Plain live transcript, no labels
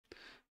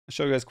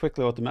show you guys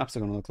quickly what the maps are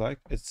going to look like.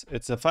 It's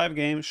a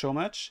 5-game show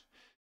match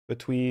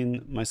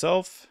between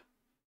myself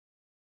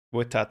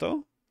with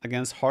TaToH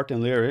against Hearttt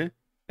and Liereyy,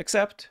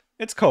 except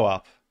it's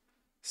co-op.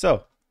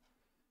 So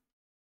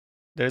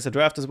there's a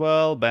draft as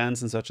well,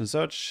 bans and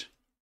such.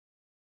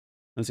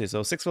 Let's see.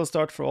 So 6 will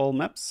start for all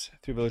maps,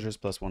 3 villagers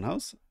plus 1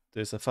 house.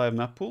 There's a 5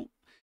 map pool.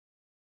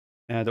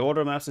 The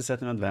order of maps is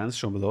set in advance,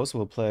 shown below, so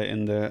we'll play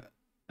in the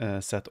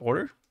set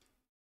order.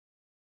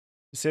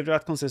 The Civ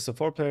draft consists of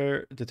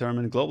 4-player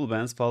determined global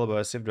bans, followed by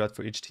a Civ draft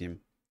for each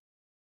team.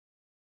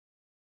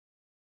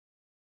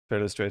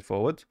 Fairly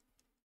straightforward.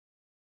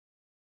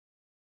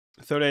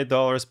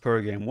 $38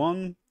 per game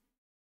 1.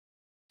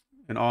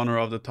 In honor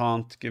of the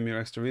taunt, give me your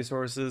extra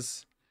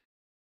resources.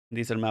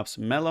 These are the maps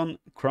Melon,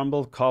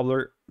 Crumble,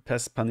 Cobbler,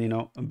 Pest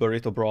Panino,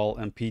 Burrito Brawl,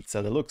 and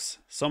Pizza Deluxe.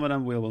 Some of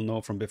them we will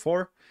know from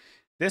before.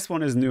 This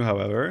one is new,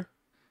 however.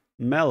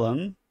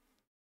 Melon.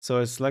 So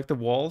it's like the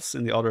walls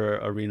in the other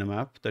arena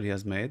map that he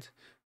has made.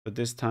 But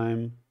this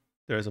time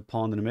there's a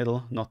pond in the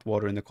middle, not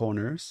water in the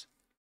corners.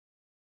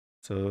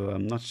 So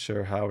I'm not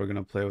sure how we're going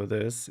to play with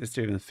this. Is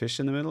there even fish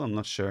in the middle? I'm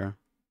not sure.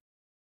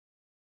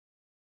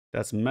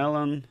 That's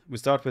Melon. We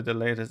start with the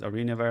latest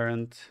arena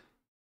variant.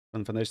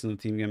 On foundation of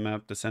the team game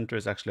map, the center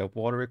is actually a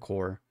watery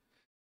core.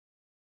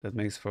 That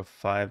makes for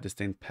 5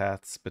 distinct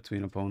paths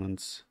between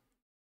opponents.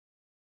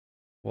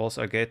 Walls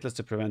are gateless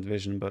to prevent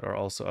vision, but are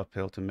also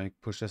uphill to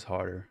make pushes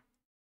harder.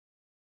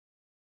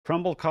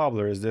 Crumble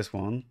Cobbler is this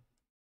one.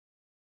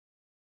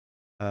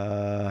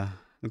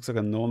 Looks like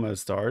a nomad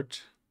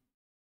start.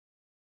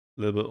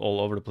 A little bit all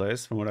over the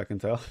place from what I can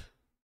tell.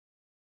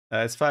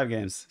 It's 5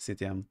 games,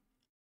 CTM.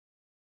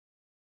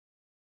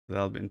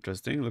 That'll be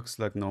interesting. Looks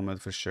like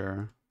nomad for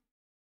sure.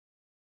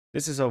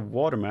 This is a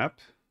water map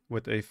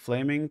with a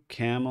flaming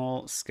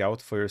camel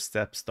scout for your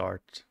step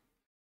start.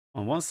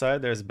 On one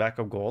side there's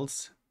backup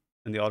golds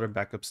and the other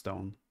backup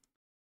stone.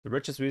 The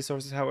richest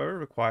resources, however,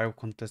 require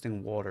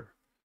contesting water.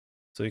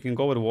 So you can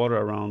go with water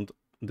around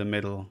the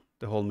middle,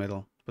 the whole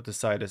middle, but the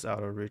side is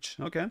out of reach.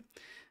 Okay.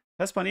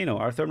 Pest Panino,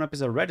 our third map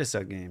is a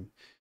Regicide game.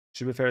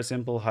 Should be a fairly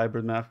simple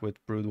hybrid map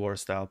with Brood War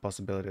style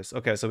possibilities.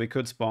 Okay, so we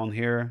could spawn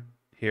here,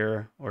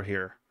 here, or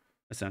here,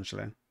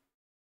 essentially.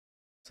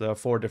 So there are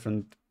 4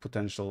 different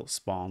potential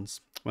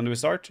spawns. When do we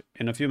start?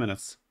 In a few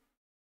minutes.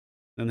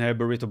 Then here,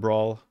 Burrito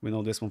Brawl. We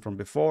know this one from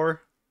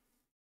before.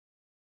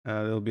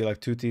 It'll be like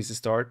 2 T's to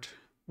start.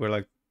 We're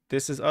like,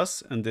 this is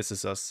us and this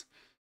is us.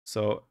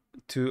 So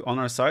on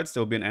our sides,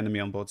 there'll be an enemy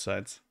on both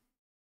sides.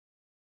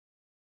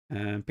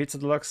 And Pizza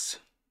Deluxe,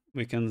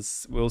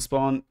 we'll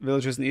spawn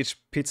villagers in each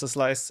pizza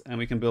slice, and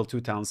we can build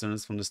 2 town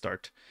centers from the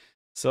start.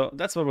 So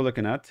that's what we're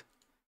looking at.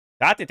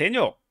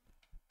 TaToH!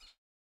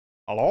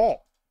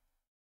 Hello!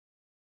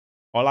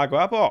 Hola,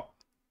 guapo!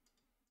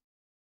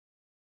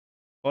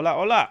 Hola,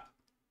 hola!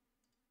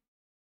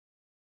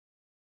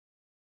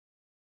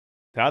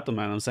 TaToH,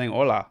 man, I'm saying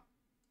hola.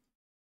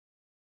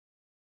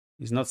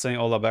 He's not saying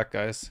hola back,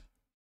 guys.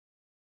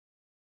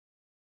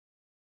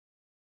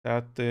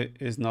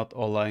 TaToH is not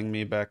holaing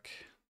me back.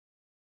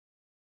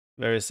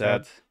 Very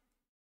sad.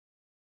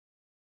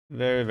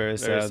 Very, very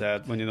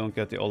sad when you don't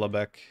get the hola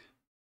back.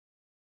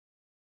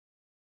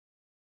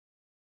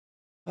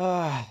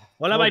 Hola,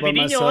 my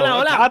Valpiniño. Hola,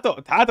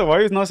 hola. TaToH,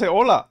 why you not say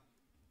hola?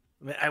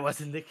 I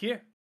wasn't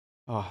here.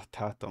 Oh,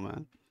 TaToH,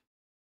 man.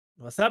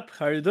 What's up?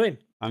 How are you doing?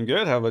 I'm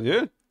good. How about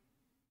you?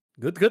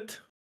 Good, good.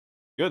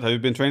 Good. Have you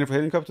been training for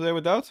Hidden Cup today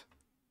with TaToH?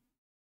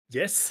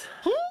 Yes.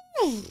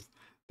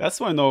 That's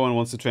why no one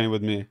wants to train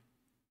with me.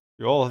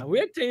 You're all...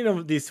 We are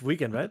training this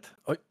weekend, right?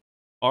 Oh.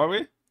 Are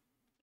we?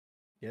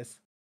 Yes.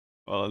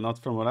 Well,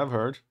 not from what I've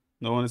heard.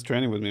 No one is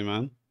training with me,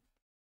 man.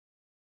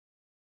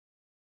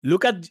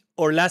 Look at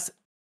our last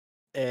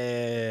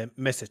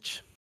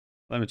message.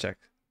 Let me check.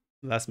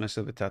 Last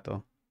message with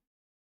TaToH.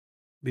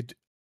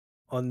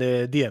 On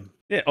the DM.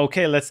 Yeah,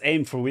 okay, let's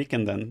aim for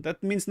weekend then.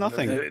 That means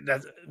nothing.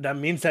 That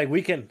means like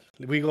weekend.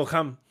 We go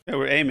ham. Yeah,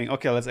 we're aiming.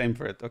 Okay, let's aim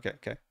for it.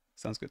 Okay.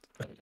 Sounds good.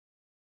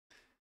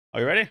 Are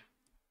you ready?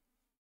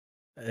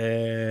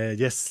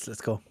 Yes,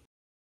 let's go.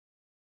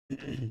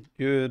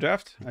 You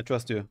draft? I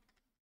trust you.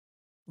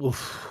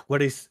 Oof.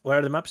 What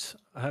are the maps?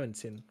 I haven't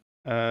seen.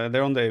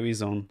 They're on the AoE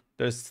zone.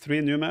 There's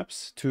 3 new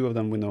maps. 2 of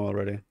them we know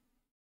already.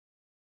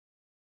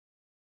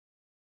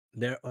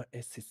 There are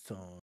SC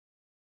zone.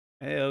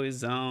 AoE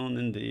zone,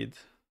 indeed.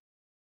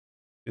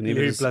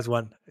 Liereyy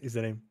 +1 is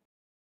the name.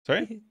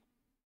 Sorry?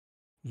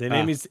 The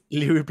name is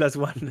Liereyy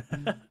 +1.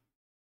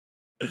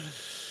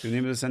 Do you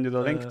need me to send you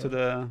the link to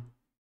the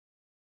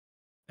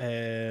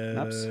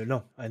maps?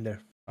 No, I'm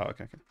there. Oh,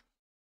 okay.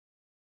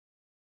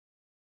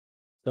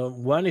 So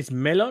one is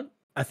Melon.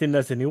 I think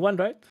that's a new one,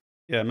 right?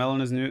 Yeah,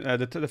 Melon is new.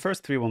 The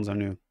first 3 ones are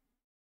new.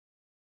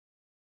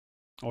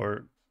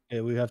 Or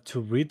we have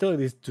Burrito,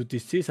 these 2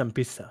 TCs, and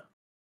Pizza.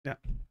 Yeah.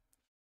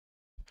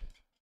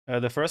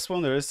 The first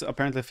one, there is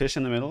apparently fish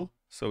in the middle,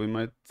 so we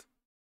might...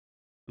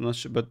 I'm not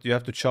sure, but you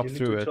have to chop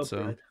through it,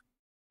 so right?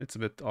 It's a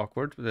bit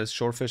awkward. There's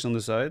shore fish on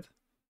the side.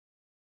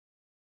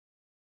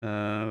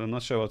 I'm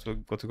not sure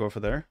what to go for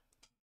there.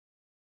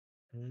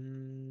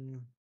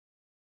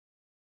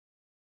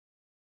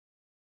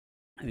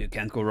 You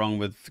can't go wrong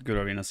with good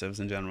arena civs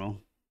in general.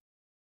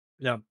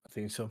 Yeah, I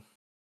think so.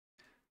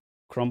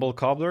 Crumble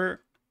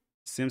Cobbler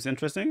seems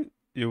interesting.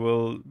 You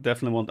will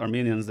definitely want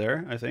Armenians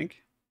there, I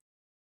think.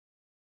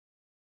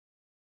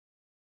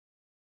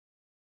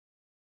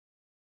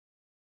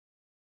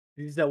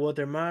 This is a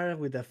watermark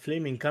with a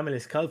flaming camel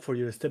scalp for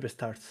your step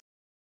starts.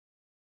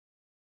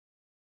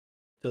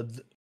 So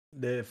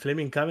the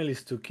flaming camel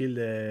is to kill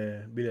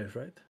the villagers,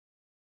 right?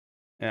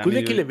 Yeah, I Could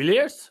mean, they kill the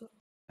villagers?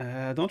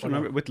 I don't Or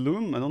remember. no? With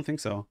Loom, I don't think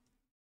so.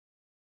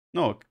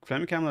 No,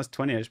 Flaming Camel has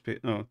 20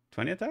 HP. No,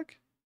 20 attack?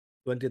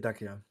 20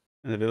 attack, yeah.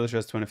 And the villager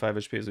has 25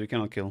 HP, so you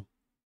cannot kill.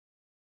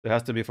 It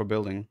has to be for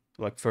building,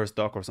 like first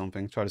dock or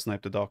something. Try to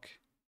snipe the dock.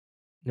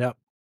 Yeah.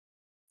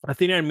 I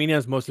think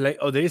Armenians most like.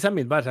 Oh, there is a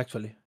mid batch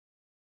actually.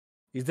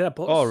 Is there a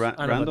pause? Oh, I know,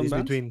 but random it's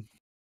bans? between.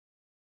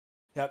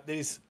 Yeah, there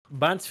is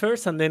bans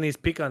first and then is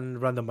pick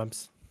and random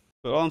bumps.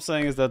 But all I'm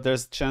saying is that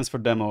there's chance for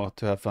demo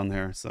to have fun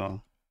here,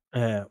 so...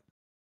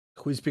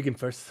 Who is picking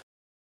first?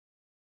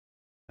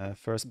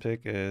 First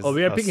pick is Oh,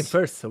 we are us. picking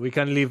first, so we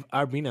can leave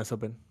Armenians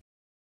open.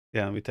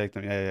 Yeah, we take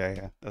them.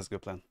 Yeah. That's a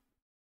good plan.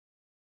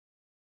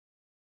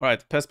 All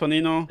right,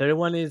 Pespanino. The other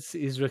one is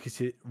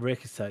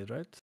Regicide,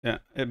 right? Yeah,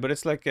 but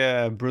it's like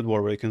a Brood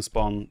War where you can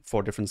spawn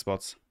 4 different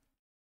spots.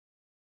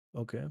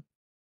 Okay.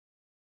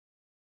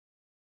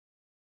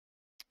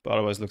 But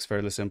otherwise looks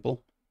fairly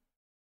simple.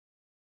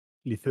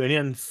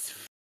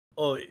 Lithuanians.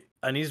 Oh,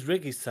 and it's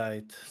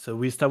Regicide, so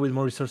we start with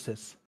more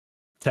resources.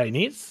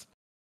 Chinese?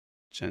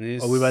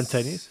 Chinese. Or we want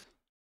Chinese?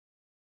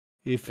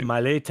 If Maybe.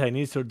 Malay,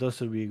 Chinese, or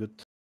those would be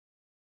good.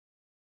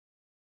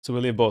 So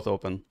we leave both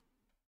open.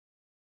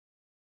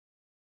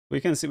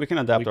 We can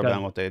adapt our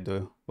ban what they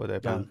do, what they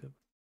ban. Okay.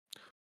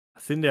 I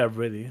think they are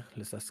ready.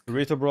 Let's ask.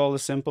 Burrito Brawl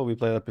is simple. We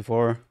played that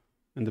before,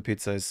 and the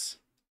pizza is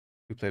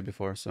we played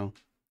before, so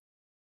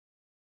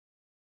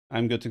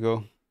I'm good to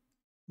go.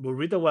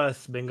 Burrito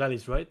was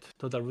Bengalis, right?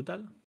 Total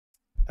Brutal?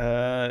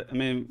 I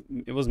mean,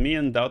 it was me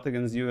and Doubt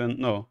against you and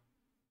no.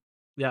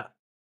 Yeah,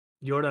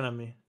 Jordan and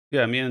me.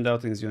 Yeah, me and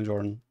Doubt against you and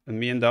Jordan, and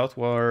me and Doubt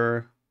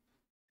were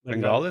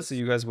Bengalis. So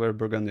you guys were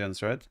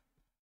Burgundians, right?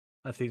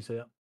 I think so.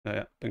 Yeah.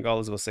 Yeah.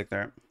 Bengalis was sick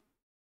there.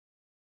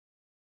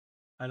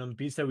 And on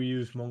pizza we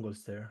use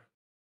Mongols there.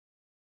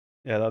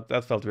 Yeah,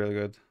 that felt really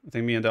good. I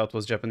think me and Doubt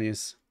was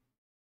Japanese.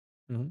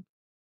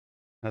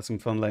 Had some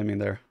fun laming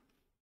there.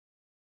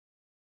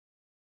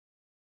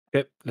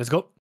 Okay, let's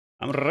go.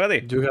 I'm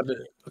ready. Do you have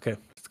the? Okay,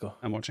 let's go.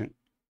 I'm watching.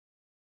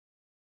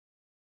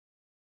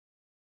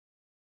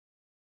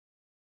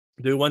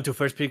 Do you want to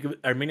first pick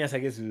Armenians? I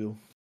guess you do.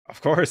 Of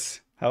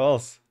course. How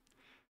else?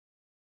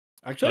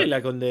 Actually,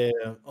 like on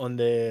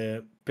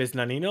the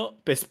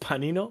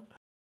Pespanino,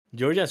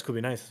 Georgians could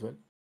be nice as well.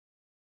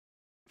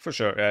 For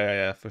sure.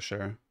 Yeah, for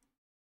sure.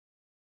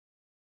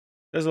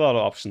 There's a lot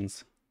of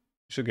options.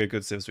 You should get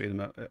good civs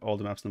for all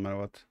the maps no matter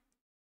what.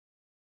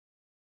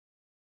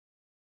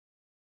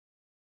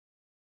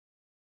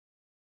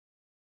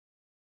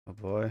 Oh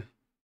boy.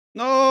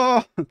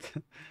 No!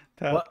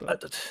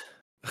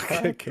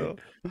 Okay.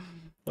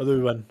 What do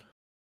we want?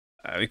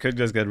 We could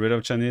just get rid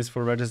of Chinese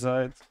for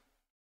regicide.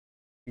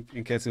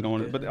 In case we don't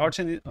want it. But our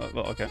Chinese... Oh,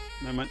 well, okay.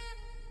 Never mind.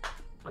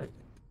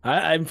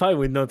 I'm fine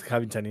with not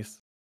having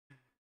Chinese.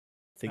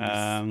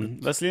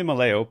 Let's leave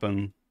Malay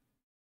open.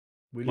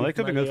 Malay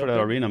could be good for that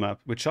arena map.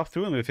 We chop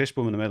through and we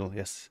fishboom in the middle.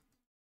 Yes.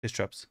 Fish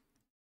traps.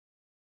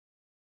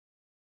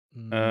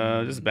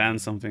 Just ban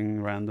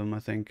something random, I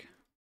think.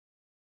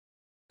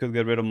 Could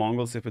get rid of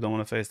Mongols if we don't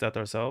want to face that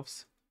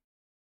ourselves.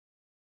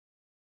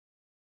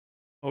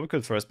 Or we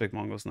could first pick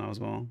Mongols now as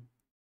well.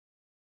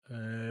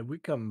 We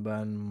can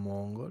ban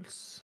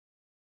Mongols.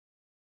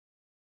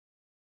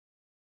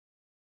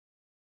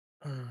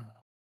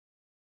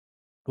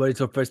 What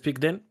is our first pick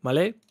then?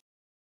 Malay?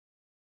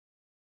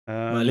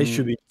 Malay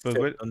should be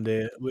on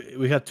the...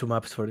 We had 2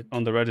 maps for it.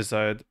 On the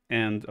regicide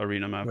and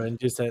arena map.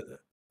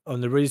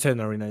 On the regicide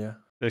and arena, yeah.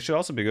 They should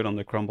also be good on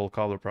the crumble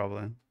collar,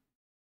 probably.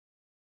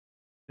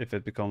 If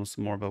it becomes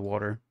more of a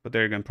water. But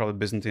there again, probably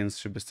Byzantines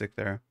should be stick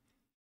there.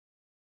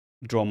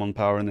 Drawmon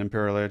power and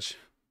Imperial Age.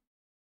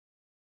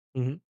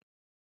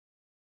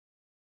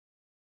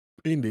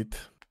 Indeed.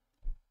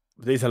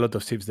 There's a lot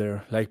of ships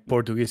there. Like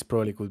Portuguese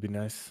probably could be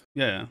nice.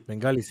 Yeah.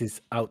 Bengalis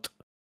is out.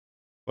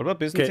 What about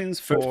Byzantines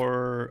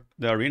for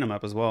the arena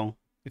map as well?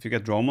 If you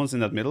get Dromons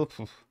in that middle.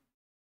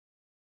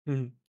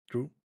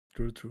 True.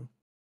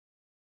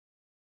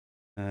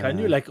 Can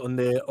you like on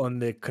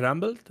the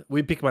crumbled?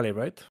 We pick Malay,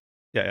 right?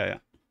 Yeah.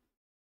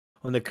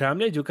 On the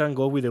crumbled, you can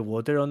go with the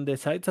water on the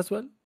sides as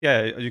well.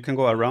 Yeah, you can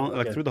go around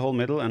like through the whole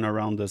middle and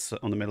around this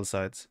on the middle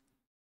sides.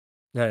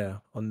 Yeah,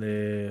 on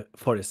the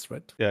forest,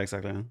 right? Yeah,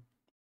 exactly.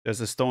 There's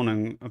a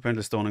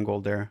apparently stone and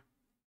gold there,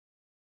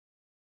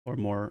 or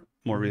more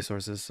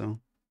resources. So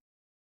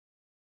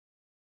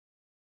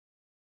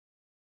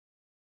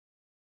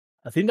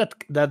I think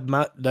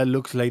that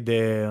looks like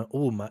the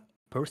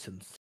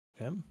Persians.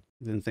 Okay.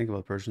 Didn't think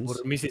about Persians.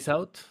 What misses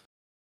out?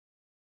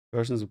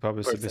 Persians would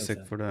probably be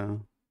sick for the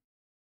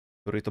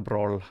Burrito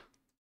Brawl.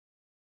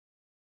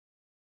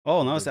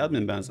 Oh, now it's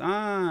admin bans.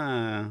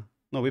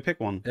 No, we pick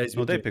one. Yeah, it's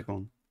No, they between. pick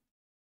one.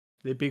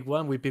 They pick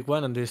one, we pick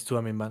one, and there's two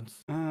admin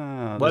bans.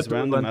 Ah, What this do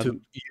we random want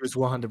to use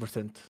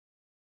 100%?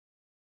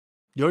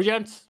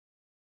 Georgians?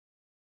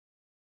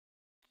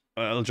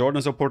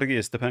 Jordans or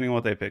Portuguese, depending on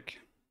what they pick.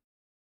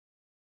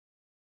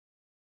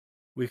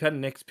 We had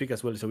next pick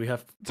as well, so we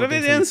have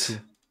potentially Dravidians! two.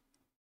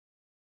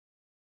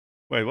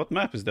 Wait, what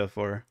map is that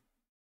for?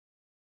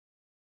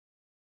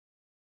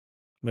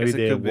 Maybe Guess it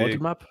the could water be,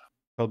 map?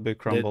 could be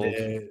crumbled.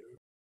 The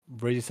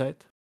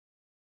Regicide?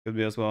 Could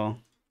be as well.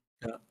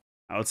 Yeah.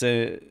 I would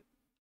say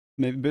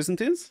maybe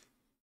Byzantines?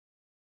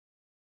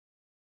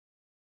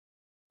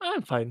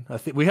 I'm fine. I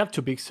think we have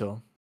two picks,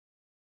 so.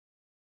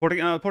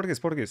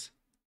 Portuguese.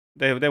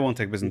 They won't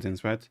take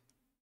Byzantines, right?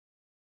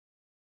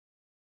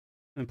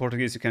 In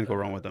Portuguese, you can't go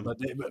wrong with them.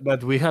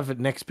 But we have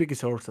next pick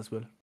is ours as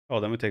well. Oh,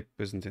 then we take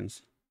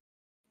Byzantines.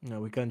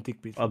 No, we can't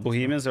take Byzantines.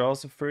 Bohemians are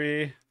also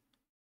free.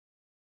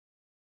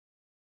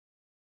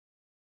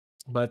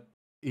 But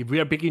if we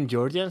are picking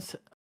Georgians,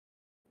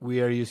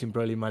 we are using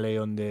probably Malay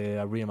on the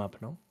area map,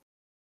 no?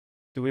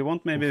 Do we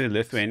want maybe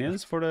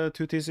Lithuanians for the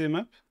 2TC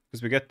map?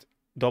 Because we get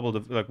double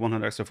the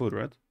 100 extra food,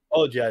 right?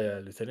 Oh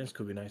yeah, Lithuanians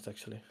could be nice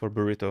actually. For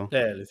burrito.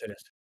 Yeah,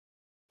 Lithuanians.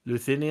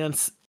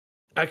 Lithuanians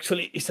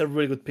actually is a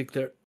really good pick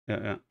there.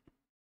 Yeah.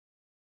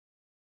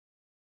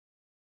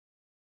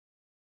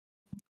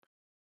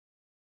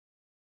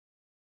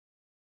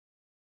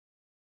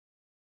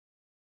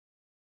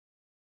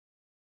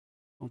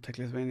 Don't take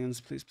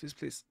Lithuanians, please.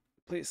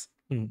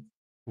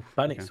 Oof,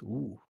 Panics. okay.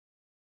 Ooh.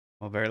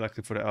 Well, very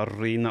likely for the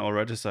arena or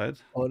regicide.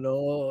 Oh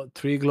no,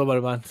 3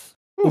 global bans.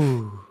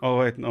 Ooh. Oh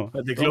wait, no.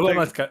 But the global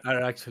bans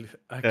are actually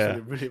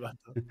really bad.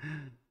 And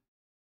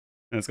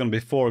it's gonna be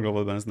 4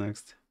 global bans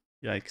next.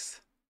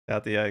 Yikes.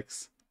 That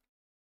yikes.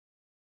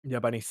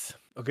 Japanese.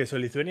 Okay, so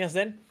Lithuanians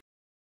then?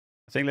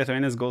 I think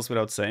Lithuanians goes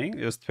without saying.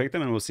 Just pick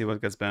them and we'll see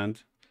what gets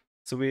banned.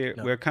 So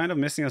we're kind of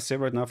missing a save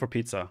right now for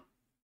pizza.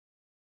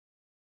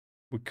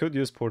 We could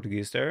use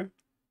Portuguese there.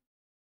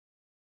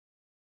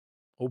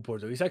 Oh,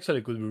 Portuguese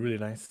actually could be really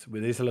nice.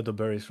 But there's a lot of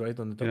berries, right,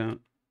 on the top. Yeah.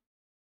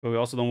 But we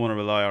also don't want to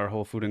rely our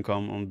whole food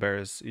income on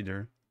berries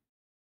either.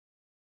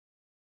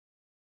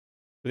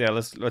 But yeah,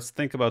 let's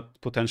think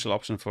about potential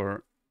option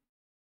for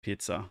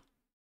pizza.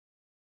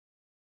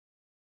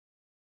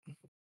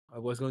 I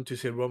was going to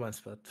say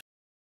romance, but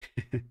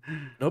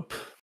nope.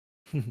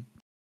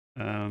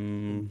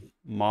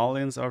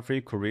 Malians are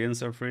free,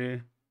 Koreans are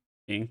free,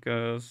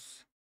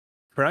 Incas.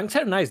 Franks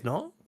are nice,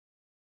 no?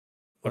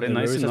 Are they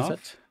nice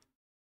enough?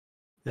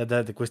 Yeah,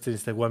 that the question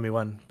is the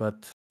 1v1,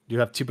 but you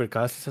have cheaper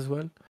castles as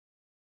well.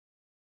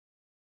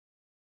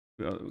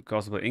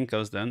 Because of the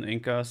Incas then,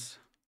 Incas.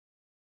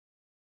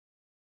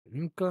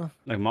 Inca.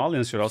 Like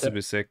Malians should also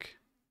be sick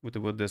with the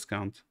wood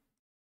discount.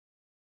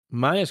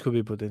 Malians could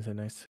be potentially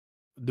nice.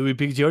 Do we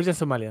pick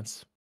Georgians or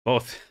Malians?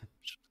 Both.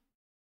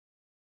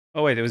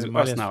 Oh wait, it was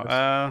us now.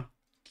 First.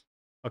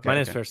 Okay.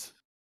 Malians first.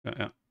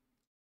 Yeah.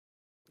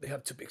 They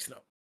have 2 picks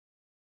now.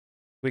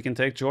 We can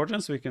take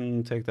Georgians, we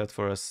can take that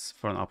for us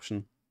for an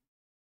option.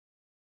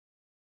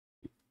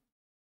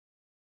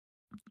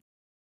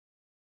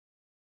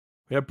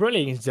 We are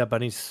probably against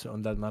Japanese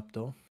on that map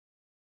though.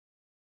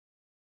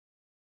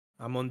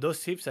 Among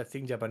those ships, I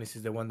think Japanese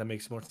is the one that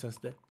makes more sense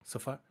there so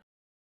far.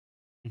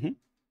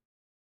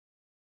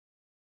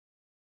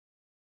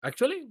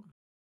 Actually,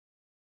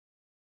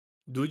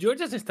 do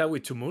Georgians start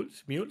with 2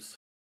 mules?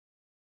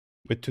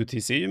 With 2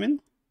 TC, you mean?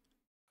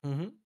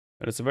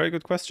 That's a very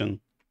good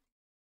question.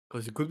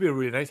 Because it could be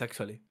really nice,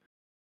 actually.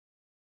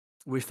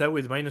 We start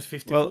with minus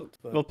 50 well, foot,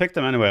 but... We'll pick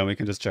them anyway and we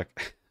can just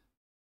check.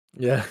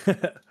 Yeah.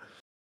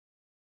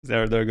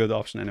 they're a good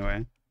option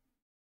anyway.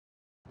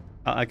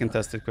 I can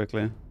test it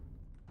quickly. Let's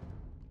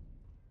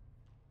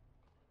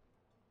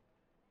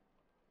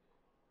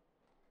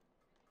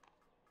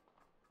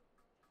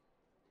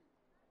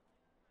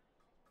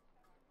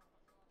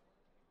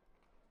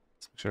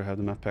make sure I have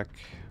the map pack.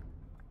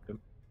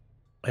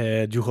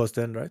 You host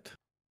then, right?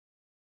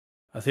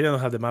 I think I don't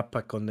have the map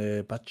pack on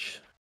the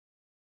patch.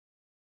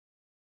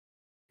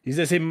 Is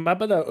the same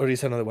map or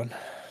is another one?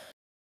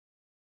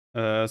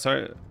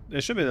 Sorry,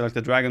 it should be like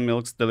the Dragon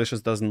Milk's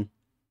Delicious Dozen.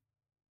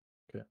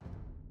 Okay.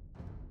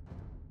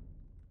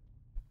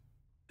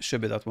 Should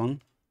be that one.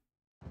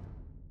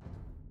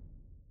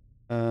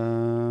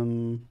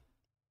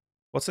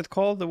 What's it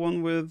called? The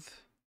one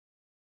with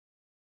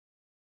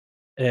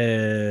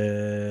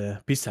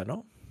Pizza,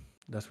 no?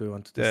 That's what we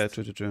want to test.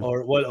 Yeah, true.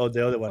 Or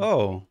the other one.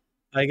 Oh.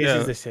 I guess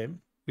it's the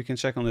same. We can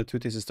check on the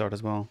 2TC start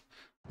as well.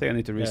 I think I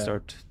need to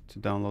restart to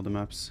download the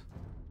maps.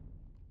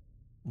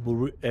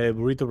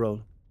 Burrito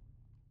roll.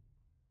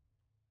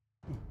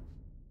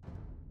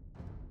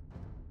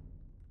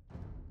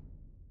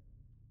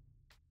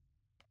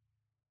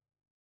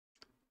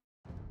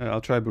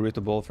 I'll try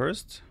Burrito Bowl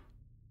first.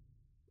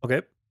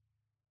 Okay.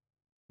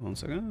 1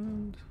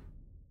 second.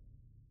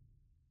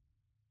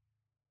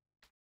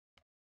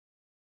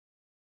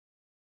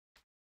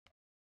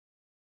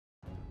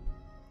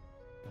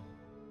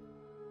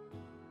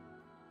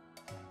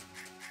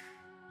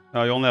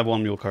 Oh, you only have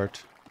 1 mule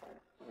cart.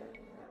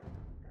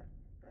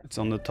 It's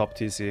on the top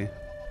TC.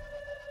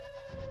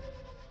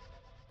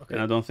 Okay.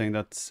 And I don't think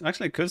that's...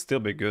 Actually, it could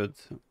still be good,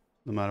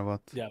 no matter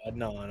what. Yeah, but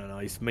no.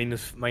 It's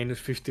minus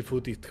 50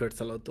 foot. It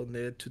hurts a lot on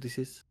the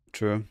 2TCs.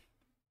 True.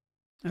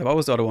 Yeah, what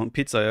was the other one?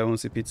 Pizza. I want to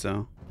see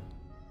pizza.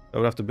 I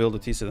would have to build a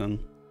TC then.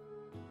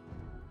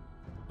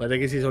 But I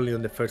guess it's only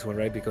on the first one,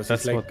 right? Because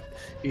That's it's like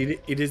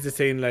it is the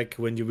same like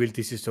when you build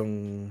TCs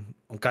on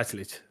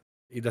Castlage.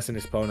 It doesn't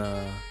spawn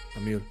a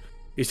mule.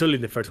 It's only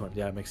in the first one.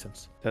 Yeah, it makes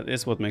sense. That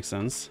is what makes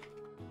sense.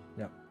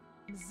 Yeah.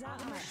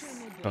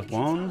 Got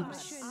one.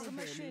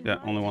 Yeah,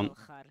 only one.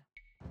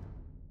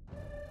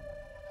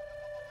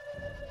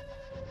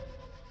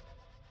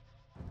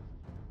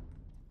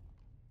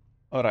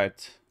 All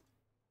right.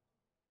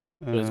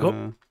 Let's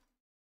go.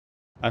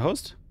 I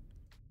host?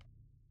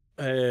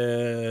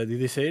 Did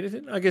he say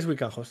anything? I guess we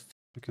can host.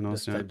 We can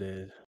host, Just yeah.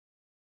 type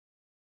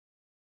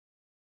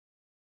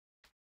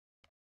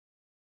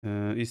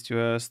the... East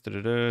US.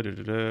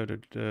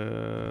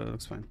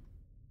 Looks fine.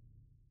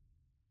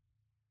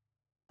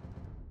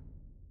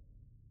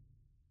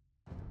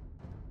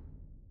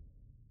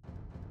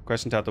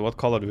 Question, TaToH, what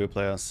color do we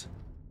play as?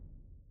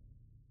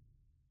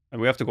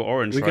 And we have to go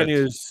orange, We right? can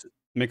use...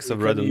 Mix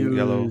of red and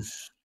yellow.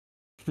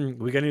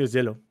 We can use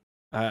yellow.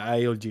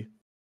 ILG.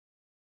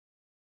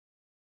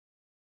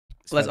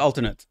 Let's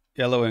alternate.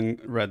 Yellow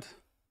and red.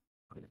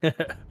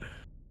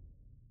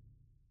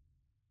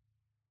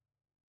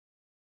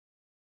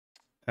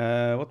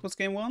 What was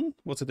game one?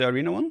 Was it the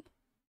arena one?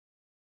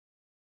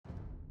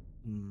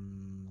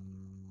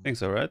 I think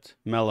so, right?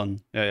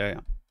 Melon.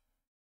 Yeah.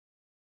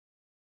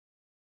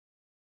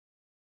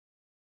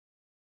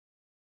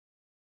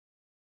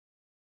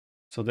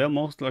 So they'll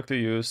most likely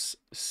use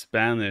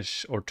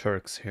Spanish or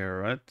Turks here,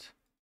 right?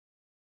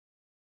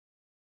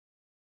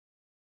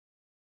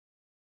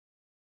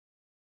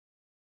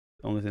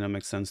 The only thing that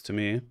makes sense to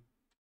me.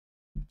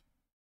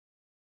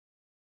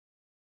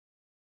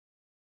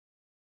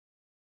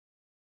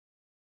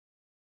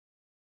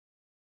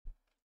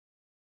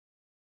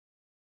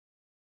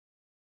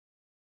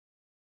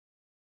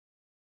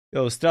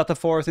 Yo, Strata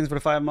 4, thanks for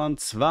the 5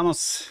 months.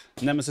 Vamos.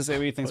 Nemesis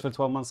AoE, thanks for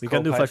 12 months. We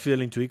can do fast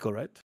fiddle into eco,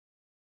 right?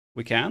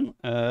 We can.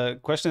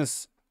 Question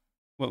is,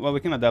 well, we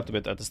can adapt a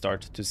bit at the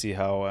start to see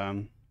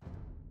how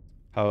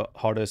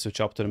hard it is to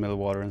chop to the middle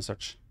water and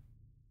such.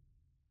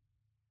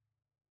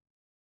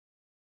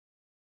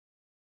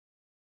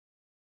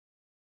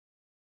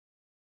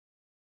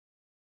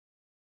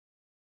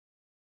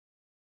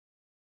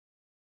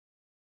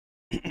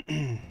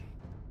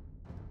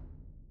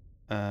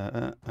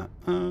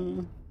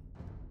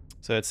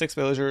 So it's 6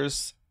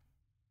 villagers.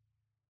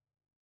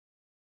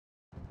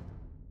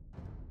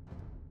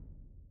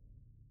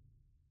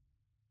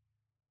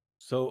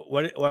 So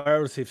what are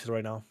our civs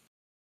right now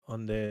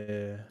on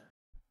the...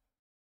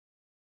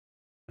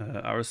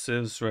 Our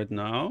civs right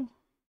now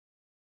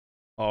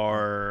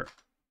are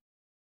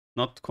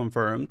not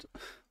confirmed.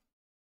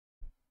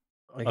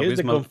 I guess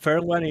the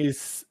confirmed one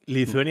is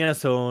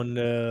Lithuania's on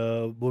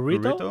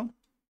Burrito.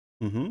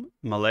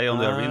 Malay on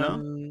the arena.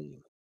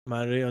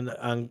 Malay on,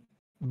 and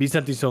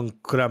Byzantine's on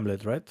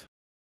Crumblet, right?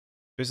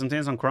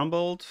 Byzantine's on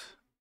Crumbled.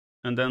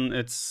 And then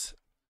it's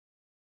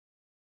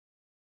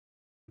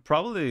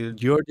probably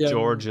Georgians.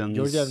 Georgian,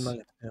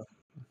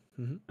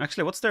 yeah.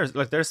 Actually, what's theirs?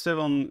 Like their civ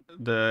on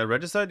the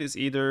regicide is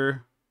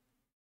either...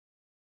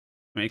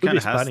 I mean, it Could kind be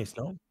of has... Spanish,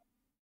 no?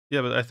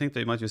 Yeah, but I think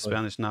they might use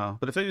Spanish now.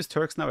 But if they use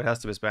Turks now, it has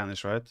to be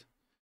Spanish, right?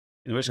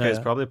 In which case,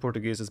 probably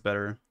Portuguese is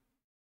better.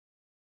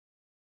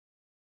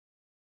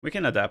 We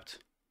can adapt.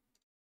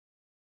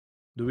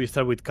 Do we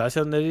start with Casa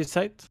on the east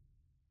side?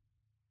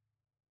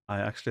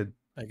 I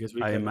guess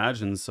we I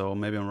imagine so.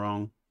 Maybe I'm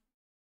wrong.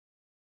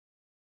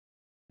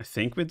 I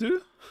think we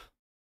do.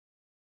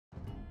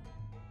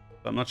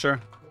 But I'm not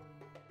sure.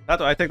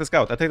 TaToH, I take the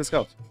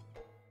scout.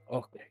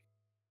 Okay.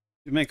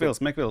 You make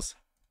wheels.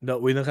 No,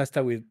 we don't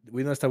start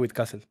with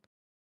castle.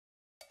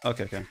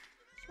 Okay.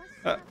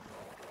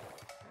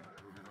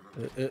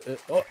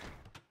 Oh,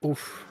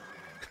 oof.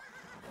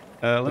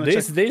 Let me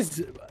check.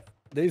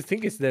 This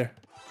thing is there.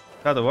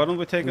 TaToH, why don't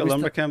we take a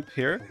lumber camp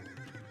here?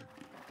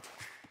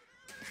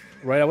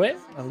 Right away,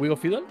 and we go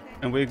fuel.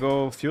 And we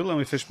go fuel and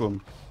we fish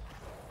boom.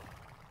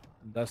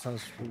 That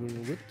sounds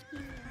really good.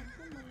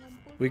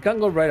 We can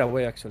go right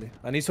away actually,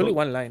 and it's only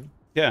one line.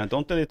 Yeah,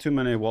 don't delete too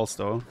many walls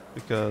though,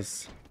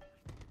 because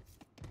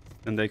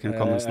then they can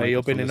come and snipe. I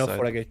open enough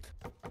for a gate.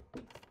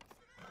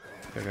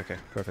 Okay.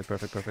 Perfect.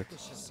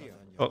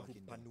 Oh,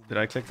 did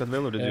I click that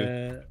will or did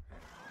you?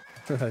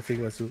 I think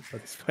it was you,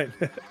 but it's fine.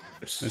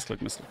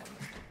 Misclick.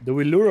 Do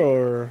we lure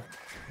or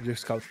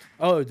just scout?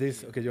 Oh,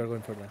 this. Okay, you are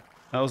going for that.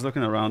 I was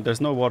looking around.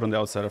 There's no water on the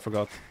outside, I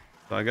forgot.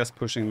 So I guess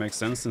pushing makes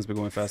sense since we're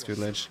going fast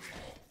field edge.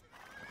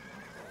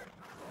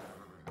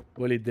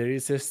 Well, if there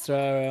is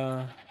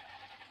extra...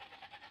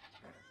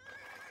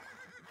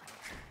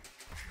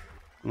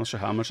 I'm not sure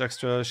how much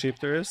extra sheep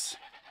there is.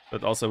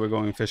 But also we're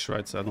going fish,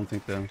 right? So I don't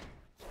think the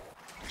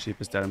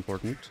sheep is that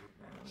important.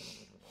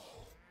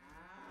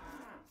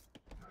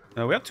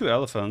 We have 2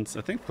 elephants.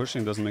 I think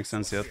pushing doesn't make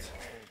sense yet.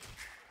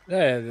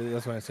 Yeah,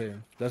 that's what I'm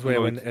saying. That's why I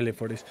went early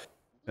for this.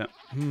 Yeah.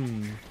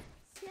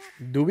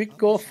 Do we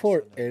go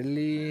for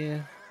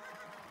early?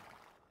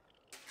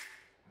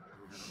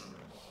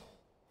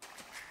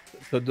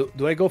 So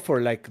do I go for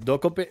like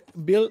Doko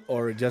build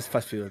or just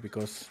fast feeder?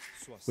 Because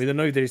we don't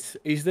know if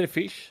is there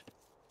fish?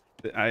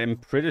 I am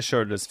pretty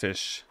sure there's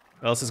fish.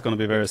 Else it's gonna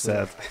be very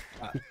sad.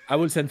 I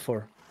will send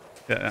 4.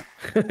 Yeah.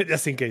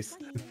 Just in case.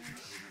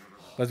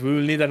 But we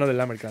will need another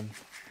Lamercan.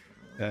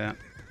 Yeah.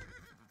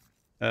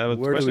 But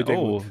Where do we take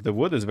wood? The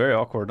wood is very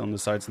awkward on the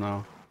sides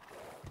now.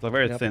 It's like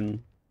very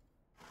thin.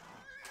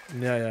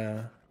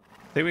 Yeah.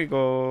 I think we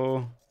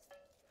go.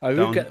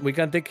 We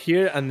can take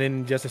here and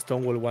then just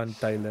stonewall one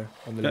tile there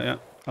on the left. Yeah.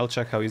 I'll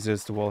check how easy it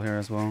is to wall here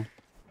as well.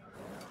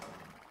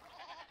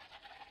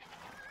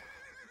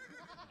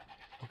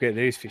 Okay,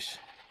 there is fish.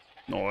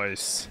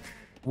 Nice.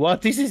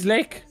 What? This is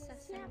lake?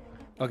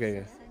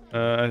 Okay.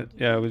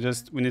 Yeah,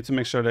 we need to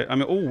make sure I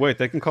mean, oh wait,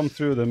 they can come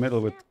through the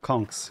middle with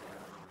conks.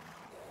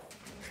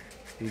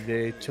 Did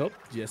they chop?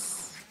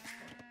 Yes.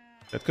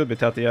 That could be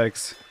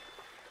TaToH.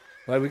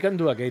 Well, we can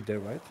do a gate there,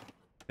 right?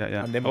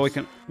 Yeah. Oh, we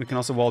can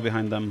also wall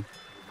behind them.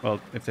 Well,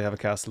 if they have a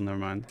castle, never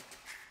mind.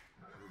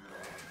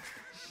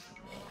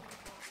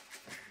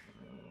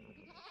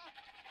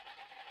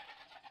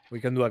 We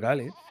can do a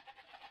galley.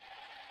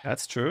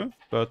 That's true,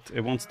 but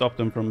it won't stop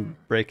them from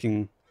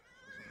breaking.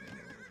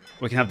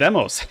 We can have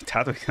demos. We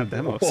can have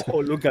demos. Oh,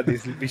 look at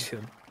this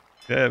vision.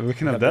 Yeah, we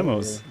can have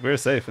demos. We're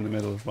safe in the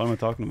middle. What am I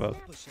talking about?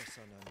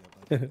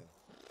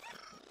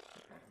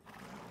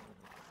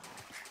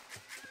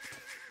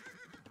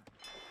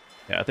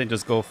 Yeah, I think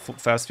just go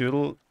fast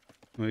feudal.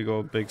 We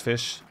go big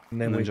fish. And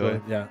then we enjoy.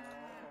 go, yeah.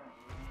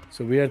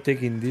 So we are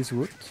taking this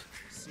wood.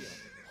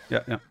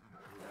 Yeah.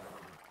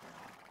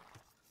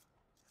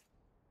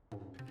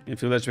 In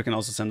village, we can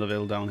also send a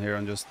veil down here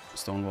and just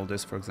stonewall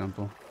this, for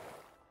example.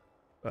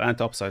 And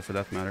topside, for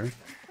that matter.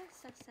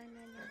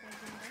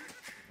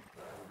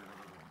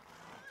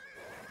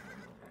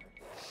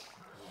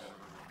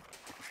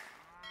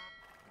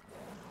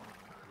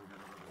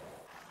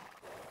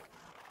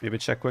 Maybe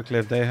check quickly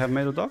if they have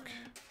made a dock.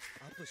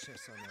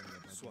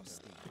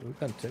 We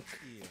can check.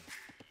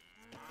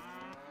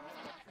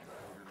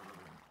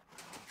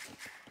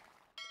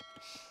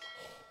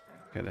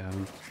 Okay, they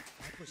haven't.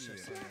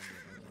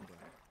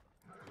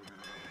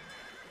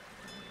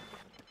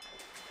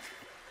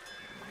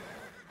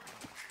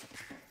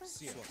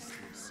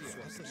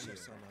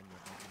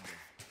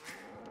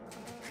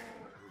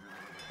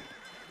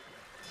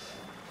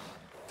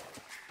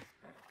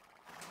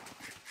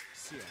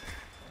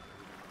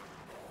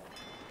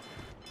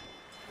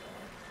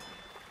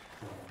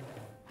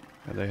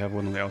 Yeah, they have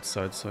one on the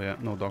outside, so yeah,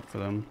 no dock for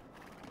them.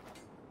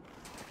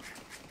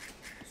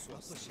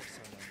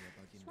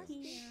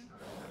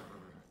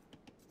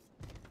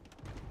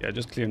 Yeah,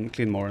 just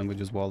clean more and we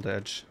just wall the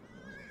edge.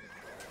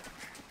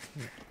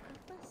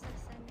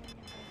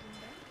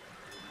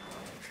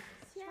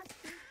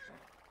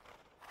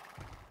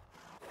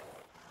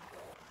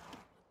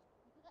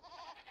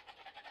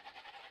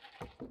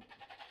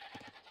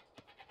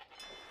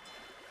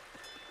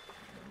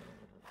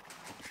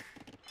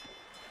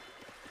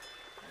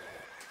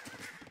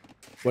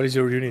 What is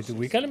your unit?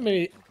 We can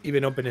maybe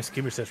even open a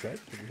skimmer set, right?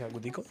 We have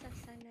good eco.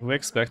 We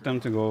expect them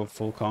to go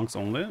full conks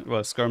only.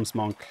 Well, Skirm's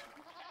Monk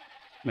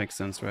makes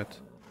sense, right?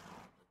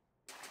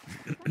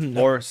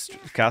 No. Or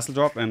castle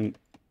drop and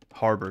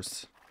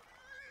harbors.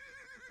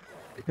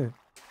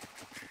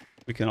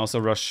 We can also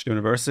rush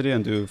university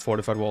and do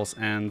fortified walls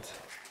and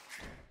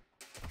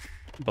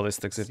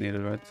ballistics if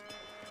needed, right?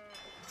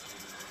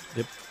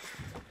 Yep.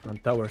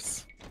 And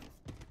towers.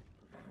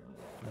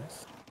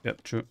 Nice.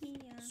 Yep, true.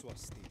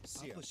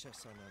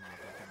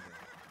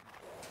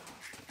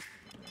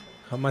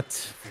 How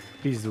much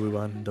piece do we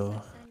want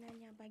though?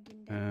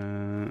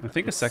 I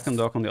think a second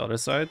dock on the other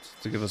side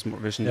to give us more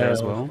vision there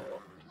as well.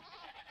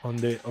 On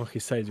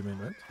his side, you mean,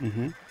 right?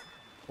 Mm-hmm.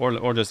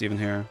 Or just even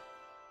here.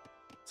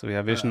 So we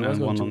have vision and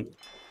one on.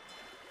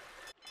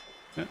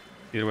 Yeah.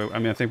 Either way, I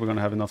mean, I think we're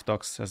gonna have enough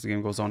docks as the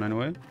game goes on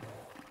anyway.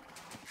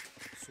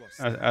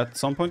 At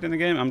some point in the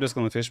game, I'm just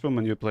gonna fish boom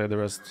and you play the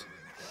rest.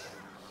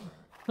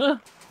 Huh?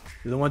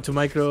 You don't want to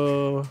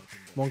micro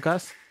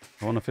Monkas?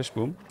 I want a fish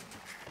boom.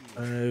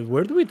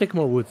 Where do we take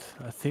more wood?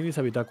 I think it's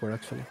a bit awkward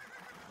actually.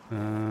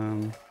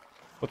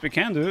 What we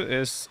can do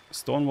is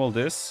stonewall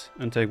this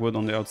and take wood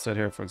on the outside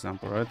here, for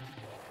example, right?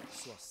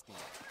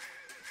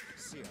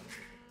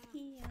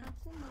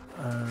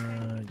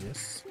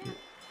 Yes.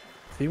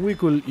 I think we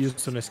could use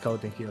some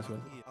scouting here as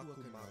well.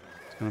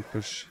 It's gonna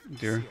push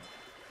deer.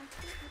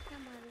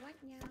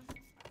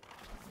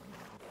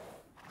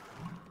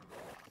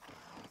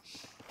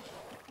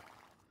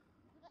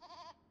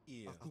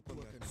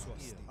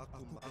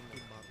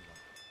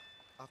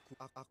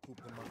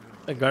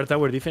 The guard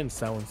tower defense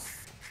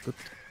sounds good.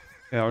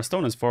 Yeah, our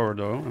stone is forward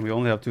though, and we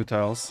only have 2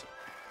 tiles.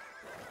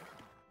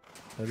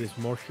 There is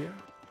more here.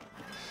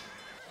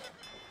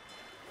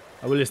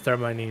 I will start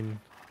mining.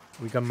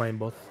 We can mine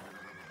both.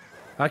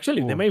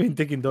 Actually, they may have been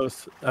taking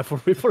those.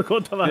 We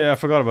forgot about. Yeah, I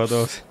forgot about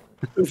those.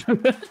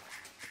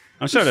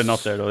 I'm sure they're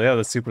not there though. They have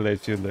the super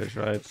late feud list,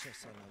 right?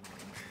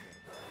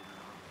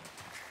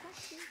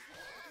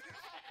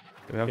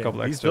 We have a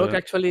couple This extra. dog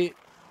actually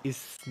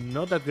is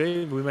not that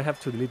great. We might have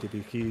to delete it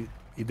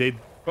if they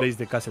place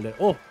the castle there.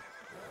 Oh,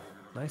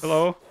 nice.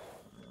 Hello.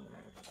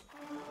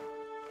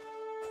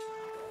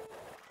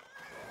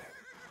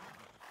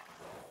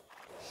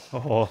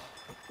 Oh,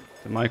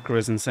 the micro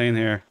is insane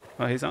here.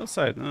 Oh, he's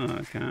outside. Oh,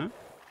 okay.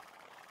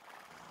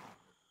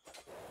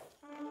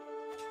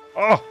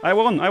 Oh, I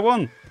won! I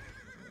won!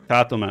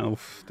 TaToH, man.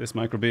 Oof, this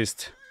micro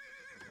beast.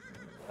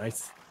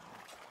 Nice.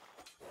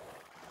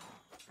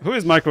 Who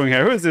is microing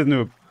here? Who is this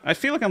noob? I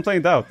feel like I'm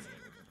playing Doubt.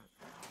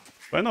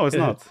 But no, it's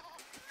not.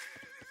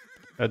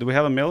 Do we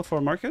have a mill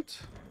for market?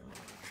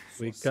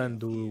 We can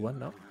do one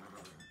now.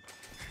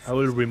 I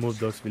will remove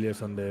those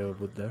villagers on the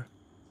wood there.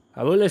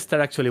 I will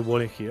start actually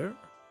walling here.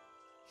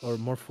 Or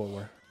more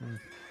forward.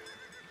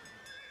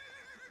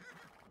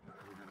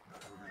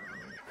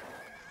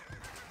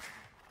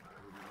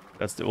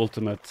 That's the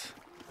ultimate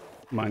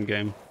mind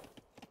game.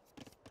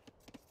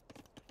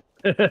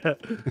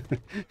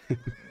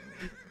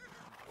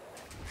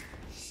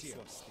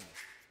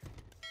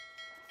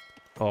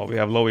 Oh, we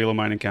have low elo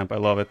mining camp. I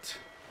love it.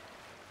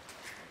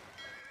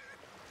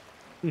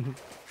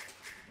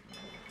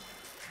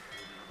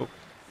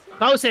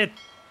 How's it?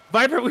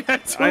 Viper, we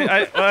had two.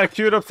 I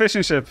queued up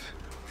fishing ship.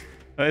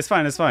 It's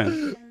fine, it's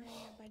fine.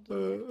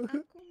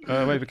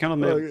 Wait, we cannot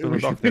build a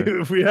dock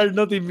there. We are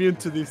not immune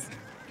to this.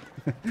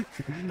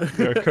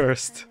 You're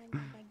cursed.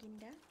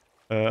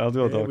 I'll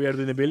do a dock. We are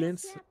doing the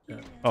buildings. Yeah.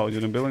 Oh,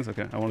 you're doing buildings?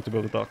 Okay, I wanted to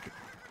build a dock.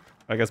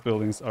 I guess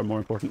buildings are more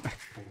important.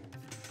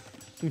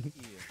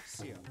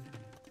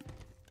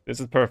 This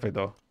is perfect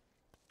though.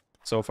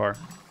 So far.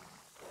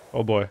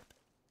 Oh boy.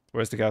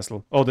 Where's the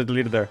castle? Oh, they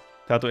deleted there.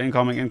 TaToH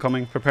incoming,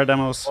 incoming. Prepare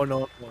demos. Oh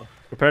no.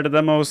 Prepare the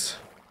demos.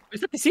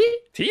 Is that TC?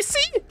 TC?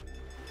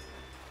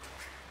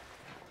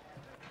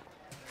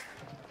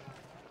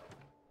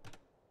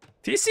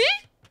 TC?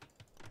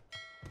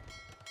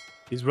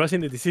 He's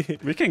rushing the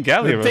TC. We can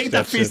galley rush Take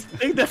that the fish. shit.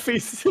 Take the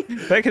fish.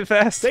 Take it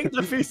fast. Take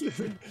the fish.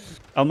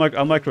 I'll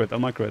micro it. I'll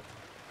micro it.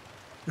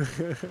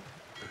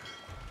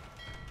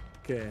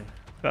 Okay.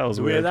 That was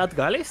Do we weird. add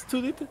galleys to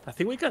it? I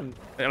think we can.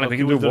 Yeah, like we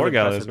can do war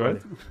galleys, right?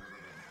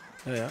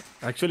 Yeah.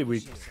 Actually,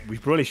 we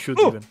probably should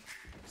Ooh! even.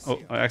 Oh,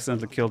 I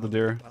accidentally killed the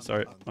deer.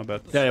 Sorry, my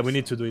bad. Yeah, we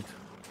need to do it.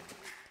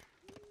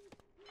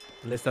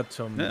 Let's add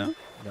some Yeah.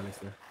 galleys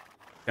there.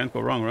 Can't go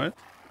wrong, right?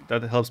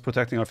 That helps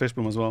protecting our fish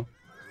boom as well.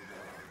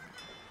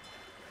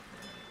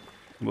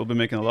 We'll be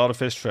making a lot of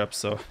fish traps,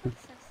 so...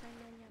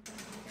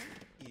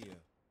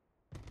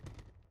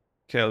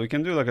 Okay, we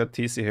can do like a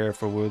TC here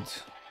for wood.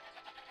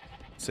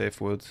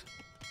 Safe wood.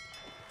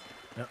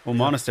 Yeah. Oh,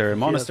 monastery,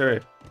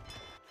 monastery.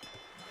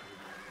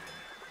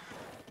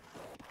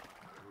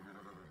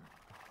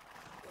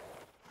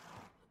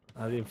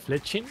 Are they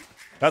fletching?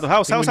 TaToH,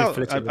 house. we need I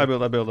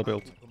flexible.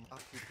 build.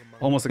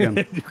 Almost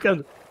again. You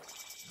can.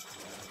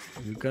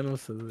 You can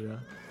also do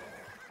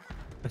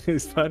that.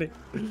 It's funny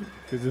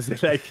because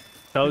it's like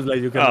sounds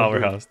like you can. Oh,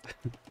 we're housed.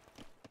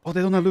 Oh,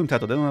 they don't have loom,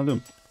 TaToH. They don't have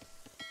loom.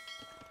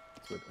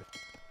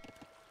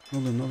 No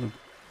loom, no loom.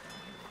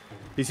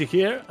 TC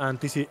here and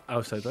TC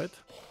outside, right?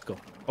 Let's go.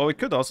 Oh, we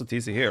could also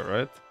TC here,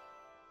 right?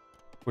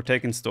 We're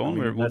taking stone.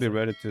 I mean, We'll be that's-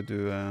 ready to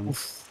do.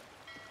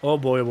 Oh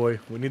boy, oh boy,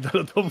 we need a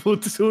lot of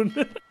wood soon.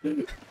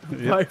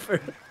 Viper.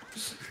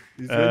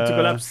 He's going to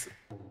collapse.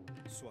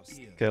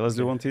 Okay, let's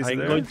do one TC I'm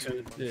there. going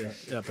to.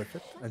 Yeah,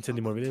 perfect. And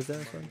sending more videos there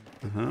as well.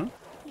 Uh-huh.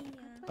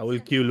 I will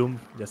kill loom.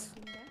 Yes.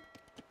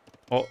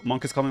 Oh,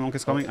 monk is coming, monk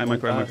is coming. I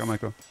micro.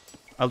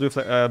 I'll do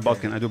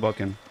Bodkin. I do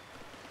Bodkin.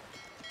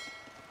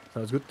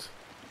 Sounds good.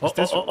 Oh,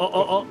 this-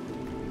 oh.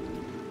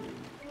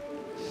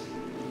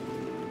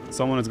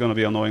 Someone is gonna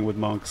be annoying with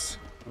monks.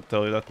 I'll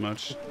tell you that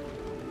much.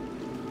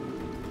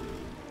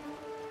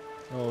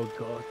 Oh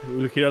god, we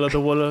will hear a lot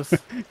of wallers.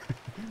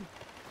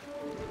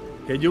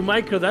 Can you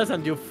micro that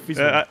and you fish?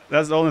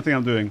 That's the only thing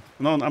I'm doing.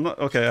 No, I'm not.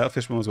 Okay, I have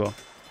fish boom as well.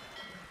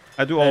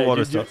 I do all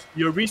water stuff.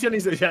 Your vision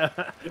is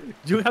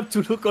you have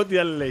to look on the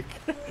other lake.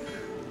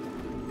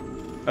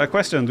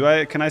 Question: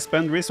 can I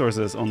spend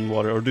resources on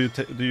water, or do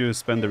you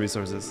spend the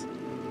resources?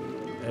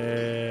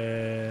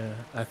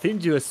 I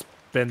think you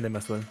spend them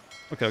as well.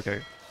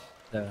 Okay.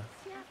 Yeah.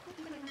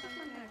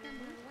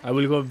 I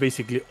will go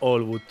basically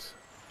all wood.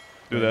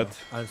 Do that.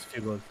 And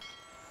speed gold.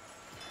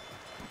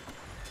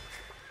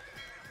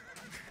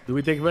 Do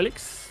we take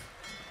relics?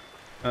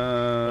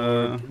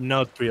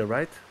 Not prior,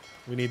 right?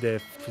 We need the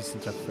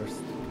fishing trap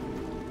first.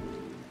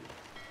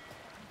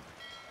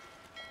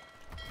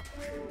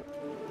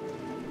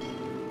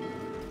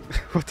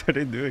 What are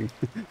they doing?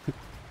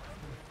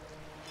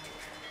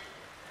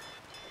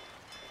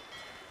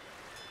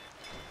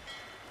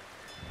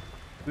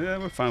 Yeah,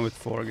 we're fine with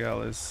 4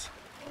 galleys.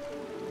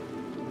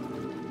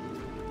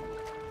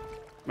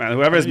 Man,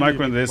 whoever is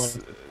microing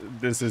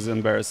this is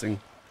embarrassing.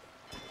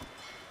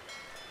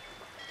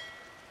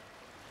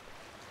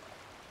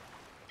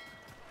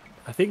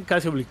 I think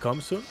Casio will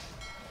come soon.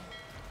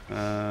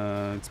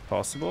 It's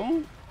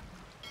possible.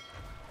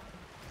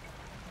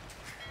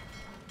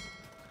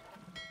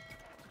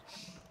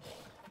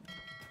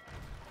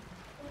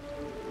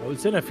 will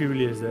send a few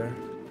villagers there.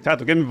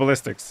 TaToH, give me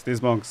ballistics. These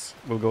monks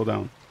will go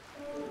down.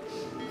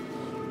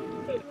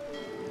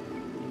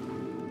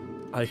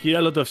 I hear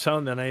a lot of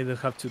sound and I don't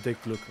have to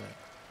take look. Man.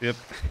 Yep.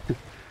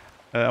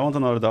 I want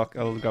another dock.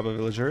 I'll grab a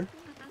villager.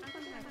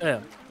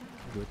 Yeah,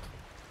 good.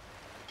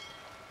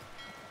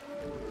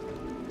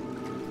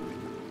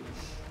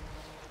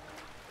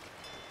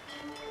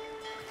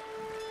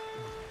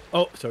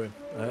 Oh, sorry.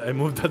 I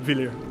moved that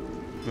villager.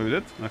 Moved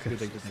it? Okay.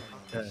 Good, good.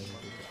 Yeah,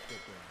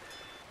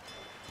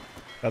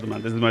 TaToH,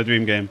 man, this is my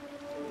dream game.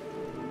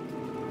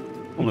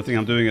 Only thing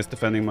I'm doing is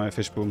defending my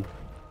fish boom.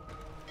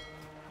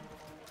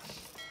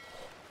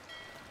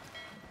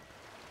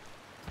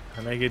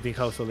 And I get in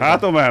house all the time.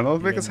 TaToH, man,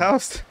 don't make us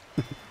housed.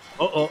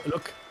 Oh,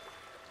 look.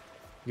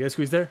 Guess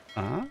who is there?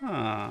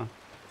 Ah.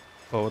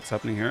 Oh, what's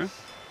happening here?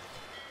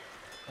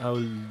 I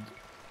will...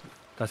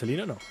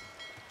 Casalino? No.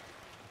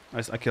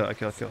 Nice, I kill.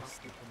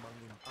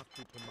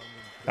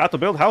 TaToH,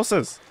 build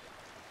houses!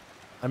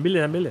 I'm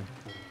building.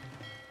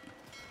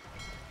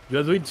 You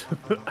are doing...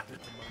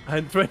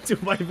 I'm trying to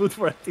buy wood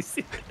for a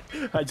TC.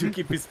 And you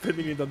keep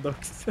spending it on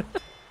dogs.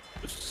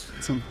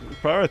 Some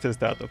priorities,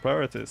 TaToH,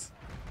 priorities.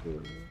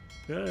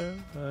 Yeah,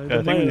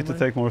 I think we need to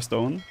take more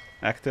stone,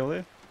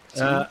 actively.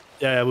 Yeah,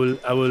 I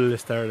will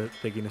start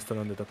taking stone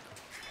on the top.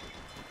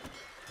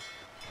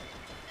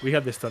 We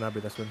have the stone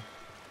upgrade as well.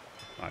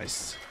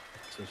 Nice.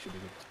 So it should be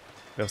good.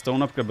 We have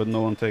stone upgrade, but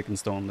no one taking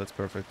stone. That's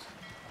perfect.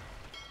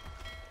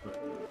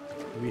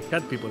 We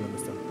had people on the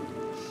stone.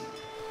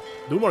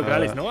 Do more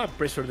galleys, no? I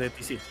pressure the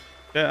TC.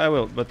 Yeah, I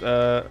will, but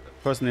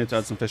first I need to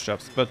add some fish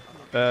traps. But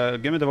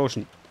give me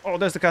devotion. Oh,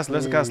 there's the castle,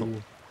 there's the castle.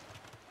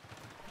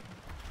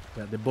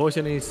 Yeah, the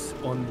devotion is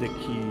on the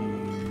key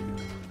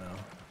now.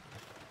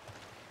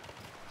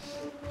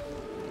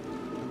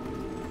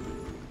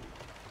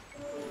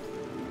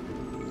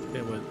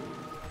 Okay, well.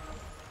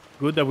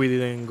 Good that we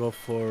didn't go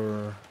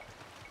for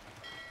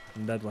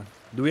that one.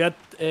 Do we have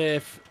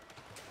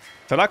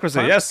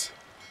Telacracy, yes!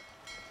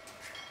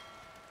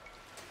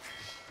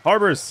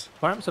 Harbors!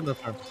 farms or no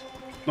farms?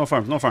 No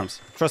farms, no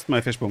farms. Trust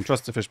my fish boom,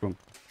 trust the fish boom.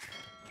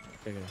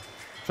 Okay.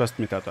 Trust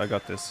me, TaToH, I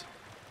got this.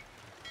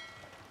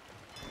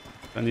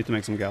 I need to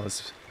make some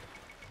galleys.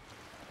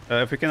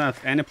 If we can at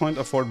any point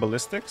afford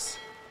ballistics,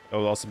 that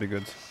will also be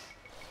good.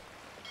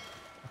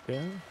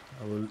 Okay,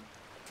 I will.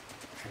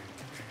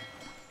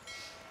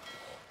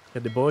 Yeah,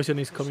 the devotion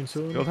is coming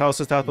soon. Build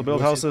houses, TaToH,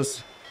 build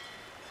houses.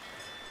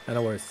 I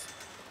know where it's.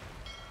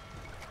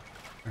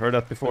 I heard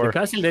that before. The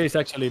castle there is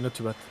actually not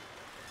too bad.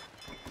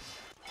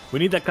 We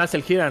need a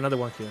castle here and another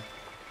one here.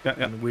 Yeah,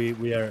 yeah. And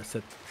we are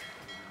set.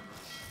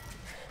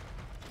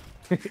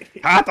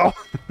 TaToH!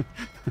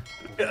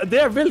 They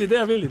are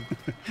building.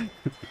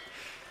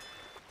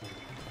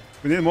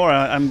 We need more.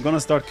 I'm gonna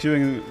start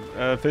queuing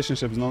fishing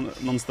ships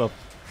non-stop.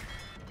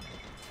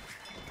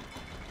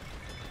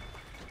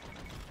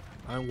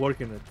 I'm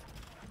working it.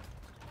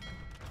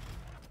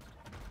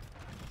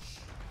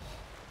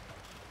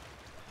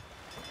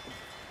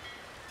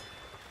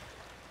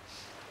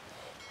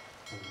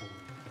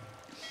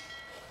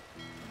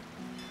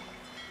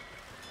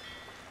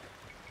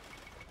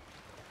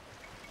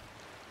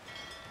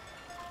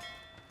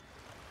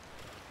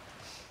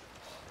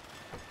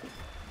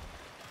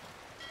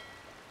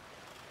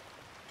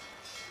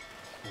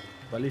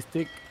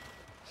 Ballistic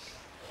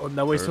on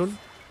the way soon.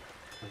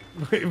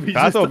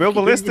 TaToH, build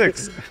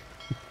ballistics!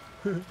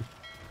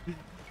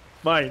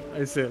 Fine,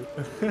 I sell.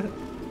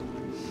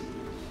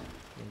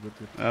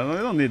 We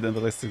don't need the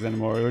ballistics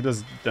anymore. We're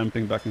just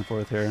jumping back and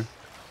forth here.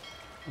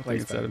 I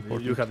think it's that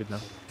important. You have it now.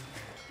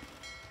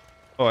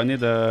 Oh, I need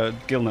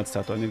gill nets,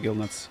 TaToH. I need gill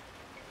nets.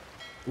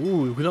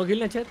 Ooh, we don't kill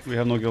that yet? We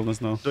have no gill nets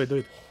now. Do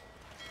it.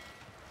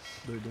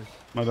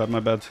 My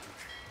bad.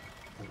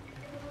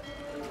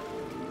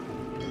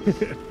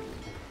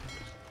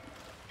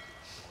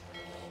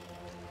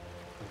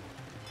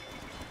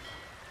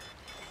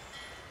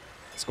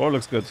 Score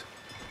looks good.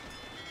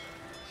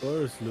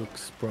 Yours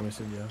looks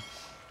promising, yeah.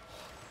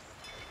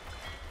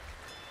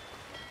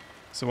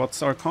 So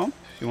what's our comp?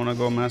 You wanna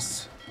go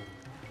mass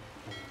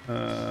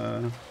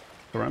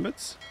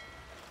karambits?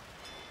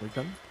 We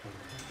can.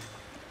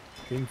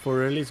 King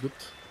for early is good.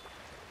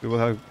 We will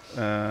have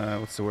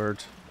what's the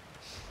word?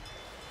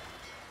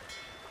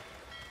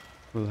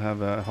 We'll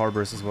have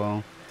harbors as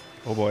well.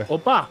 Oh boy.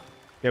 Opa!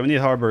 Yeah, we need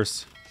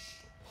harbors.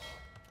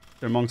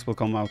 Their monks will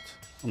come out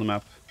on the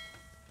map.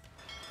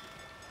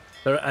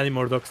 There are any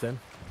more docks then?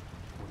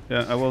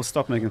 Yeah, I will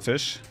stop making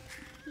fish.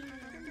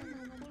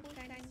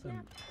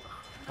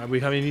 Are we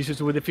having issues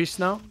with the fish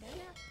now?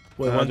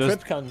 Well, one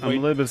trip can I'm a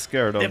little bit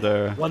scared of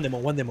the... One demo.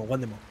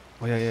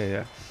 Oh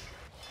yeah.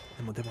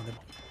 Demo.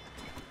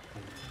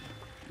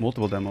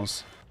 Multiple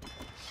demos.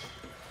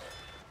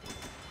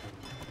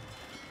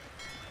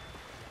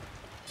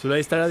 Should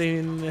I start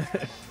adding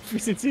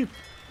fishing ship?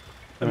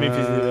 I mean,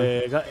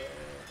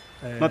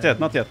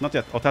 not yet.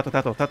 Oh,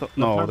 TaToH.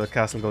 No, farms? the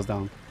castle goes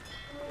down.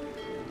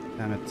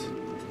 Damn it.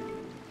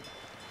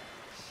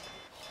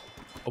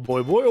 Oh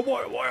boy.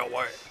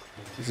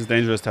 This is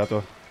dangerous,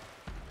 TaToH.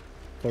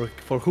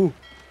 For who?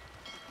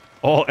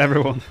 Oh,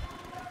 everyone.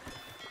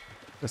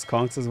 There's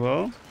conks as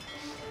well.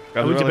 I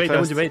Grab the will relic debate, I will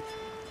fast. debate.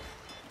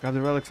 Grab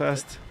the relic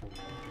fast.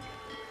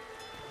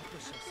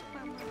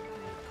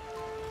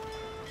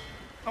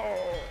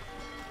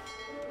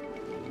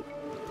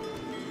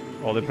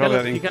 Oh, they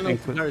probably He have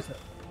cannot Heresy.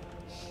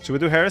 Should we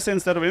do heresy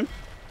instead of him?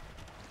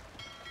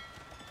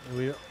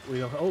 We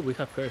don't. Oh, we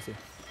have Heresy.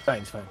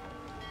 Fine, it's fine.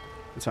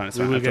 It's fine. It's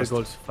We fine. will I get trust.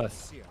 goals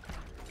fast.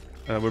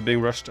 We're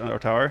being rushed on our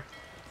tower.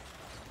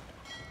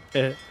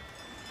 They're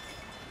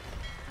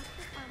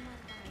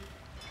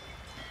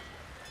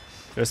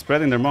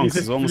spreading their monks.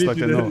 It's almost like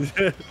they know.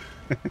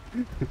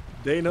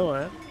 They know,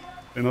 eh?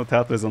 They know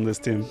TaToH is on this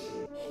team.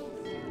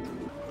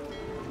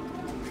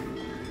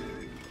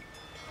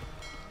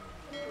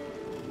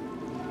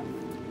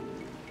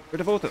 Where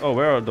the vote? Oh,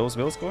 where are those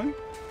bills going?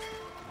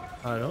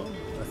 I don't know.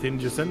 I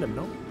think you send them,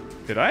 no?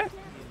 Did I? I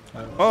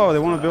don't know. Oh, they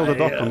want to build a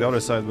dock on the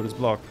other side, but it's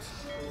blocked.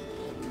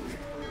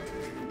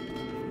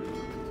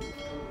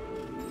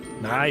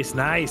 Nice,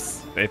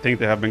 nice. They think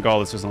they have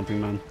Bengalis or something,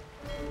 man.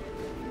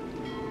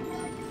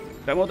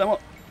 Demo, demo,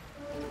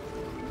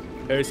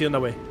 Heresy on the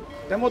way.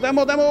 demo,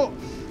 demo, demo,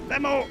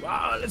 demo.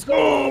 Wow, let's go.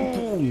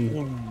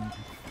 Boom.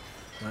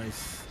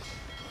 Nice.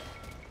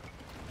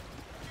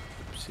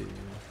 Oopsie.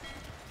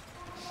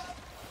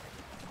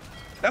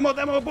 Demo,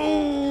 demo,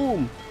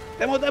 boom.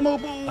 Demo, demo,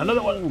 boom.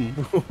 Another one.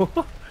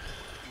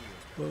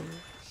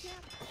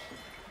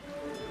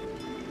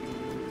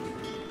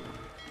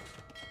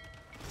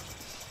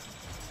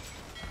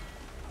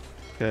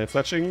 Okay,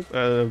 fletching.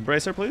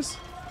 Bracer, please.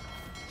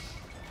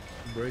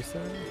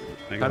 Bracer.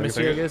 Thank you,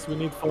 Chemistry, I guess we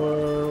need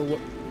for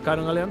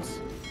Canon Alliance.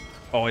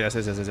 Oh, yes,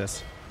 yes, yes, yes,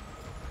 yes.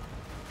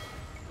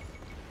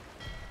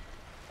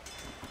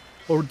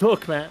 Or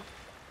Doc, man.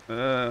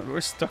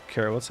 We're stuck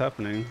here. What's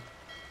happening?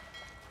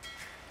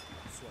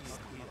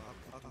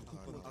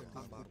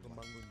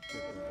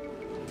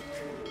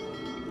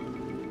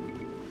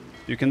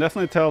 You can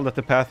definitely tell that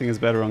the pathing is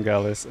better on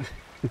Gallis.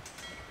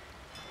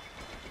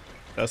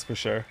 That's for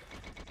sure.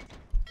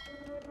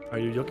 Are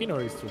you joking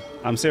or is it true?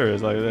 I'm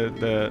serious. Like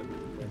the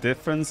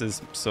difference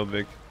is so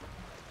big.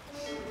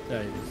 Yeah,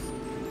 it is.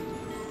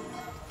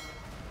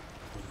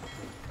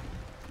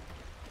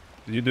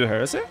 Did you do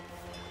heresy?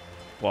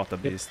 What a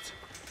beast!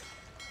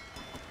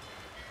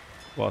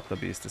 What a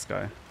beast, this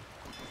guy.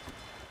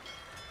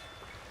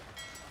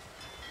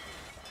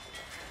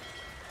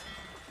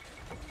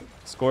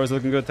 Score is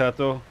looking good,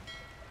 TaToH.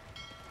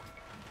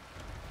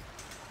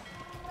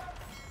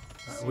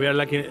 We are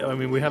lacking. I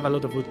mean, we have a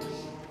lot of wood.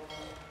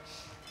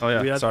 Oh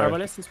yeah, We have sorry.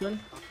 Arbalest as well.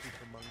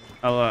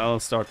 I'll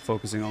start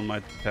focusing on my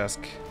task.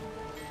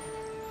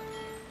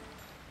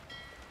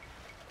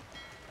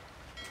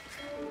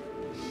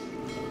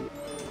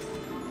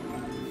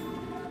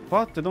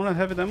 What? They don't have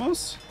heavy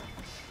demos?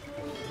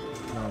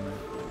 No, man.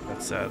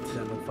 That's sad.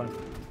 Yeah, not fun.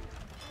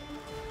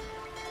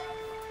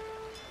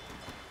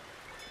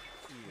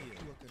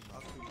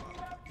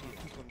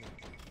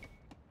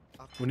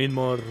 We need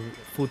more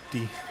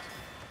footy.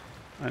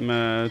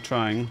 I'm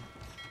trying.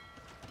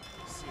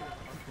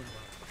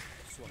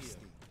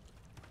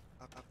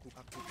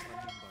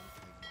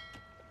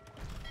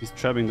 He's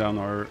trapping down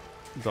our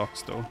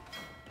docks though.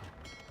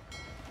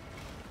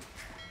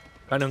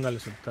 Canon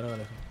Galison, Canon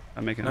Galison.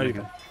 I'm making Now it. you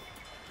can.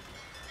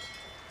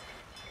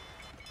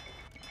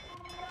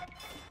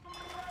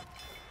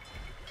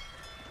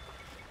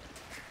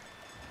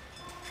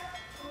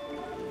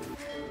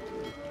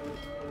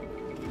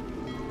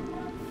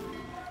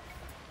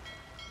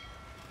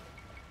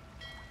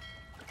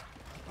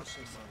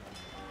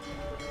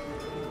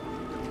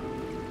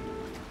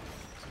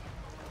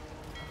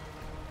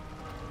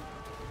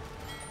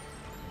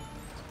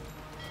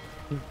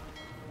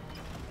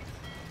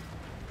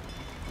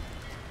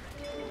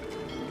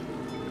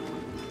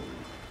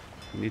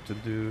 Need to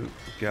do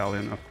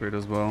galleon upgrade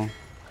as well.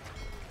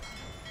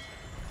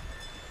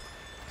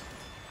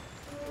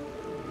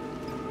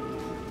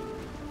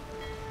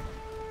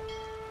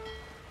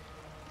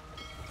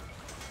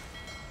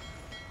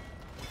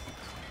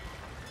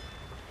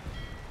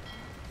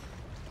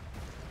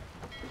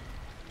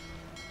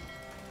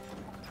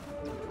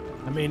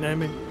 I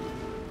mean.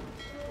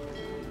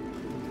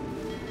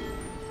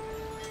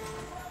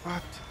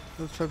 What?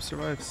 The trap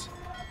survives.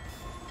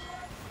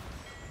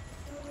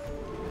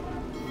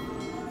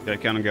 Yeah,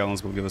 cannon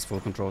gallons will give us full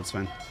control, it's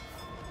fine.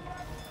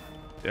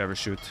 If they ever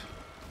shoot.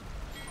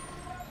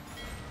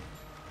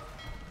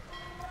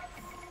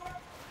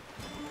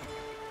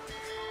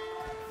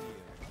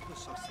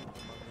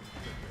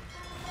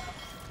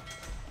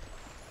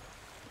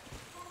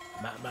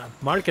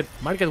 Market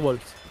walls.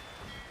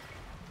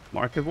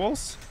 Market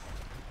walls?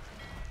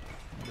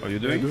 What are you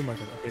Yeah, doing? do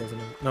market. Okay,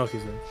 no,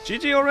 he's doing.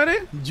 GG already?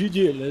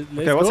 GG. Let's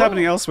Okay, what's go.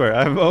 happening elsewhere?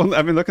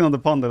 I've been looking on the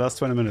pond the last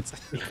 20 minutes.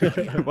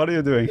 What are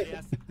you doing?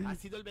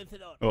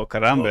 Oh,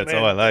 carambits.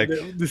 Oh, I like.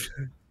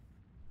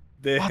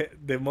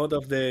 The mod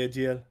of the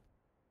GL.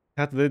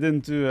 They didn't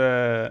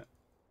do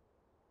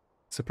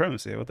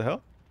supremacy. What the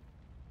hell?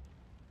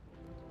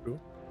 True.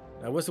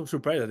 I was so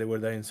surprised that they were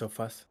dying so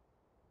fast.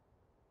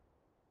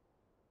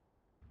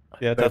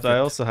 Yeah, TaToH, I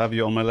also have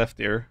you on my left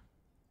ear.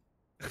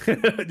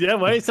 Yeah,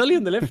 why is only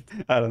on the left?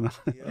 I don't know.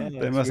 Oh, They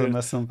that's must have weird.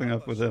 messed something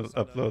up with the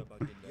upload.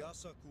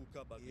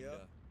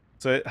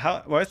 So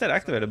why is that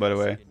activated, by the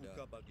way?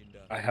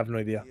 I have no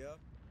idea.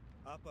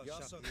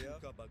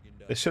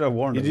 They should have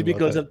warned It us is about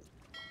because that. of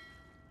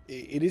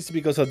it is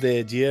because of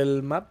the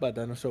GL map, but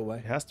I'm not sure why.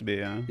 It has to be,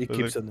 yeah. It But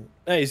keeps look, on.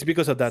 It's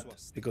because of that.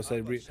 Because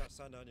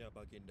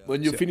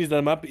when you See- finish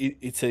the map,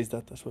 it says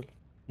that as well.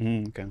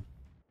 okay.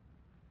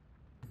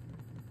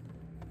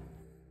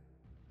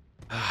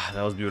 Ah,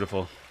 that was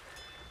beautiful.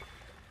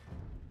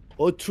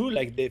 Oh, true.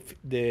 Like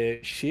the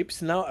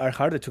ships now are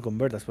harder to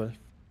convert as well.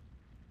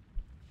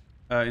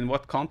 In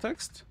what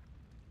context?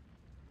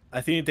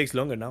 I think it takes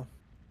longer now.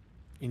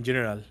 In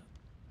general,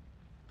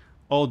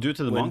 Oh, due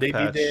to the when monk they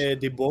patch. did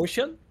the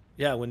devotion,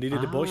 yeah, when they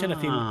did devotion, I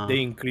think Ah. they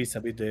increased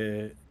a bit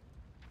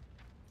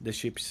the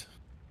ships.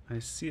 I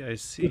see, I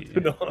see. Good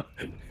to know.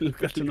 Look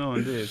Good at to it. know,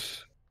 indeed.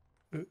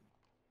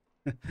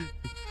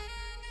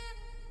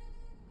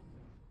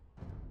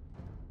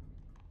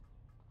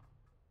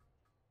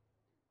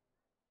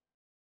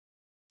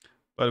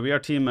 But we are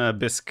team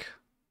Bisque.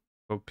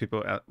 For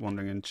people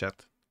wondering in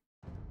chat.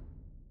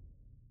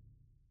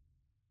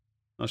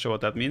 Not sure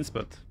what that means,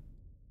 but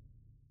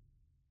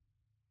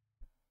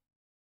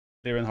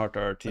Liereyy and Hearttt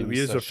are team. We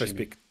use our first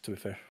pick, to be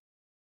fair.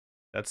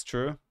 That's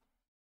true.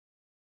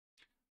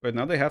 Wait,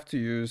 now they have to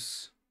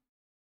use...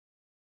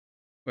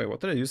 Wait,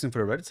 what are they using for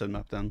the red side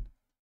map then?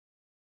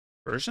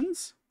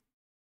 Versions?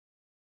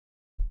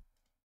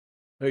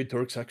 It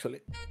works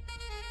actually.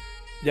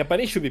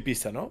 Japanese should be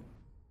pizza, no?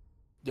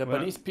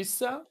 Japanese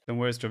pizza. Then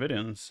where's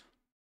Dravidians?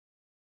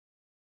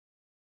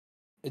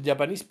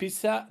 Japanese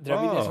pizza,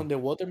 Dravidians Oh. on the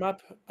water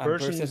map, and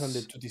Persians on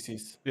the Persians-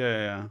 2TCs.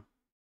 Yeah.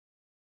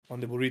 On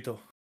the burrito.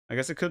 I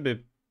guess it could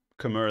be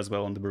Khmer as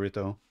well on the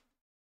burrito.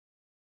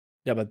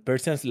 Yeah, but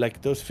Persians,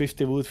 like those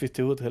 50 wood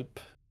help.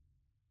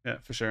 Yeah,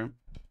 for sure.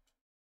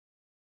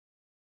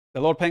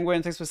 The Lord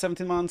Penguin, thanks for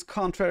 17 months.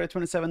 Contrary,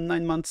 27,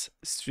 9 months.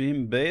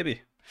 Stream,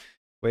 baby.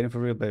 Waiting for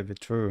real, baby.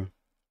 True.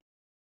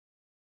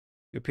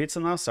 Your pizza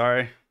now?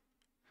 Sorry.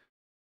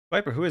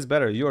 Viper, who is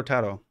better? You or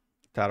TaToH?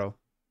 TaToH.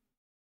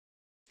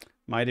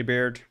 Mighty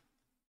beard.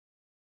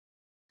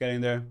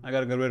 Getting there. I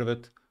gotta get rid of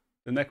it.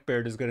 The neck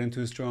beard is getting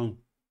too strong.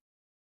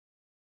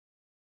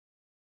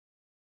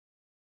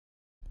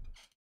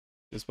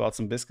 Just bought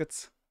some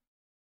biscuits.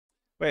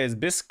 Wait, is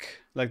bisque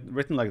like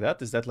written like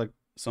that? Is that like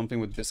something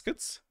with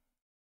biscuits?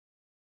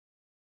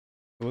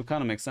 It would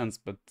kind of make sense,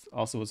 but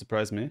also would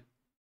surprise me.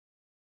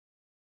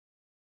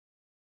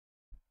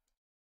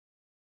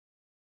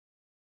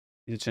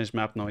 Need to change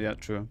map now. Yeah,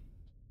 true.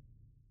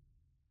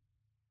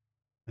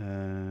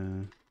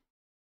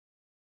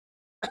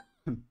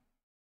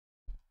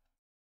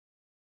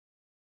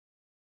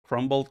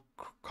 Crumbled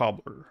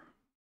cobbler.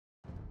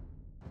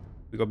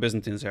 We got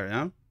Byzantines here,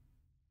 yeah?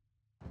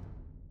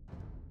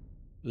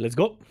 Let's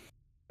go.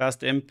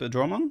 Fast imp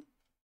Droman?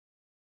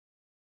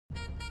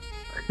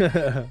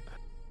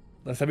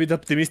 That's a bit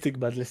optimistic,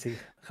 but let's see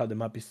how the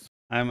map is.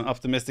 I'm an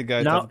optimistic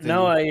guy.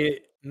 Now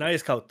I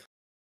scout.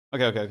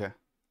 Okay.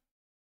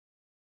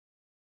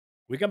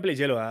 We can play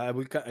yellow.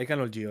 I can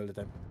ult G all the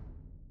time.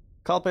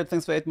 Culprit,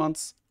 thanks for 8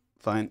 months.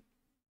 Fine.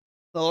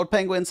 The Lord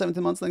Penguin,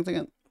 17 months. Thanks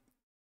again.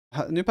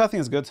 New pathing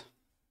is good.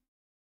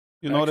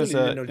 You notice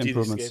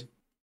improvements.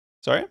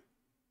 Sorry?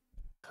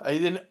 I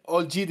didn't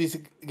all G this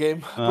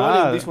game.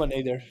 Probably this one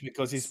either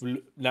because it's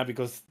blue. Nah,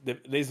 because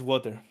there's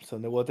water, so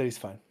the water is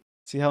fine.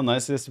 See how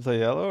nice it is to play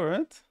yellow,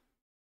 right?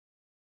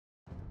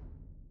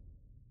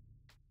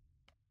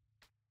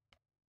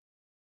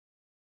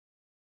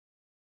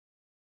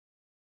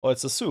 Oh,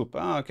 it's a soup.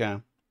 Ah, okay.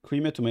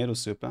 Creamy tomato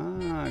soup.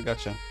 Ah,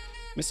 gotcha.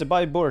 Mr.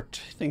 Baybert,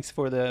 thanks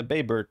for the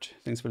Baybert.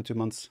 Thanks for the 2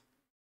 months.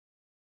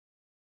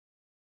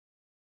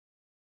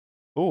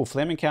 Oh,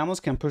 flaming camels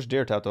can push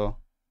deer, TaToH.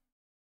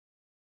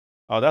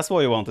 Oh, that's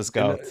what you want to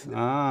scout.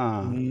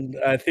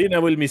 I think I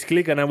will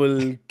misclick and I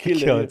will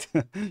kill it.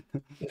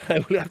 I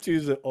will have to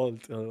use the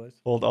alt otherwise.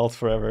 Hold alt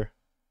forever.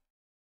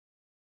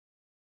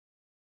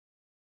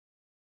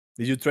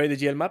 Did you try the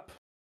GL map?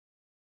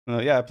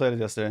 Yeah, I played it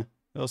yesterday.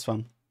 It was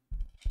fun.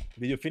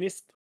 Did you finish?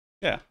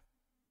 Yeah.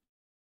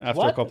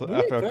 After a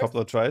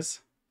couple of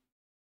tries.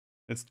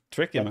 It's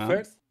tricky, man.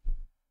 First?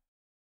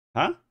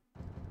 Huh?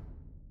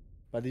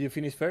 But did you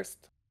finish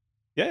first?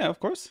 Yeah, of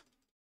course.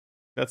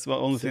 That's the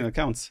only thing that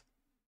counts.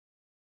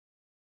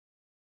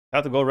 I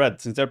have to go red.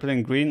 Since they're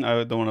playing green,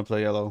 I don't want to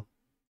play yellow.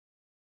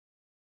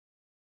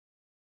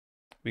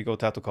 We go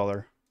TaToH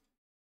color.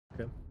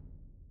 Okay.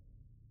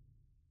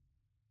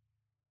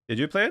 Did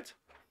you play it?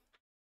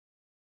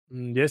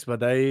 Yes,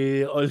 but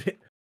I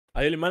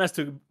only managed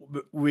to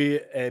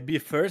be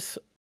first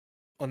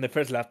on the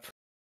first lap.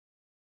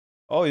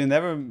 Oh, you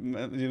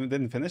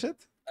didn't finish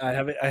it? I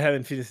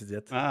haven't finished it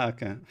yet. Ah,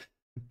 okay.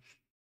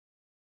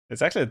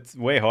 It's actually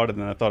way harder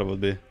than I thought it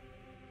would be.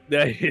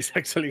 Yeah, it's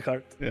actually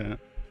hard. Yeah.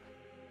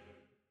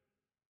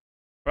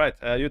 Right,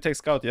 you take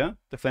scout, yeah?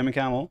 The flaming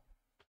camel.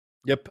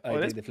 Yep, I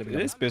take the flaming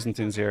camel. It is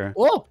Byzantines here.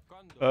 Oh!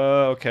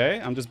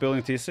 Okay, I'm just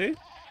building TC.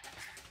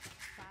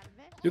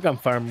 You can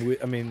farm with,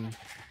 let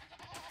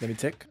me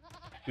check.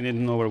 We need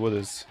to know where wood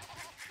is.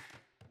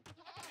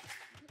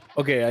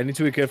 Okay, I need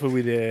to be careful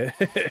with the...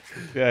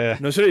 Yeah.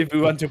 Not sure if we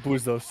want to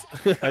push those.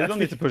 I don't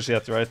need to push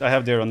yet, right? I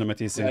have deer under my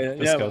TC.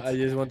 Yeah, Scout. I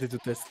just wanted to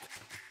test.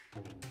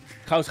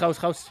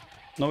 House.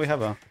 No, we have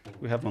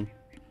one.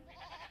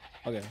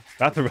 Okay.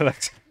 That's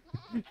relax.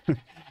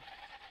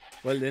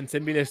 Well, then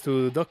send village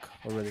to dock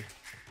already.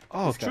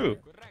 Oh, true.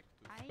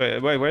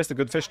 Wait, where's the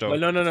good fish though?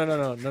 Well,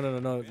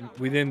 no.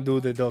 We didn't do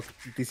the dock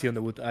TC on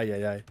the wood. Ay.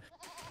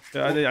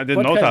 Yeah, I didn't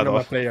What know kind that of normal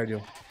though. player are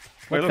you?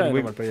 Wait, What kind of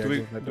look, normal player are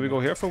you? do we go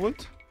here for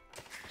wood?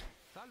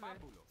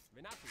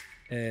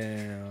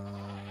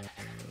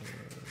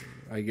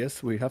 I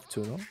guess we have to,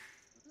 no?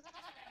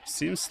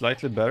 Seems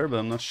slightly better, but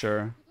I'm not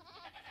sure.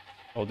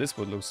 Oh, this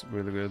wood looks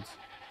really good.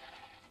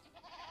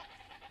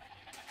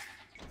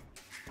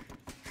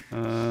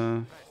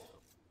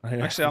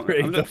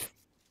 Actually,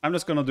 I'm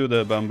just gonna do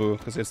the bamboo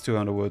because it's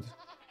 200 wood.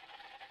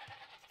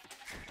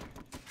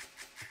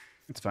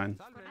 It's fine.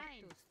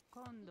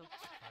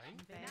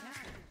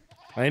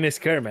 I ain't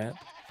scared, man.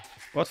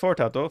 What for,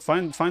 TaToH?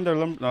 Find their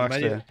lumber. No,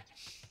 actually,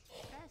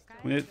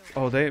 we need.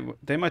 Oh,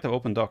 they might have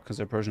opened dock because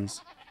they're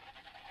Persians.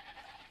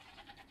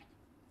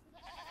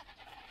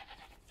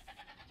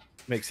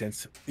 Makes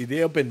sense. If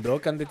they open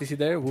dock and the TC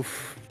there,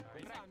 woof.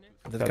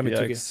 That's coming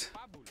tricky.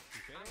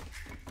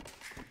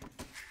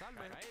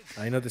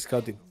 I'm not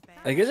scouting.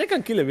 I guess I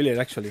can kill a village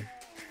actually.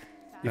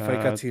 If I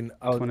catch him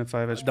out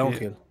 25 HP.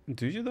 downhill.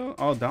 Do you though?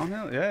 Oh,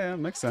 downhill? Yeah,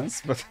 makes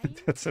sense, but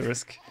that's a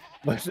risk.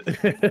 But,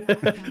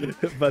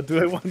 but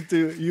do I want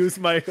to use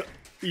my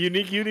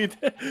unique unit?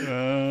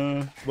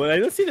 But I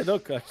don't see the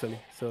dock actually,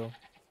 so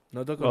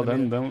no dock. Well,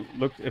 then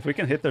look, if we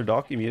can hit their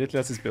dock immediately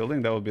as it's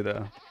building, that would be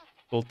the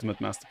ultimate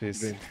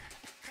masterpiece.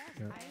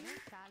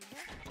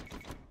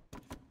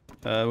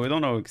 Yeah. We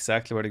don't know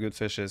exactly where the good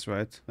fish is,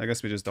 right? I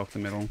guess we just dock the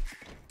middle.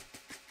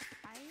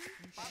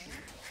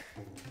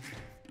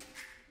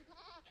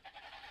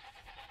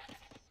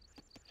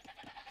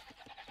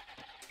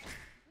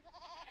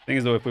 Thing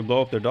is though, if we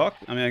blow up their dock,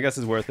 I mean, I guess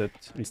it's worth it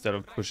instead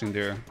of pushing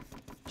deer.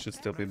 Should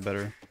still be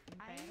better.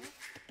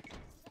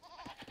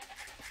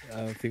 I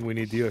don't think we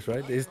need deers,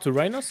 right? Is it 2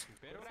 rhinos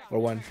or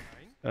 1?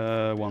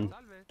 1,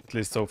 at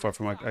least so far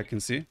from what I can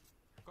see.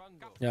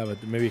 Yeah,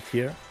 but maybe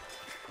here.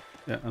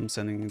 Yeah, I'm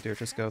sending deer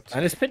to scout.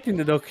 I'm expecting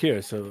the dock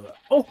here, so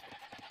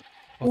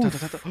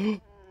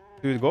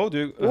Dude, go,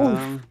 dude.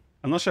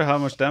 I'm not sure how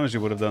much damage you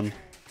would have done.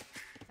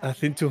 I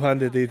think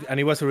 200 did,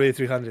 and it was already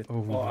 300.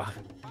 Oh.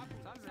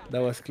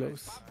 That was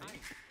close.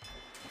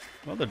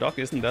 Well, the dock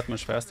isn't that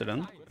much faster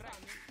then.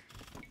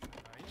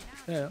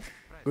 Yeah,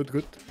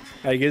 good.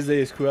 I guess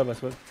they screw up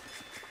as well.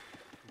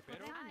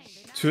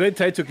 Should I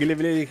try to kill a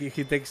village if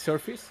he takes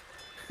surface?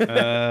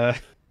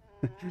 It's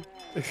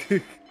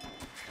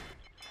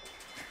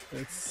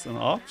an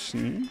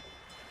option.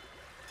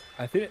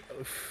 I think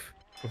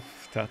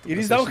It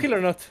is downhill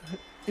or not.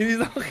 It is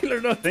downhill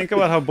or not. Think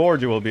about how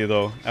bored you will be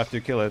though after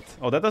you kill it.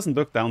 Oh, that doesn't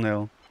look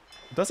downhill.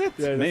 Does it?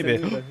 Yeah,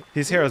 maybe.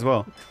 He's here as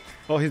well.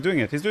 Oh, he's doing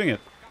it.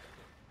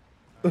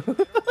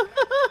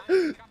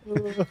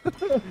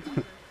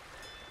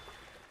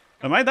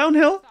 Am I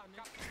downhill?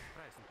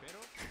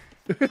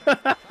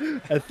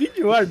 I think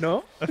you are,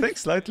 no? I think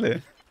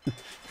slightly.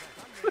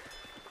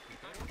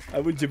 I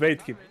would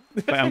debate him.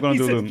 I'm gonna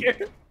do loom.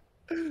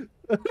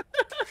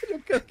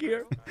 Look at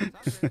here.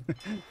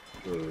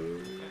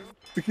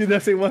 He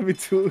doesn't want me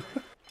to.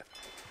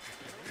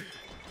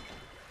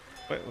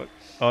 Wait, what?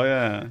 Oh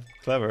yeah,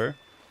 clever.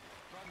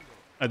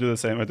 I do the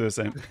same.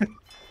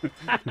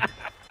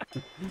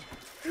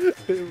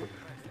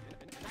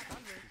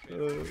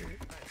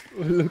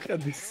 Look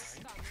at this.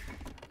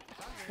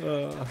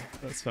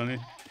 That's funny.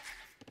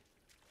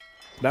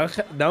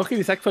 Downhill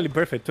is actually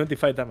perfect,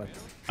 25 damage.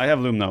 I have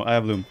loom now.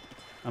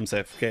 I'm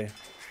safe. Okay.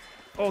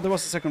 Oh, there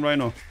was a second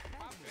rhino.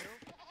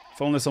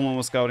 If only someone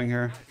was scouting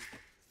here.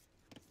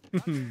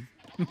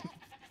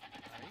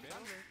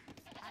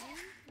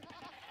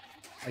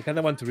 I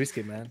kinda want to risk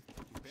it, man.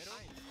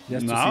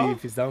 Just to Now? see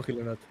if it's downhill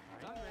or not.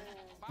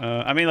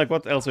 I mean, like,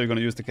 what else are you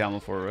gonna use the camel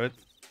for, right?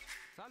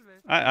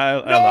 I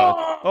allow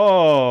it.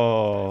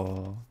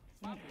 Oh.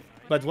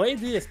 But why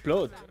did it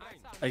explode?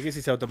 I guess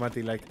it's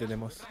automatic like the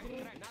demos.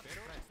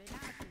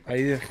 I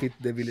didn't hit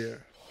the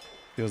villager.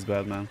 Feels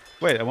bad, man.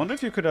 Wait, I wonder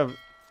if you could have...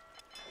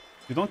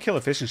 You don't kill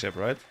a fishing ship,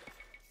 right?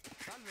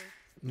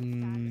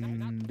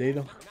 They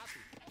don't...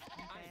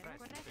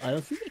 I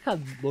don't think they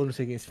have bonus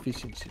against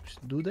fishing ships,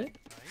 do they?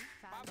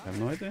 I have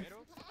no idea.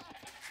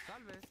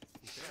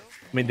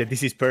 I mean,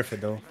 this is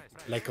perfect though.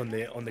 Like on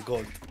the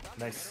gold.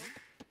 Nice.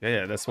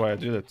 Yeah, that's why I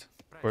did it.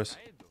 Of course.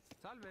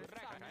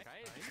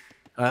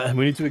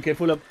 We need to be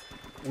careful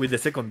with the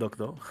second dock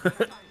though.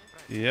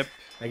 Yep.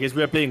 I guess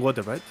we are playing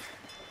water, right?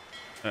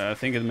 I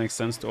think it makes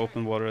sense to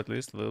open water at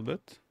least a little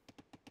bit.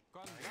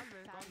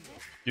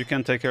 You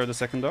can take care of the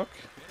second dock.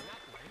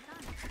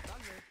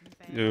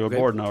 You're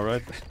bored now,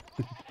 right?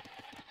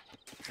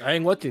 I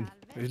ain't watching.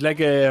 It's like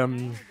a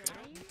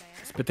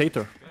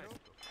spectator.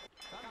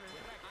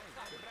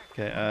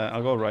 Okay,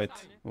 I'll go right.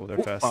 Oh, they're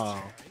fast.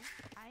 Wow.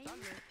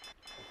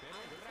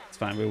 It's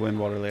fine, we'll win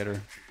water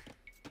later.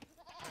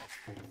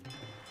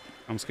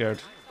 I'm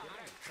scared.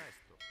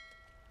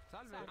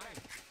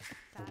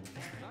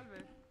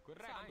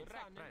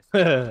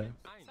 Oh,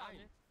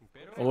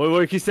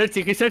 wait, he's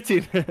searching, he's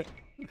searching.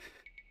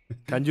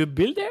 Can you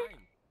build there?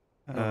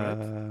 No,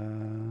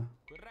 right?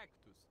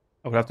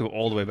 I would have to go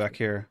all the way back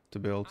here to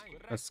build.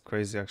 That's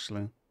crazy,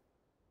 actually.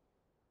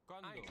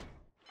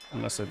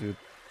 Unless I do it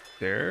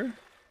there?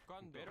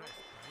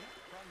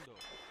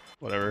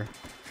 Whatever.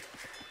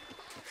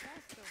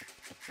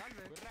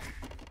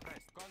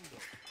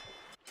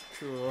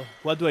 So,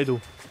 what do I do?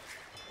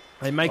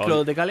 I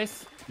micro the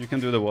Gales, You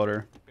can do the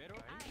water.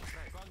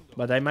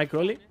 but I micro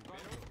only.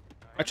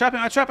 I trap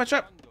him, I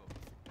trap!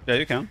 Yeah,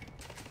 you can.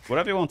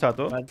 Whatever you want,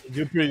 TaToH. But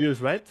you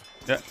produce, right?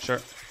 Yeah, sure.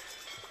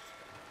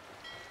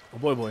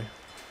 Oh boy.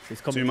 He's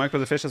So coming. you micro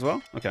the fish as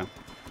well? Okay.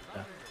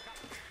 Yeah.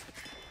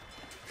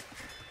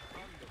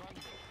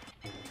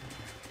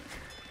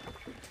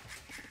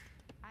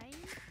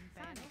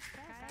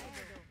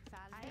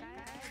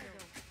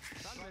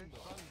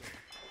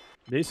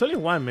 There's only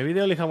one. Maybe they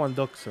only have one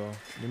dock, so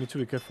you need to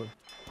be careful.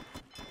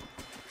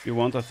 You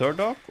want a third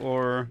dock,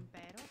 or...?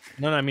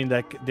 No, I mean,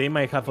 like, they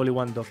might have only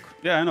one dock.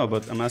 Yeah, I know,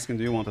 but I'm asking,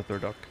 do you want a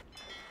third dock?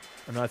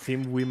 And I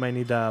think we might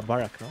need a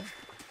barrack, no?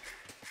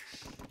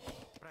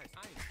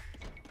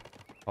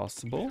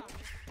 Possible.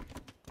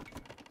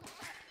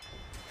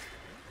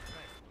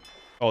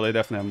 Oh, they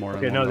definitely have more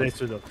Okay, than no, one there's dock.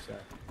 two docks. Yeah.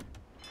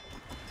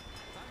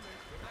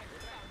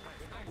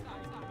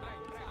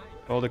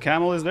 Oh, the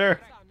camel is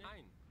there.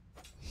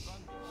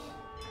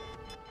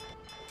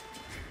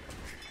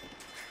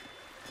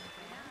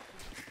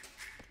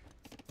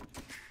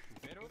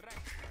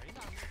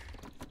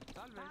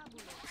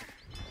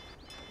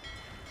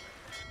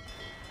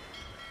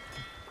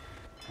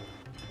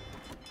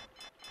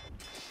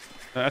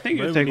 I think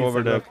you Where take we need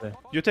over the the dock there?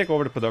 you take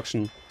over the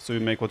production, so you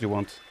make what you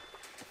want.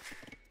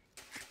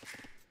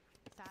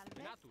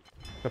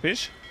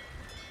 Capiche?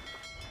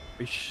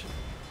 Fish.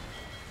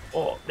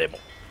 Oh, demo.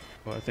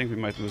 Well, I think we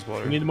might lose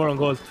water. We need more on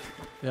gold.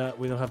 Yeah,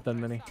 we don't have that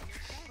many.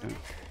 Yeah.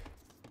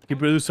 He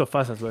produced so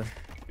fast as well.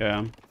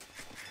 Yeah.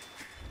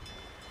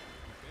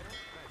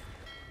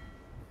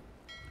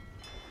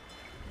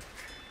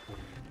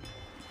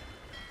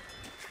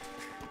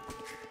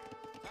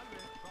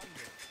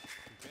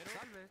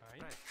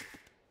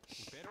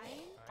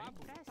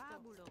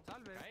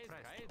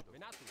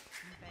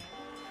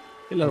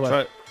 Kill that one.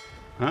 Try.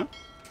 Huh?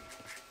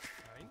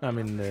 I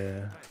mean,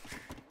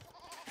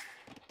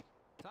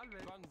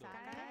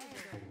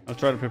 I'll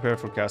try to prepare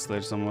for cast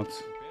later somewhat.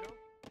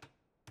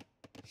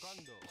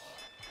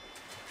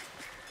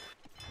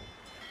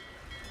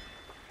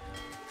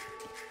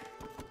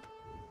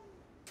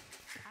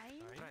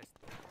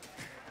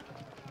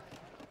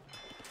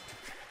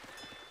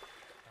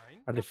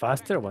 are they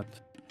faster or what?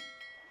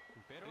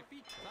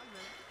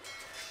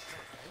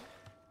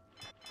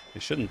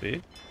 It shouldn't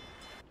be.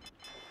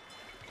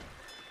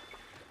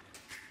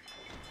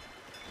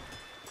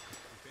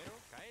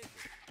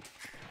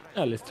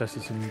 Yeah, let's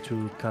transition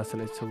into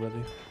castellates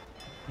already.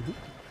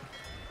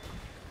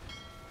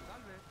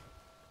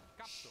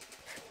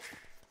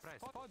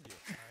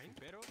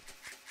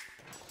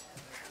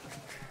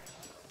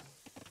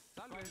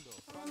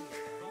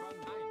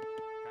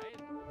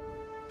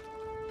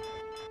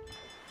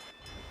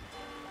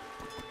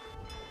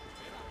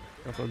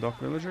 Couple of dock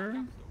villager.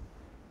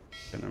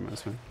 Okay, never mind,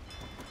 it's fine.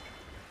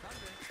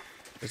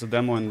 There's a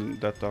demo in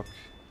that dock.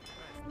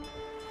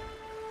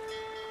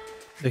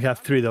 They have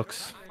 3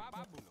 docks.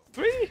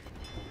 3?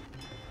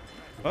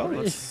 Well, Three.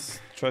 let's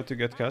try to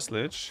get cast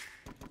lich.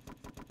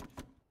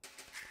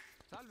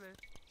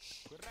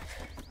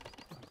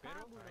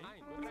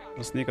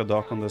 I'll sneak a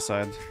dock on the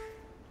side.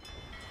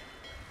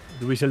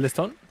 Do we sell the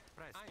stone?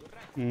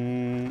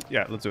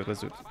 Yeah, let's do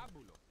it.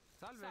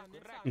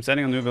 I'm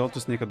sending a new build to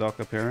sneak a dock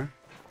up here.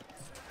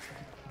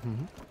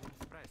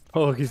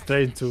 Oh, he's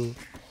trying to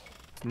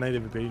snipe the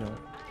VP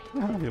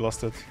now. He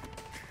lost it.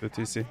 The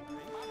TC.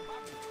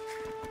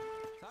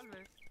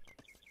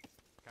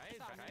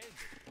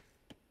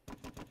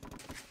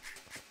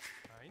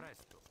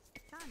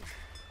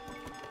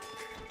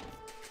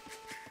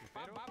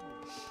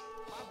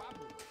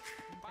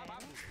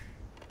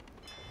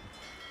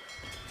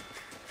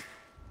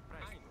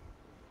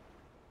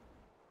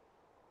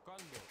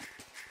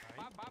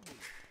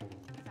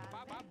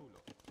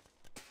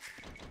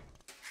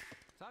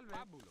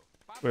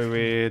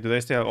 Wait, do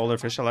they still have all their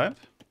fish alive?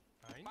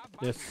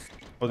 Yes.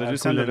 Or did I you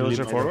send the couldn't leave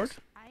villager my forward?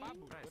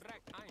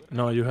 docks.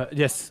 No, you have.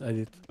 Yes, I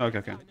did.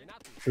 Okay.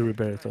 To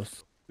repair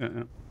those.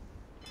 Yeah.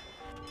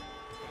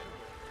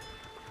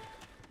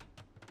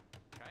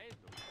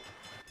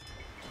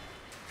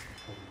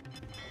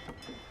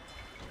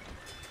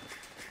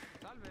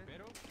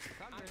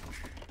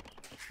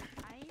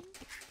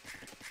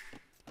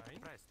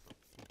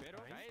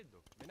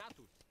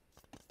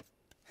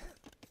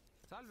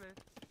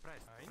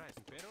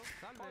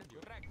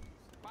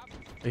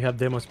 They have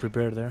demos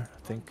prepared there,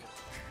 I think.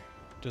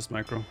 Just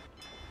micro.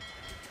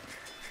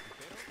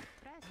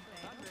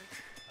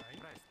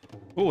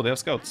 Oh, they have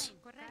scouts.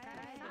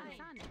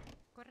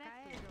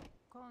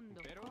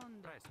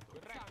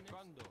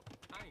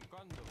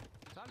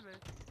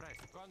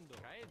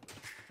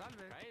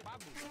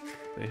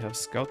 They have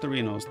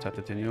Scouterinos,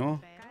 TaToH.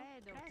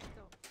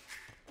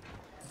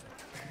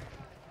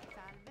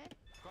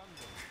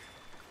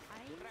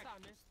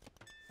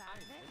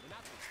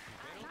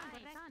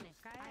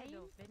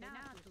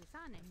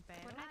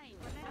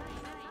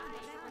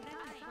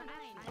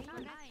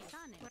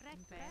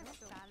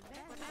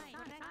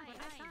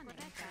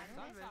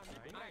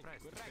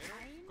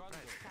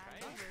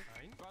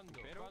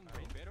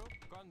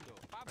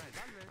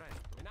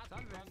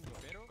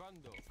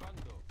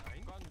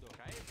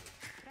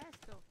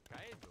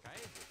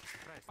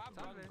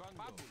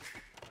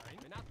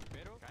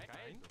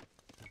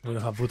 We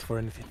don't have wood for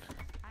anything.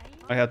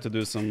 I had to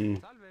do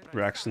some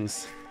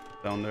reactions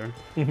down there.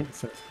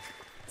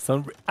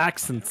 Some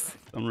accents.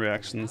 Some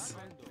reactions.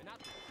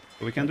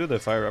 But we can do the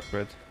fire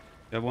upgrade.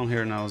 We have one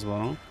here now as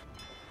well.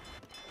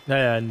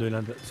 Yeah, I'm doing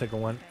the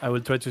second one. I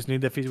will try to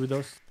sneak the fish with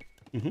those.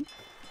 Mm-hmm.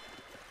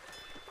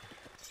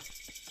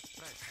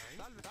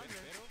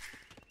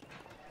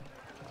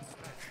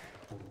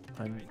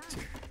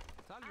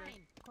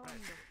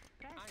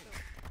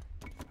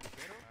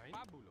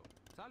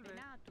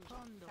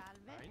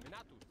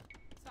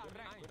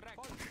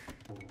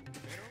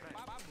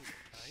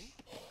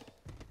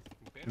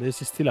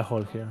 There's still a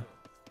hole here.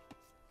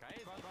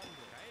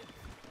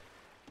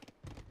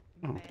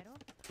 Oh.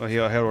 Well,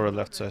 here already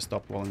left, so I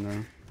stopped walling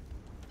there.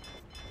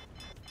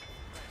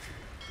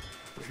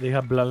 They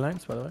have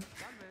bloodlines, by the way.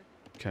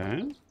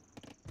 Okay.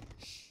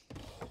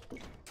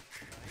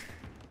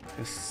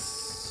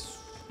 Yes.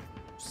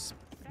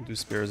 Do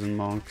spears and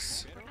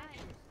monks.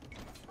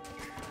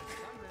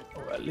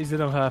 Well, at least they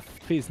don't have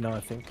fish now, I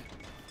think.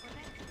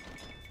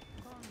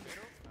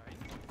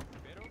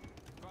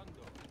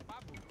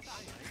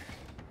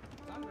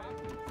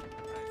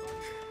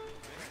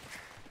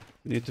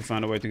 We need to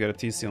find a way to get a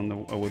TC on the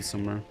wood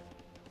somewhere.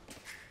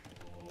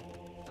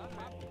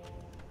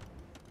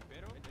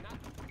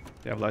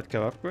 They have light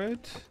cav upgrade.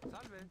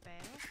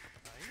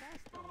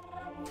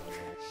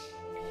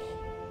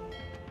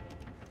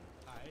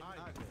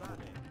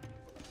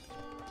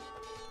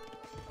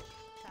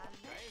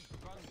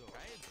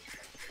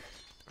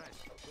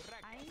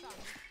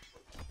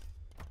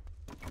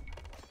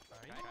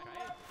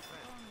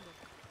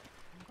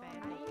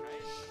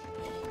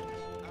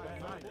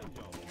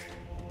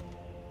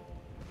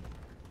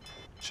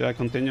 Should I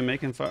continue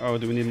making fire? Oh,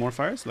 do we need more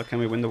fires? Like, can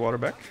we win the water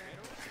back?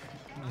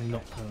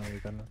 No, we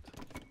cannot.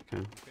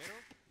 Okay.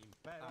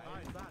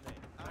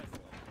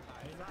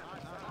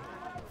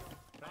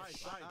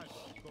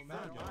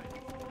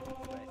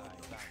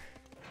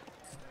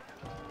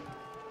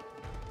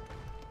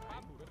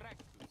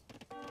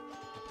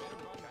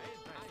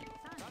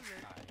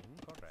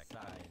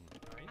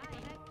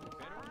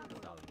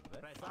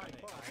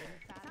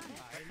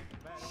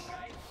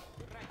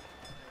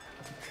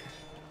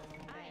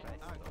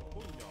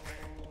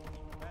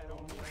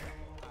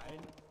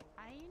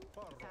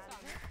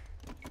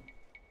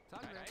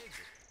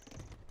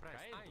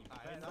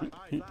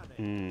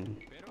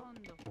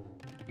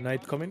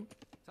 Night coming?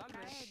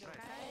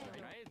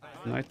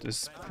 Night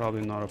is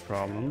probably not a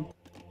problem.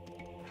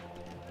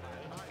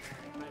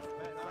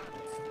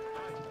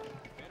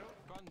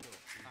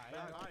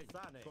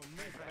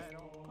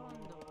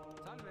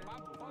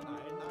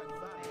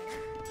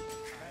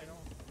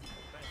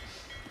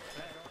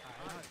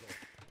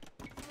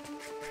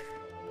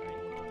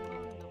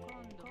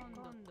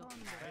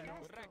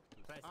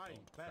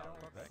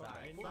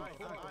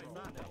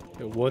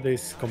 The water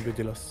is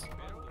completely lost.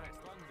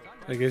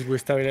 I guess we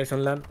stabilize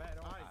on land.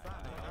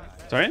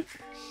 Sorry?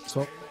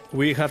 So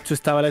we have to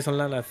stabilize on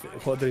land.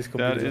 Water is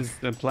completely That is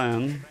the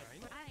plan.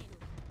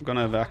 I'm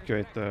gonna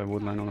evacuate the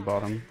wood line on the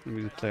bottom and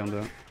we play on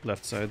the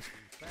left side.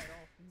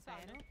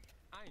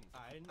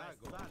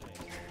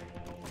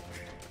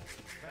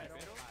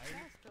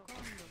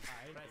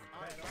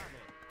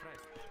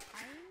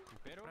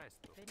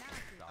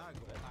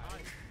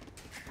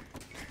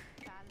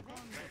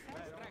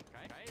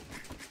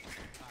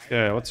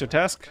 Yeah, what's your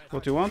task?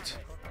 What do you want?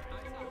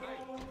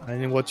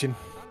 I'm watching.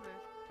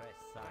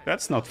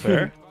 That's not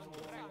fair.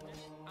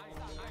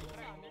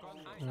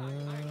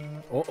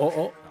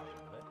 Oh.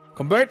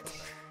 Convert!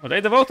 Are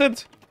they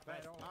devoted?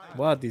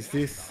 What is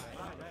this?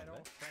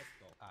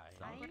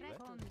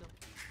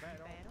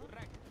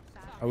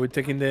 Are we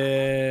taking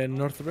the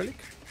North Relic?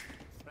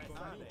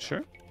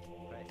 Sure.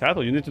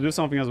 TaToH, you need to do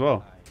something as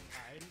well.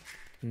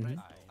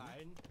 I'm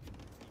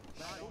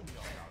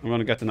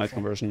gonna get the night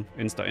conversion.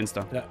 Insta.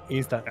 Yeah,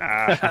 insta.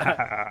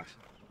 Ah.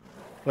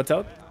 What's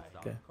out?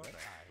 Okay.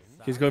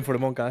 He's going for the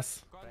monk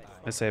ass.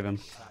 I save him.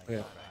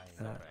 Yeah.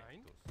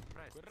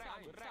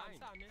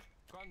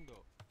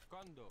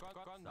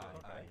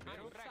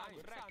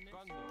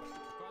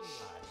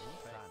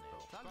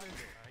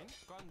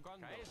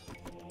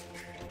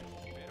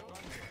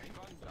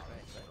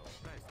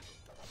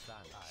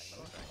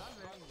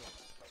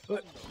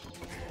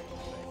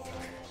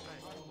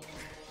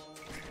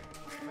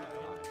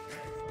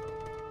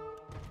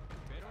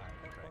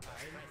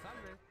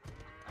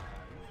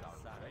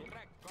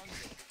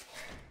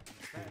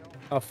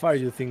 How far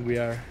do you think we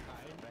are?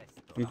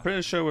 I'm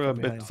pretty sure we're a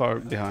bit far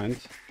behind.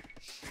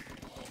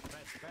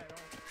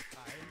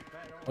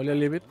 Only a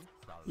little bit?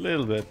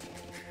 Little bit.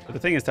 But the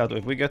thing is that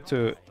if we get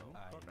to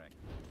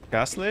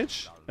Castle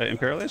Age,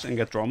 Imperial Age, and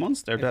get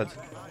Dromons, they're dead.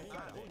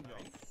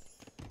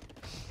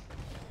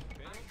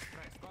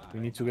 We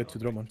need to get to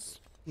Dromons.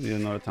 We need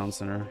another town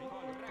center.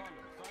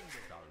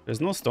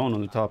 There's no stone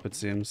on the top, it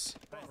seems.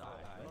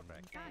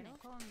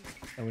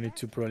 And we need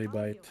to probably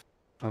buy it.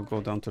 I'll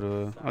go down to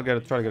the...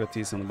 try to get a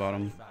TC on the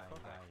bottom.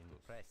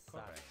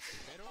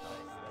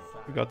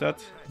 You got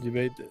that?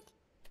 Debate.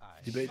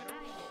 Debate.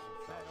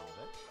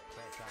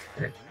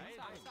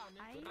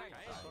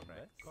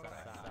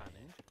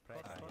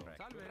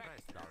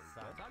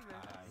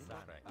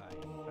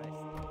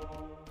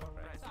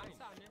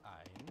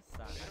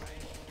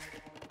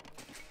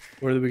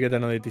 Where do we get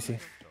another TC? I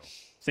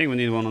think we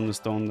need one on the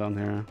stone down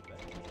here.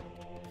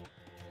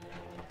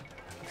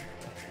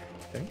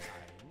 Okay.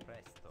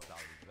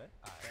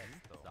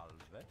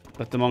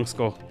 Let the monks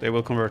go. They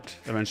will convert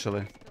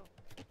eventually.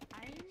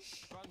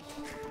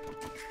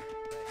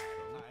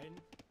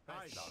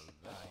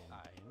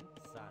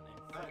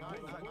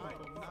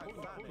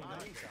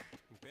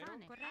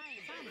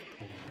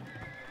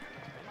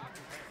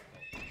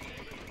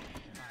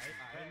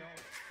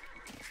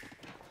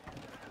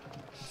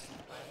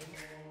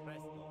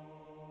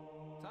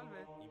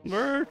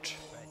 Convert!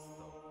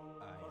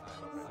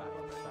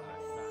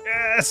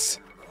 Yes!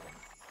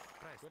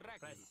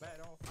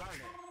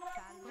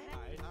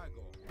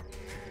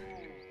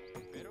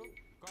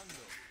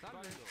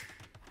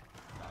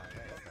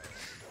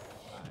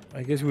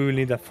 I guess we will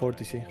need a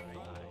 40C.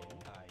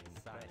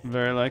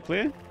 Very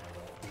likely.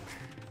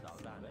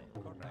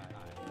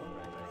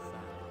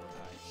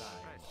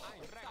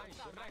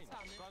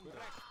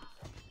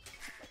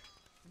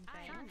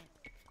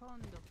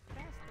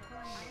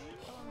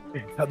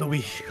 How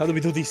do we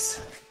do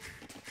this?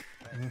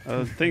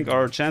 I think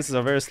our chances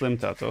are very slim,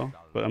 TaToH.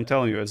 But I'm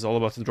telling you, it's all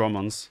about the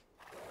Dromons.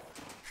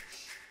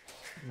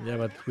 Yeah,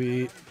 but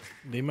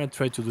they might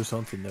try to do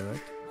something there,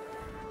 right?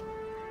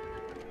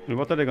 I mean,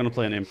 what are they gonna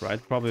play an imp, right?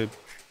 Probably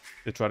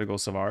they try to go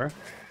Savar.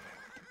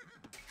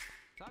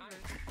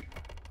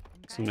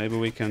 So maybe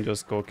we can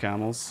just go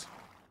camels.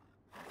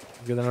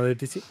 Get another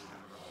TC?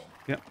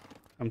 Yeah,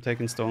 I'm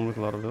taking stone with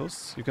a lot of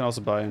those. You can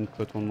also buy and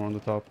put one more on the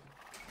top.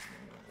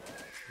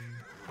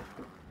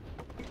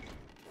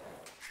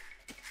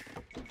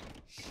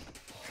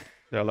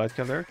 There are light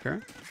cap there, okay?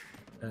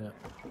 Yeah.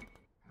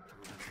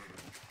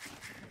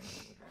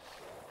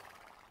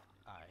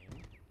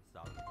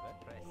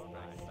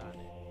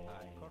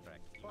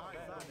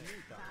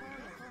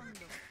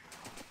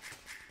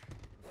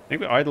 I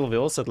think we idle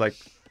Wills at like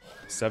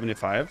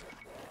 75.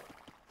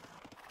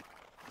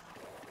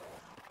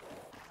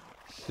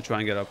 To try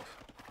and get up.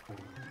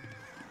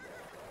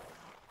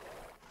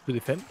 To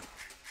defend?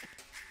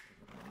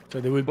 So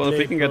they will Well, if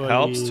we can get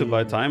probably... helps to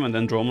buy time and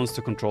then Dromons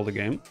to control the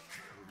game.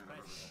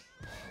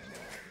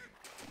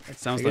 That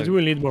sounds I guess like...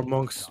 we'll need more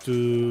monks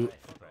to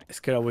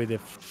scare away the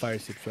fire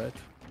ships, right?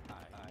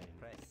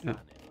 Yeah.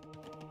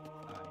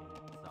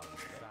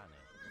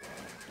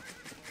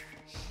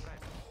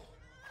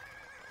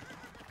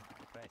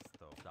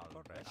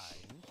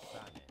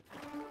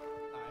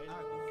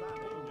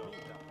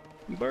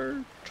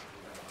 Bird.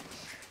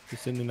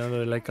 He's sending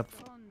another like up.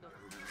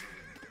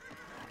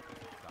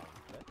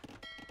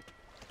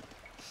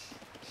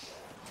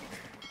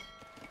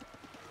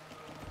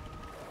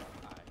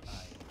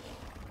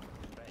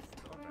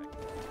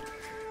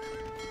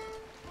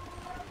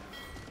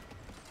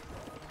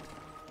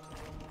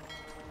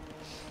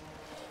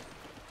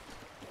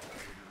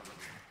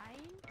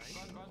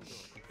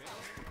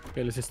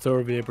 Okay, let's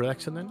store the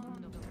production then.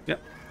 Yeah.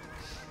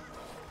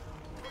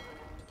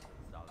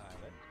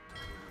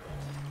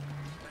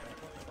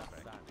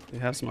 They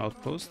have some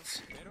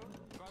outposts.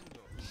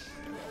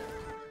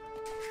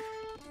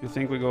 You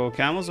think we go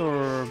camels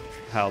or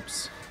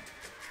helps?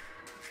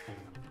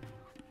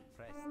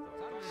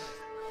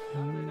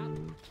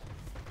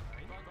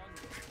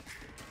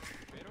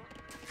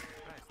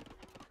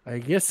 I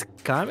guess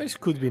camels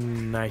could be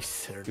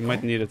nicer. We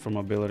might need it for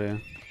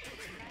mobility.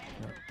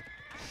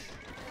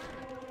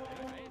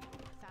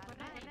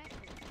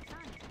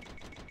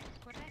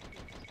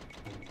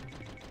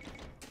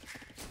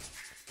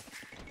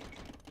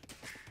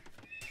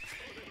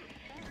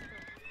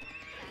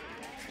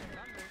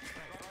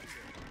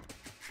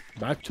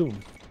 Back to.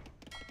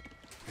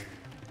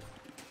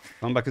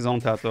 Come back his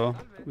own TaToH.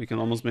 We can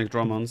almost make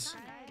Dromons.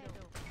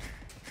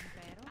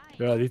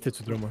 They're addicted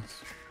to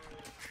Dromons.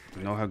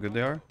 You know how good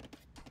they are?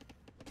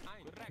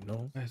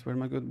 No. Wait, where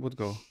my good wood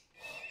go?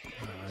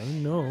 I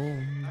know.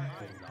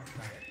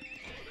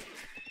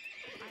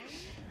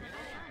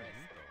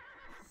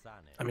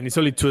 I mean, it's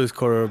only 2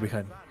 scorer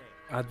behind.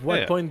 At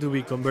what point do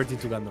we convert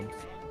into Gundams?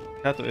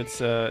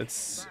 TaToH,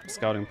 it's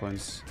scouting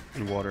points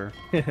and water.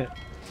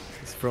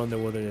 It's from the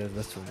water, yeah,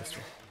 that's true, that's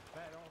true.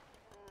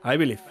 I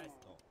believe.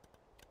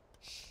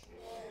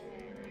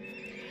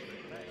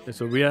 Okay,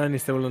 so we are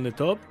unstable on the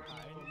top.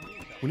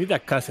 We need a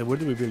castle. Where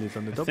do we build it?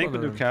 On the I top? think or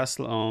we do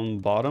castle on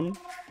bottom.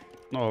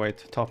 No,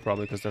 wait, top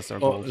probably, because that's our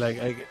Oh, gold. like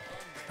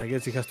I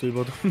guess it has to be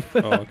bottom.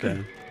 Oh, okay.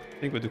 I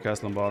think we do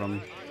castle on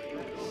bottom.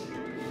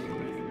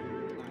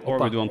 Or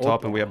we Opa, do on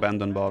top opa. and we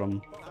abandon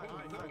bottom.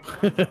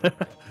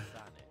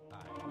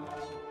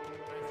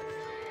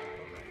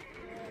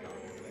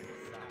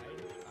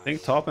 I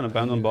think top and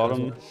abandon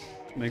bottom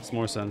makes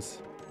more sense.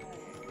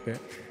 Okay,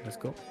 let's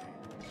go.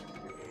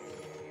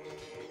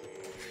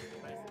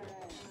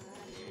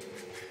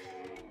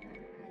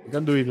 We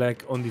can do it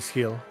like on this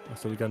hill,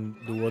 so we can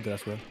do water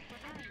as well.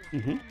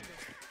 Mm-hmm.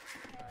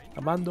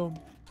 Abandon.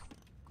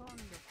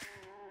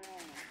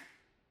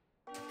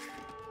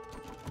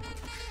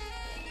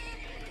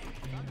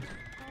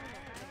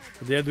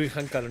 They are doing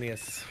hand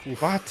colonies.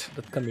 What?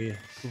 That can be. I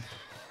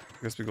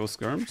guess we go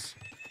skirms.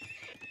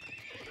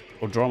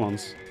 Or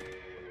Dromons.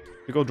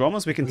 If we go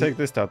Dromons, we can take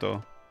this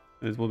TaToH.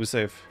 And it will be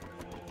safe.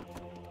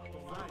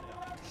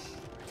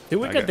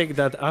 Think we can take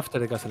that after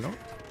the castle, no?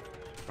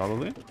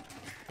 Probably.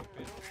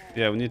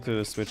 Yeah, we need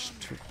to switch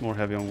to more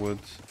heavy on wood.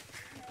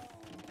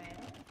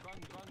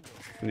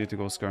 We need to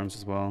go skirms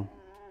as well.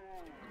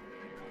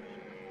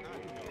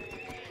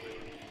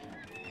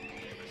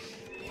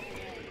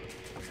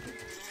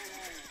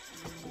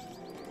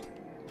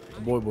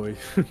 Boy.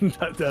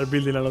 They are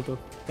building a lot of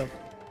stuff.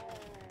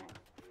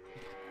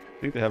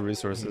 I think they have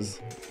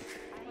resources.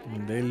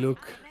 They look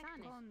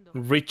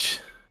rich.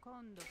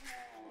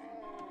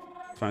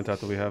 Fine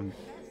TaToH, we have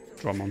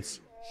Dromons.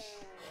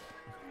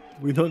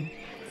 We don't.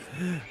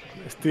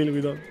 Still,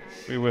 we don't.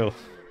 We will.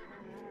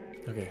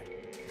 Okay.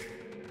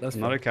 That's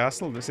Not fine. a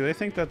castle? See, they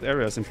think that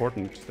area is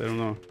important. They don't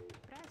know.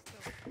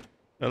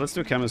 Let's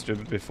do chemistry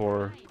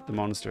before the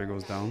monastery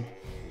goes down.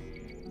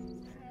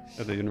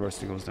 The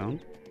university goes down.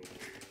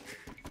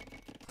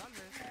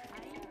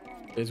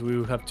 Yes, we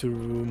will have to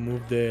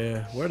remove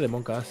the. Where are the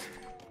monkas?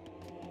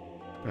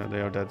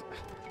 They are dead.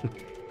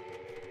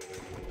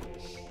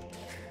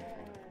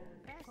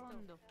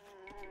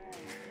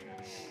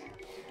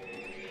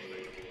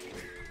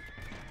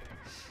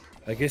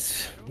 I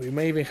guess we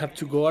may even have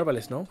to go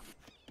Arbales, no?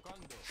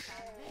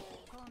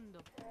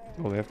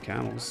 Oh, they have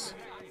camels.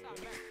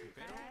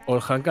 Or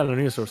hand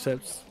cannoneers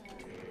ourselves.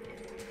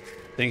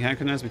 I think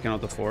Hankoness we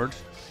cannot afford.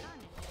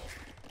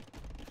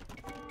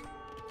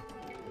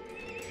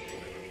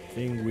 I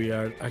think we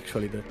are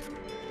actually dead.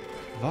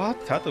 What?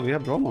 TaToH, we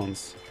have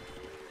Dromons.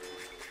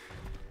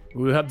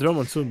 We will have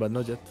Drummond soon, but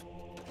not yet.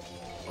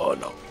 Oh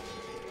no.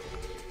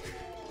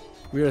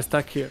 We are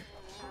stuck here.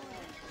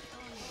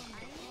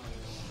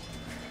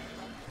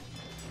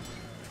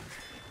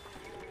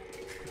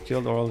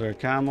 Killed all their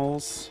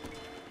camels.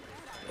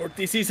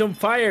 Ortiz is on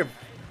fire!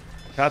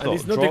 And TaToH,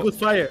 it's not a good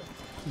fire.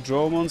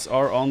 Dromons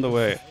are on the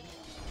way.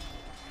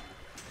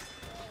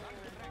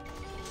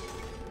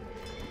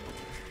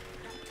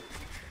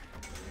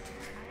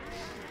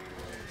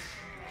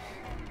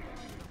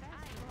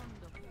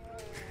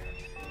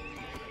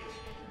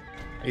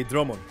 A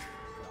Drummond.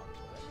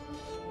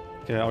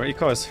 Okay, our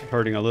eco is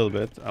hurting a little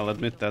bit. I'll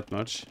admit that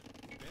much.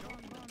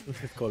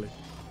 Let's call it.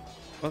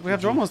 But we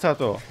have Dromons,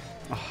 TaToH.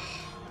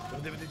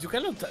 You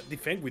cannot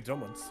defend with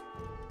Drummonds.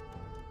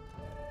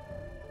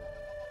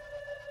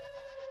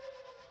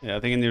 Yeah, I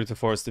think I needed to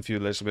force the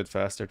feud a little bit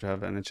faster to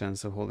have any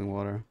chance of holding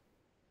water.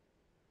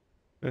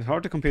 It's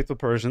hard to compete with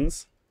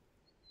Persians.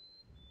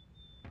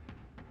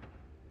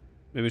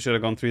 Maybe we should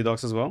have gone 3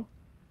 docks as well.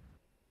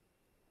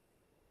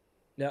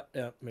 Yeah,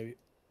 maybe.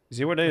 You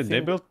see where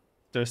they built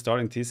their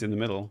starting TC in the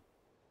middle.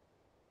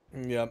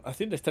 Yeah, I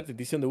think the starting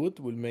DC on the wood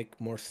will make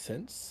more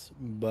sense,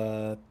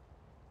 but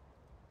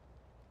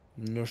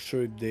I'm not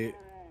sure if they.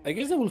 I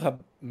guess they will have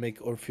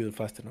make our fuel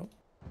faster, no?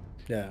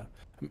 Yeah,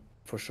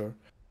 for sure.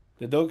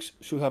 The dogs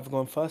should have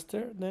gone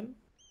faster then.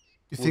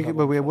 You think,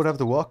 but we would have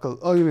to walk.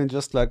 Oh, you mean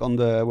just like on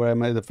the where I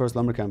made the first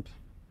lumber camp?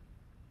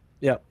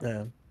 Yeah.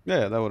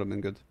 Yeah, that would have been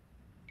good.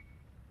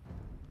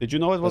 Did you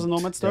know it was a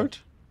nomad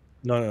start?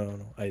 No,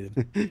 I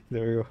didn't.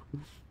 There you go.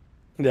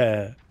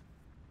 Yeah.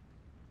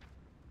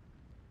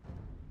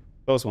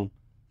 Close one.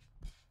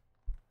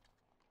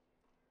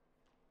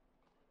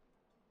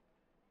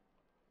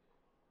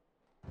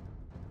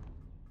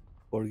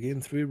 For game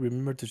 3,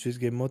 remember to choose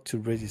game mode to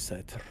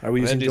Regicide. Are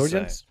we using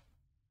Georgians?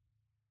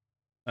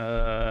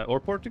 Or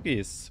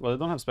Portuguese. Well, they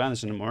don't have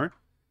Spanish anymore.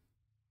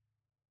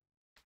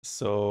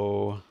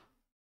 So...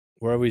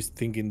 What are we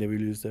thinking they will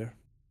use there?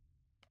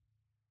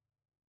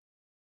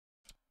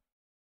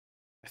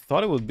 I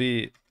thought it would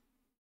be...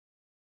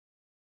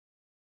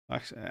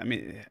 Actually, I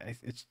mean,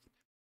 it's...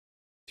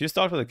 If you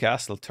start with a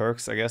castle,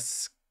 Turks, I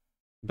guess...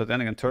 But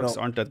then again, Turks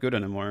aren't that good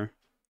anymore.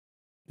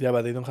 Yeah,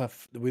 but they don't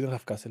have... We don't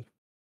have castle.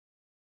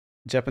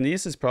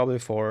 Japanese is probably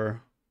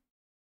for...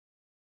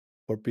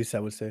 For pizza, I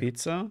would say.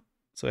 Pizza.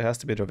 So it has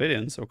to be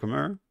Dravidians or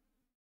Khmer.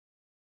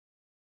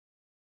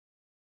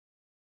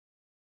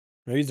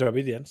 Maybe it's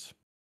Dravidians.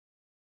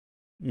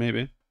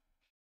 Maybe.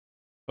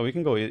 But we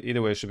can go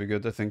either way, should be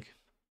good, I think.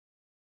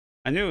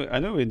 I knew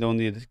we don't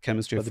need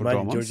chemistry but for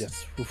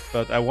Dromons.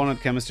 But I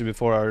wanted chemistry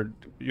before our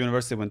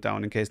university went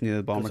down in case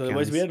needed bomber cannons.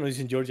 Otherwise we are not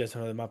using Georgians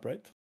on the map,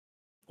 right?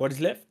 What is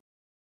left?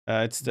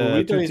 It's the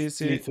Burrito is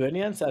 2TC.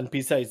 Lithuanians and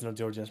pizza is not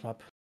Georgians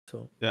map.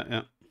 So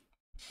Yeah.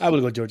 I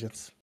will go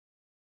Georgians.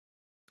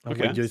 And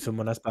Okay. enjoy some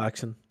Monaspa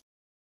action.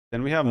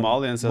 Then we have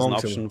Malians as an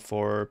Monks option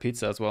for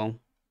pizza as well.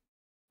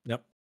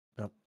 Yep.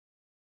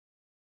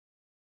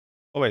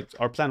 Oh wait,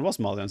 our plan was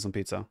Malians on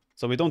pizza.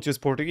 So we don't use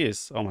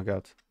Portuguese. Oh my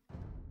god.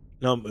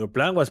 No, your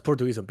plan was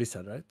Portuguese on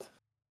pizza, right?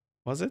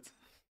 Was it?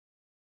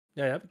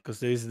 Yeah, because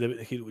they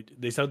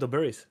sell the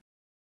berries.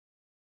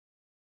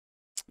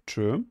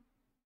 True.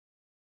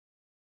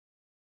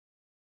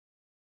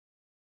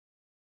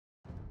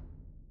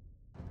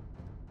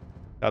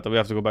 We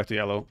have to go back to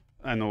yellow.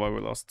 I know why we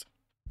lost.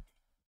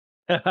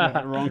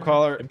 Wrong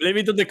color. Blame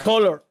it on the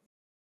color.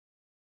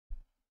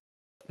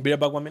 Be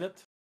back 1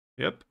 minute.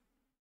 Yep.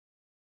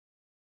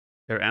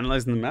 They're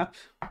analyzing the map.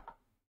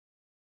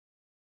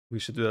 We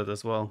should do that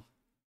as well.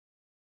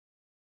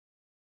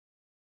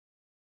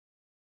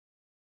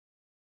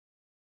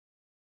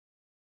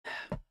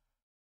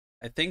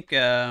 I think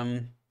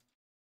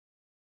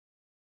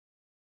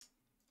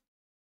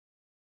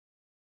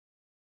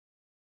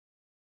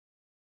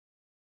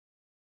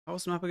how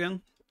was the map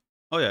again?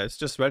 Oh yeah, it's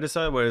just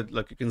Regicide where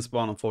like you can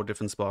spawn on 4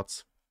 different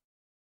spots.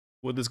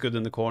 Wood is good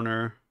in the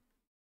corner.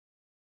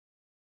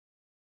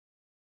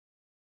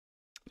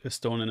 There's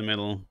stone in the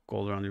middle,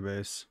 gold around your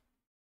base.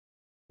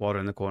 Water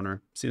in the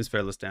corner. Seems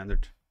fairly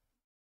standard.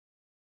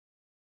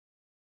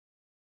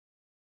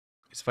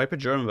 Is Viper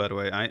German, by the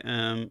way? I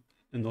am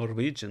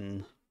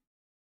Norwegian,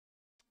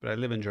 but I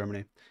live in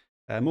Germany.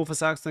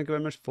 Mufasax, thank you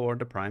very much for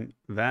the prime.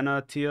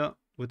 Vanna Tia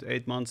with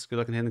 8 months. Good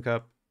luck in Hidden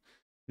Cup.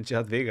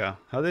 Jad Vega.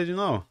 How did you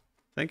know?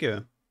 Thank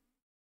you.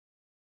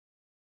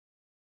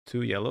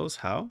 2 yellows.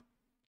 How?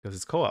 Because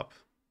it's co-op.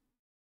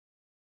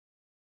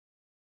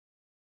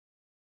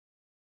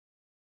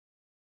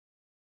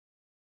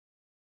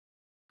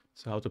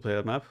 So how to play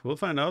that map? We'll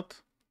find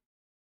out.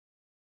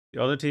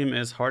 The other team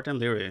is Hearttt and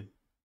Liereyy.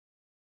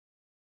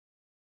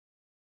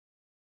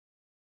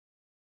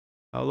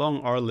 How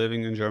long are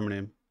living in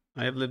Germany?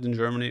 I have lived in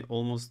Germany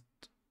almost,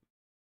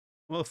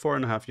 well,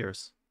 4.5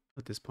 years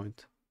at this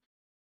point.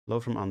 Hello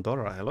from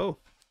Andorra. Hello.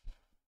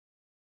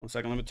 1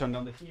 second, let me turn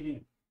down the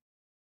heating.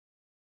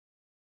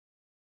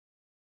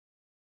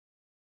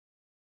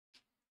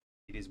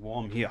 It is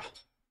warm here.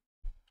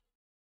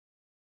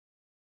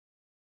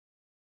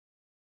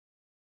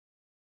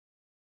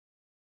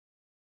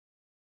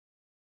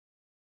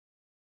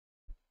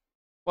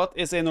 What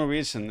is a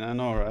Norwegian? I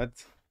know,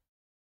 right?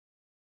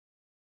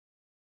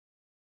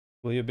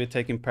 Will you be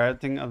taking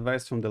parenting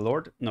advice from the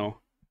Lord? No.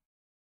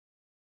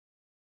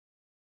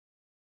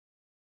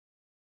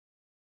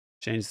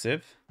 Change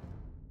civ.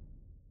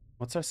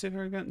 What's our civ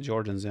here again?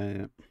 Georgians,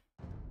 yeah.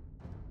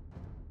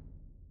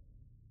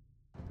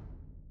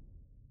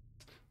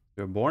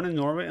 You're born in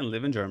Norway and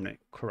live in Germany.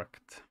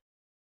 Correct.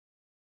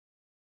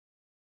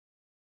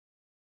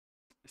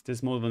 Is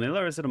this mode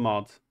vanilla or is it a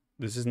mod?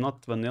 This is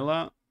not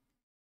vanilla.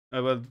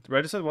 Well,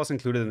 Regicide was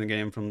included in the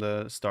game from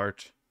the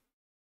start.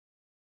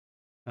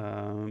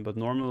 But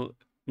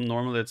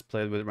normally it's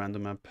played with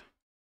random map.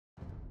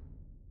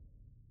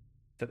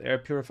 That air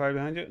purifier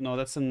behind you? No,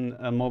 that's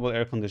a mobile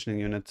air conditioning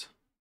unit.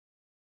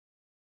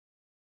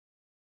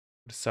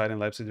 Which side in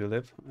Leipzig do you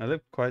live? I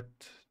live quite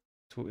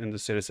in the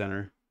city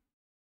center.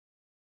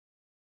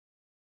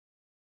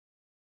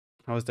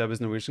 How is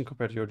Debbie's Norwegian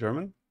compared to your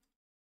German?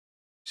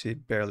 She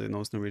barely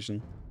knows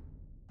Norwegian.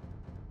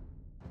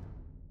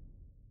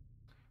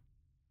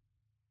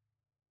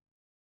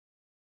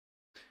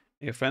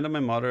 A friend of my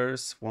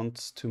mother's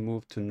wants to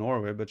move to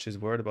Norway, but she's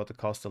worried about the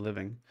cost of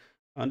living.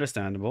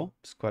 Understandable.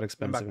 It's quite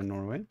expensive in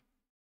Norway.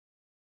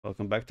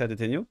 Welcome back,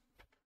 TaToH.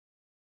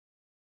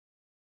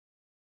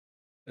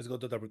 Let's go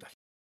to the brutal.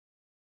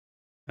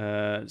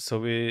 So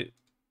we...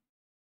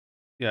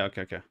 Yeah,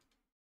 okay.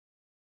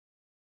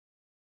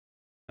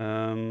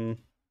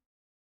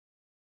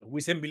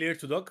 We send Villiers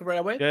to dock right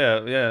away?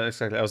 Yeah,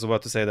 exactly. I was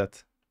about to say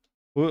that.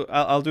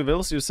 I'll do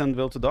Wills, you send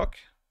Will to dock.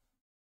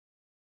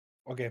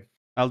 Okay.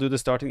 I'll do the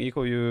starting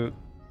eco, you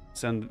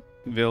send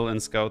Will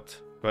and Scout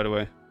right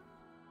away.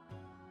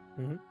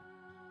 Mm-hmm.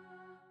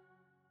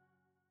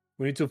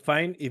 We need to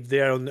find if they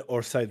are on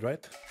our side,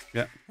 right?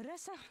 Yeah.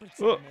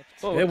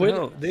 Hey,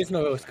 wait, there is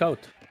no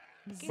Scout.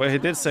 Well, he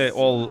did say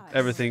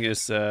everything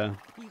is... we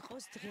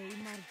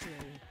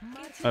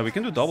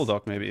can do double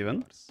dock maybe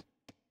even.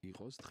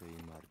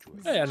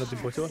 Yeah, not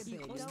impossible.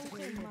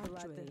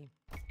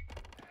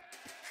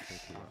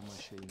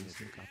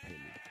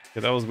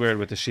 Yeah, that was weird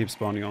with the sheep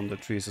spawning on the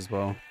trees as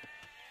well.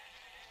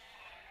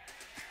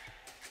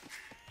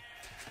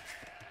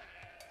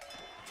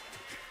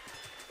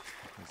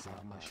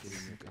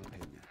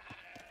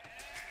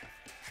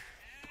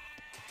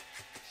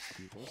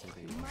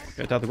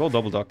 Okay, TaToH, go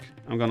double dock.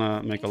 I'm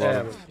gonna make a lot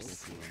of...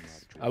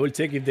 I will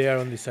check if they are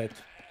on this side.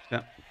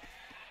 Yeah.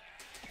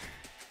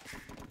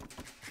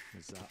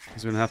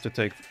 Because we're gonna have to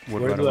take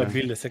wood Where right do away. I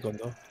build a second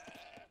though? I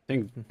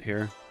think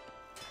here.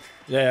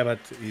 Yeah, but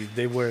if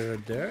they were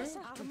there...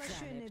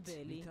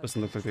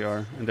 Doesn't look like they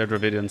are. And they're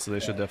Dravidian, so they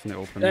should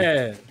definitely open.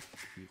 Yeah.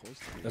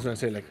 That's what I'm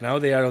saying. Like now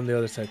they are on the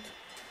other side.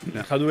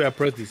 Yeah. How do we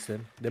approach this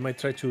then? They might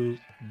try to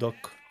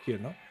dock here,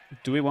 no?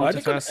 Do we want to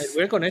Are they fast?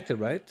 we're connected,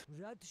 right?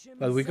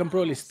 But we can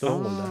probably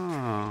stonewall that.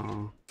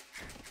 Ah.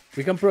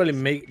 We can probably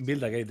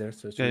build a gate there.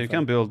 So it should Yeah, be you fine.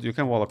 can build. You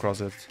can wall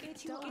across it.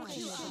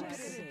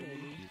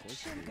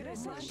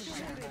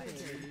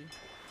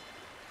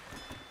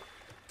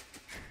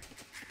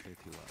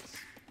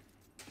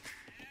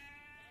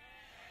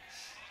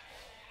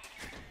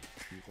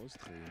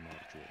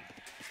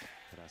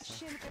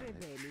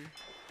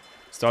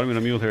 Starting with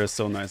a mule here is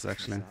so nice,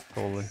 actually.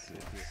 Totally.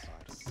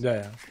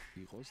 Yeah.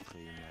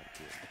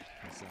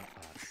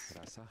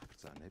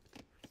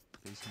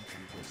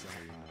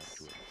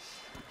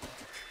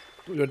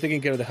 You're taking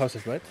care of the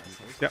houses, right?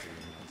 Yeah.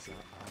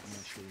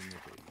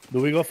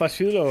 Do we go fast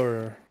fuel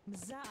or?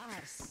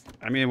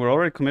 I mean, we're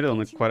already committed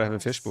on quite a heavy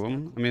fish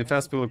boom. I mean,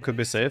 fast fuel could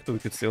be safe, but we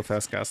could steal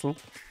fast castle.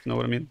 You know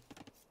what I mean?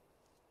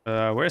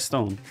 Where's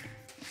stone?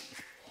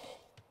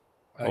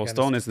 Oh,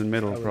 stone is in the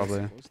middle,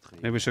 probably.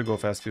 Maybe we should go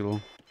fast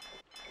fuel.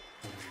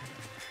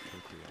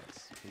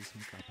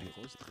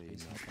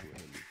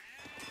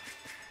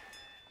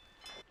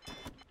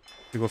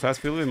 If we go fast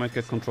fuel, we might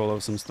get control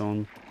of some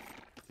stone.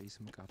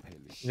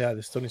 Yeah,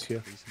 the stone is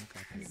here.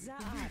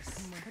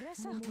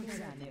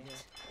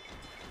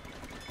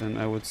 Then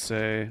I would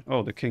say...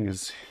 Oh, the king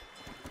is...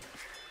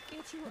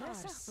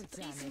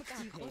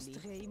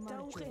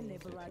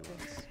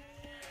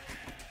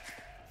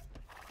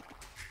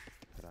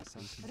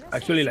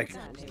 Actually, like,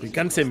 we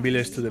can send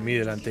villagers to the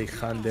middle and take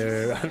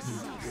Hunter and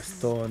the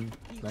stone.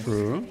 Nice.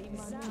 True.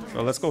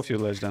 Well, let's go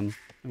feudal age then.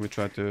 And we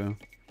try to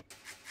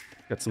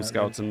get some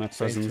scouts and map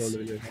presence.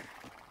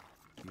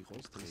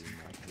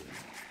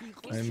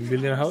 I'm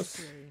building a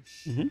house.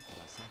 Mm-hmm.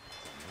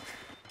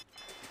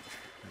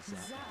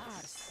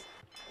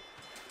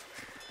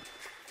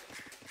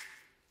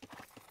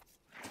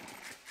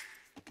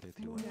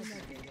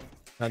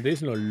 And there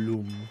is no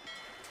loom.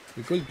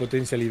 We could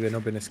potentially even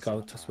open a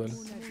scout as well.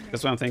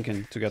 That's what I'm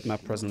thinking, to get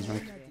map presence,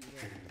 right?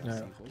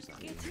 Yeah.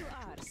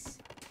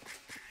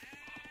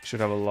 Should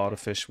have a lot of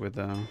fish with...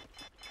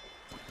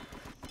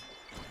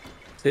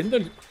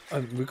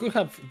 we could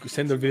have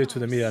send our village to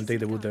the middle and take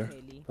the wood there.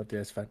 But yeah,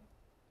 it's fine.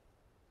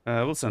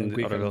 we'll send the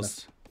other quicker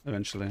girls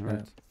eventually,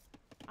 right?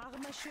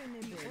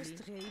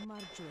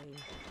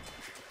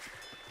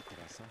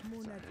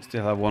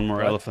 Still have one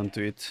more elephant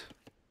to eat.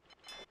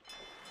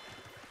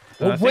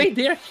 Oh wait,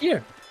 they are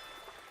here!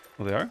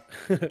 Oh, they are?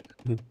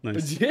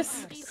 Nice.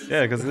 Yes!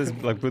 Yeah, because this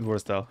is like Blood War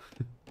style.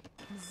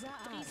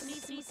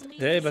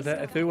 Yeah, but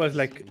I thought it was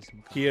like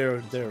here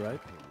or there, right?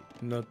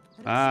 Not...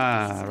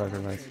 Ah,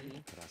 right.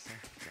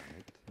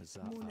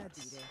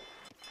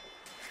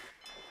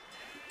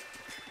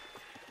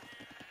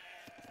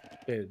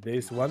 Okay,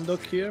 there's one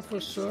dock here for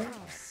sure.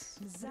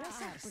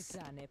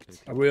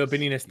 Are we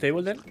opening a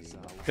stable then?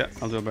 Yeah,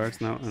 I'll do a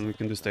barracks now, and we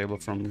can do stable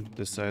from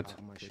this side.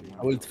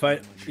 I will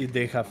find if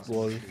they have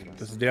gold,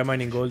 because they are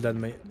mining gold that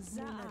may...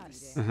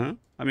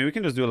 I mean, we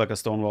can just do like a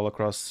stone wall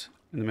across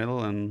in the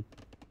middle, and...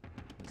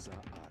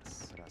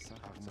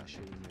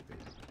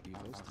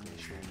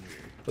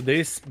 But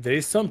there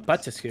is some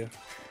patches here.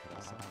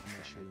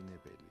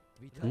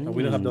 And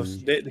we don't have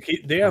those.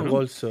 They are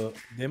gold, so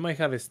they might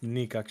have a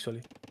sneak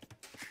actually.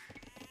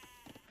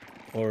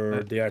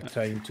 Or they are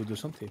trying to do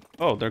something.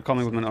 Oh, they're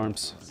coming with my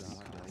arms.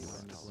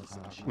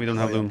 We don't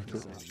have loom.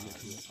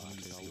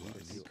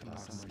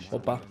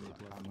 Opa.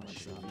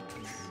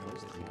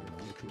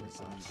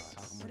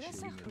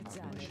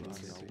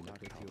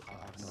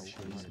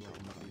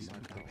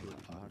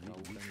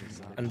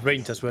 And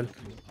range as well.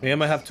 Maybe I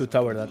might have to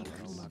tower that.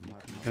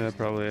 Yeah,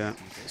 probably, yeah.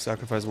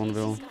 Sacrifice one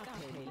bill.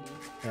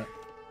 Yeah.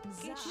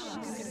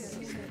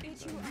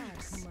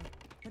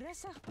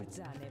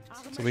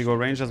 So we go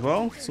range as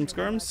well? Some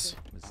skirms?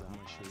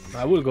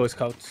 I will go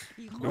scouts.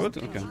 You would?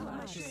 Okay.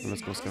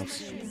 Let's go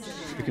scouts.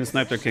 We can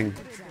snipe their king.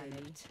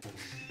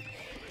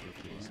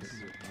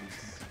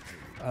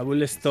 I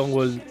will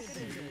stonewall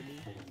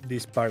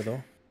this part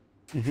though.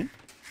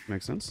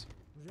 Makes sense.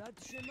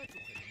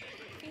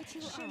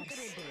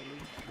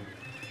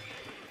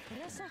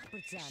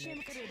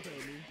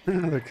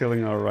 They're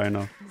killing our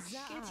rhino.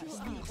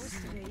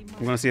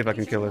 I'm gonna see if I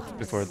can kill it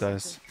before it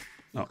dies.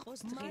 No,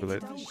 too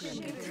late.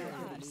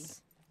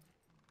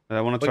 I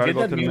want to try to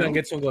go to the mule middle. and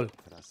get some gold.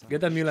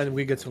 Get that mule and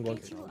we get some gold.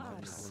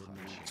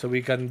 So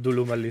we can do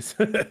loom at least.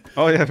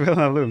 Oh yeah, we don't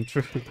have loom,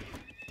 true.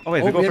 Oh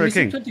wait, we go for a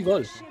king. 20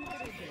 gold.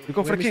 We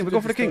go for the king, we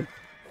go for the king.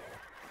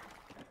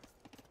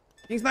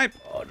 King snipe!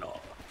 Oh no.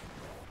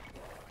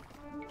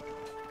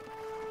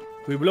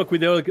 We block with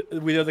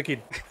the other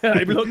kid.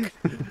 I block.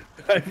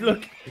 I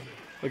block.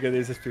 Okay,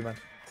 there's a SP man.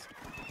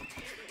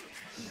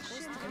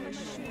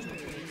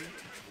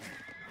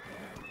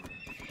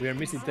 We are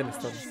missing 10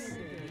 stones.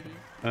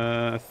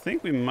 I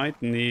think we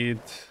might need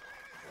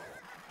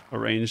a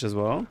range as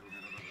well.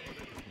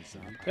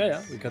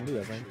 Yeah, we can do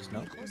that range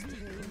now.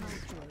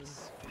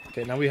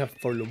 Okay, now we have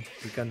 4 loom.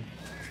 We can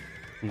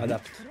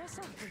adapt.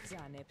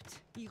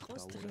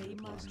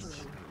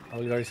 I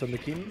will garrison the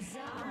king.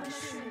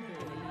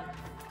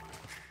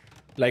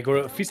 Like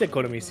our fish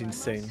economy is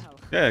insane,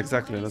 Yeah,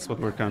 exactly. That's what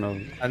we're kind of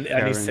and it's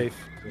carrying. safe.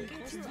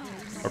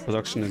 Our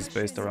production is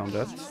based around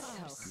that.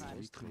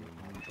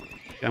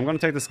 Yeah, I'm gonna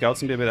take the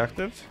scouts and be a bit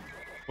active.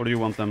 Or do you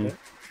want them? Okay.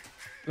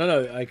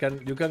 No, I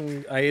can. You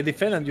can. I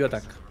defend and you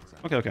attack.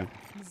 Okay, okay.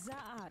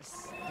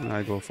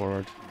 I go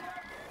forward.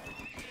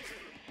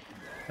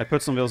 I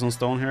put some wheels on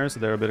stone here, so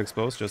they're a bit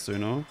exposed, just so you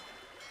know.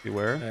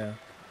 Beware. Yeah.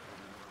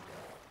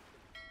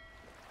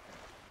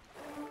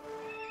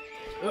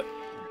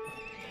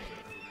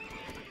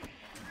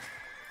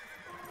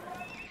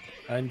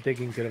 I'm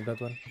taking care of that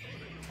one.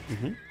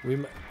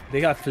 They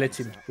have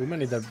fletching. We might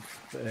need that.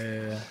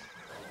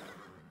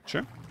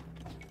 Sure.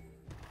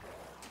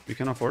 We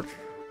can afford.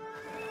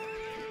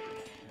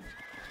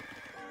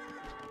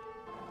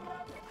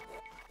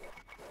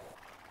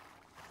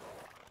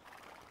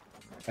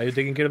 Are you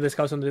taking care of the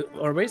scouts on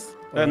our base?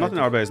 Not in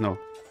our base, no.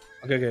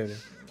 Okay.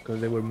 Because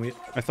they were.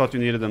 I thought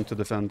you needed them to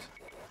defend.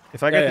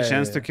 If I get the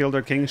chance to kill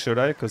their king, should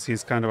I? Because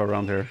he's kind of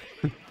around here.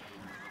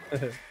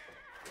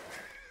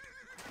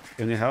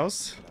 Any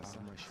house?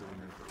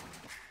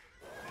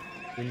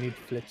 We need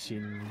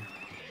fletching.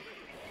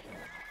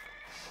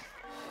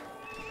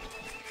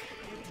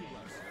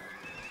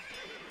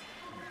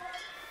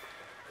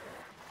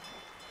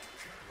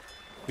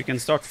 We can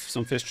start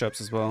some fish traps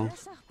as well.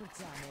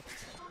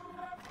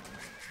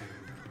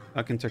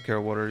 I can take care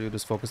of water, you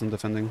just focus on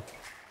defending.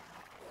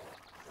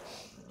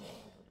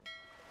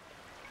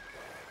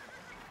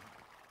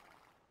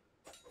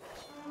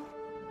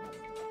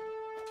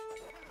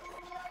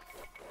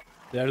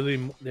 They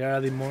are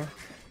adding more.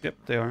 Yep,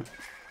 they are.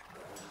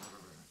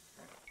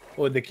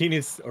 Oh, the king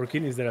is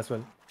there as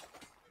well.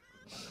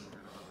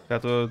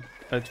 TaToH,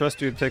 I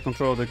trust you to take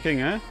control of the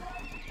king, eh?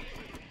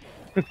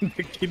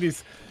 The king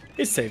is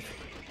safe.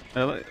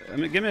 I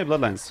mean, give me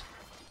bloodlines.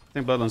 I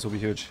think bloodlines will be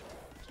huge.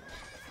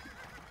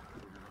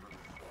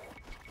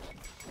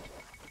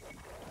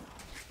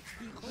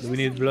 Do we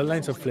need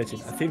bloodlines or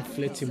fletching? I think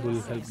fletching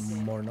will help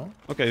more, no?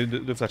 Okay, you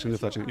do fletching, do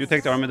fletching. You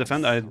take the army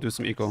defend, I do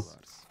some eco.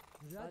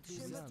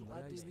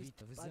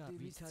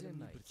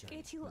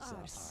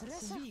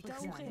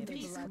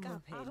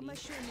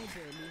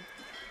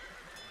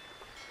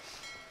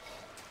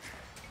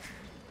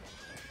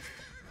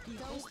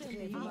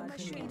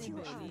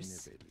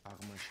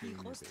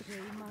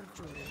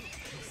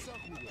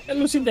 I'm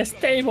losing the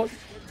stable.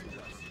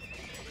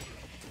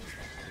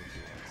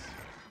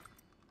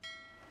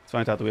 It's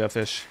fine, TaToH, we have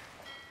fish.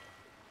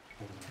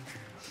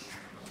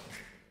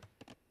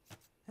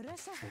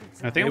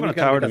 I think I'm gonna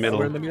tower the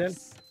middle.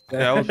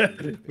 Yeah, we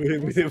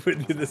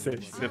did the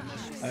same. Yep.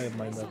 I don't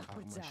mind that.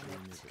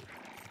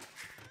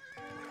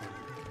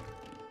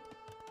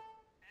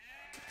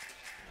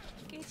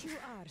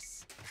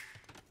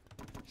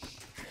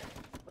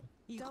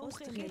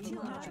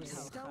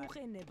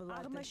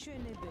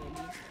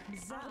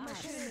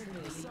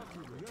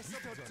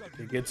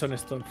 He gets on a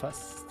stone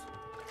fast.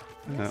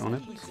 On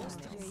it.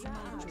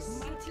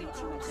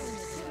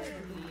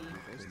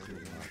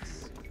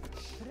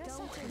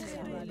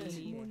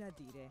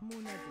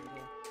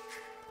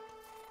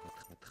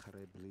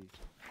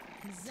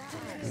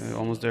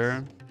 Almost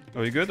there.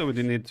 Are we good, or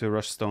do we need to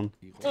rush stone?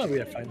 Oh, we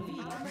are fine. We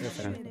are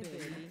fine.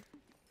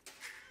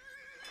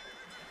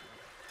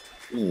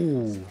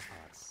 Ooh.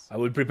 I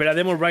will prepare a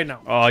demo right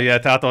now. Oh yeah,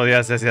 TaToH,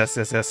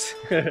 yes.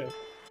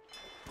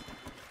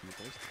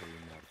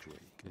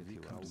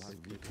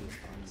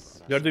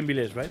 You're doing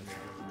village, right?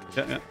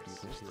 Yeah.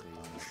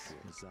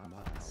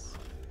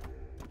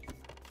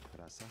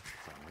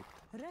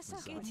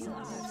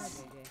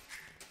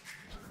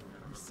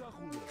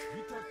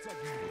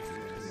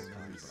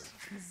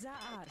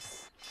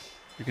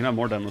 You can have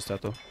more demos,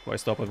 TaToH. Why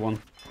stop at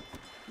one?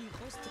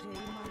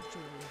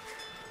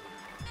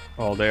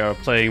 Oh, they are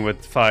playing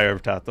with fire,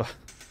 TaToH.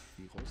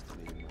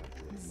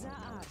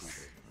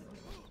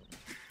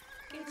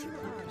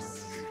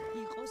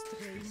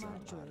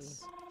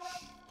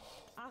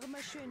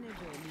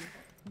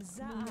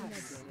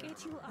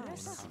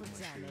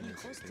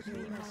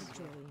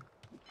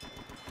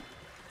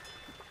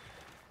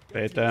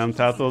 Bait them,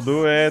 TaToH,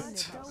 do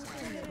it!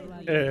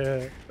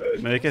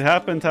 Make it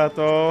happen,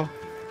 TaToH!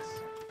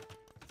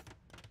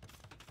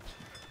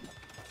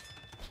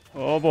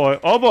 Oh boy,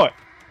 oh boy!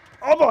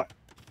 Oh boy!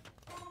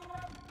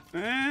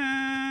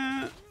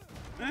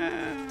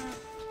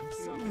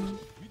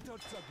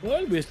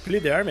 Well, we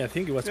split the army. I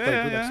think it was quite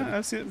good, actually.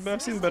 Yeah,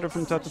 I've seen better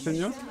from TaToH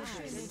Pinho.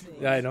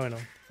 Yeah, I know.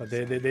 But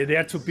they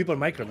are two people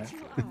micro, man.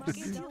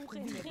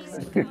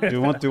 Do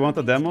you want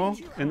a demo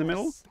in the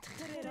middle?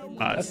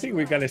 I think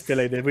we can stay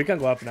like that. We can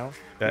go up now.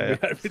 Yeah.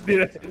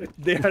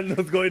 They are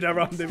not going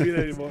around the middle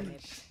anymore.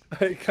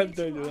 I can't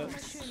tell you that.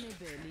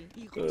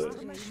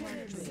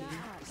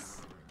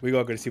 We go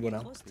aggressive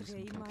now.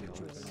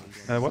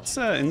 What's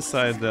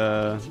inside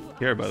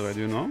here, by the way?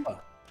 Do you know?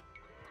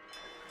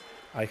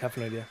 I have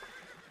no idea.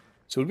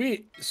 Should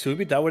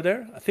we tower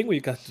there? I think we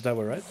got to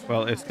tower, right?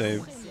 Well, if they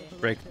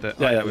break the...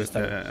 Yeah,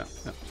 yeah.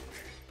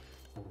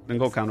 Then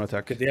go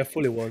counterattack. Okay, they are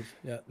fully walled.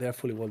 Yeah, they are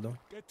fully walled now.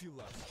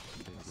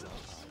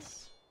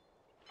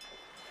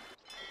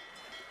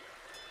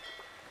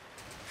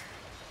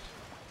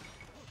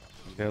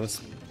 Okay,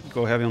 let's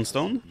go heavy on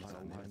stone.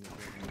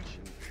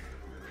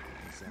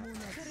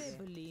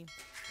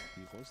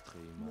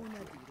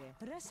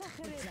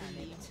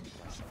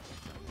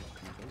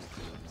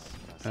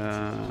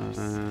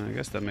 I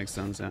guess that makes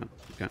sense, yeah.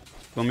 Okay.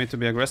 Want me to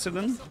be aggressive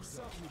then?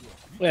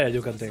 Yeah,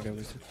 you can take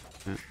everything.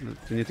 Yeah,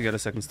 we need to get a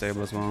second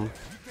stable as well.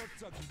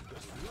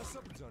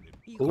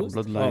 Cool.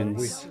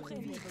 Bloodlines.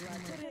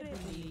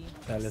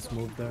 Yeah, let's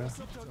move there.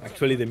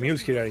 Actually, the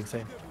mules here are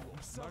insane.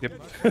 Yep.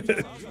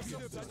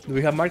 Do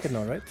we have market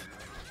now, right?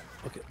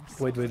 Okay.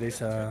 Wait,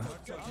 there's a...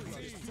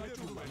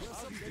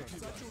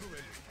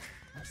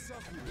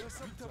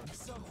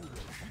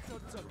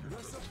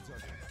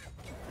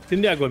 I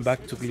think they are going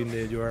back to clean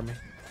your army.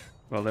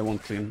 Well, they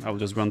won't clean. I will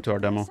just run to our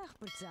demo.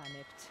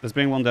 Let's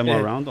bring one demo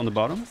around on the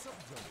bottom.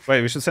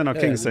 Wait, we should send our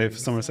king safe,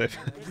 somewhere safe.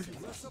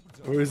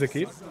 Where is the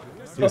kid?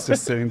 He's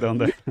just sitting down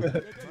there.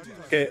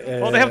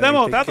 Okay, Oh, they have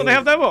demo! TaToH, they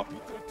have demo!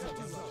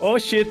 Oh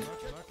shit!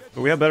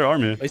 But we have better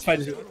army. It's fine.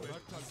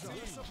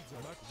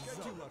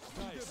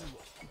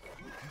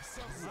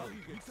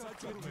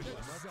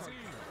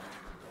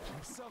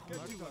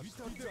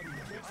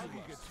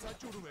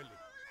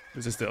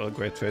 This is still a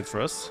great trade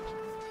for us.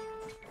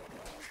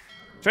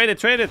 Trade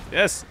it!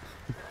 Yes!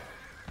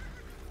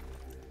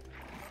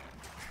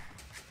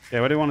 Yeah,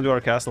 where do you want to do our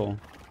castle?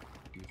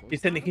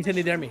 He's sending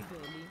the army.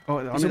 Oh,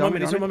 It's a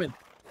moment.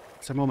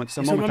 It's a moment,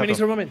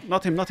 TaToH.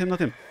 Not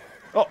him.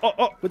 Oh!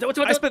 What?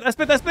 I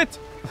split!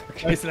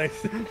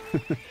 Nice.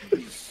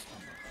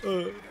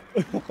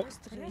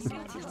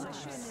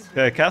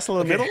 Okay,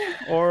 castle in the middle?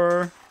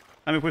 Or...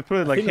 I mean, if we put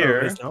it like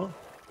here...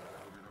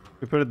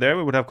 If we put it there,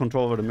 we would have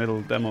control over the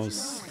middle demos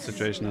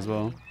situation as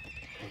well.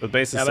 But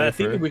base is safer. But I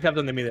think we have it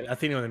on the middle. I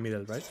think on the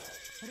middle, right?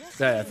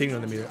 Yeah, I think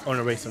on the middle. On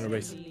a race.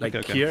 Like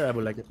okay. Here, I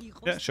would like it.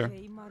 Yeah, sure.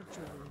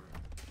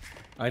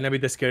 I'm a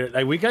bit scared.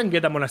 Like, we can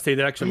get a monastery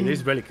there, actually.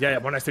 There's relic. Yeah,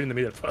 monastery in the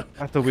middle.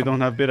 I thought we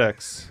don't have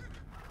Bidex.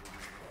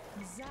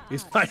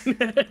 It's fine.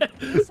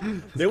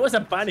 There was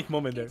a panic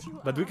moment there.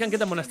 But we can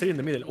get a monastery in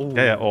the middle. Ooh,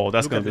 Yeah. Oh,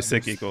 that's gonna be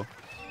sick, boost. eco.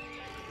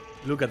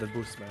 Look at the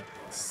boost, man.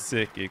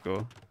 Sick,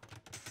 eco.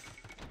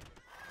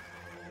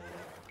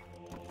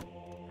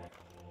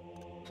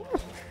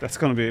 That's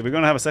gonna be... We're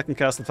gonna have a second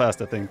castle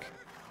fast, I think.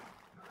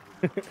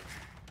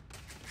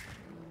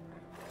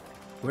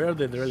 Where are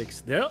the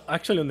relics? They're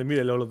actually in the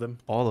middle, all of them.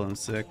 All of them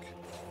sick.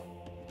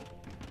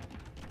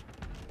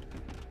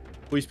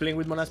 Who is playing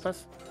with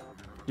Monaspas?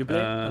 You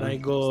play, and I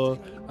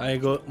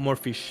go more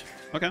fish.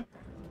 Okay.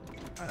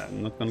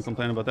 I'm not gonna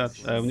complain about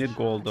that. We need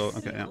gold though.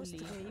 Okay, yeah.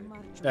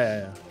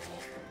 Yeah.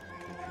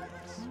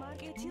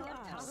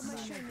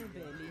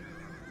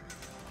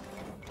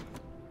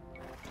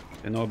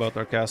 They know about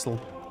our castle.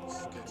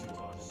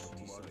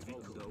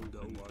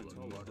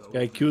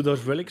 Yeah, I queue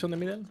those relics on the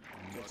middle.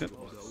 Yep.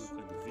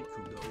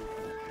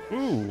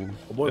 Ooh,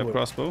 boy.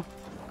 crossbow.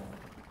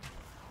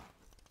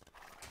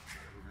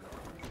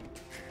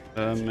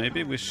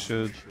 Maybe we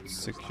should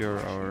secure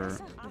our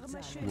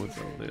wood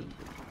a little.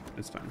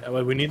 It's fine. Yeah,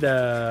 well, we need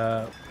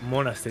a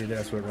monastery there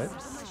as well, right?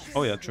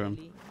 Oh yeah, true.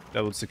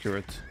 That would secure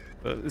it.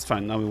 It's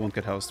fine. Now we won't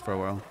get housed for a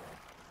while.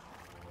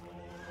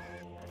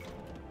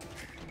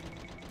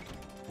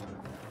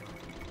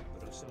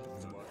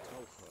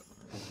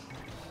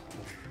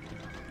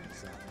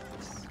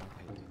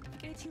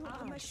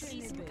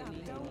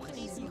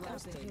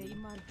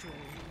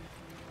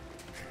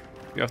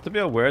 You have to be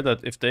aware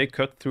that if they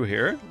cut through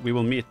here, we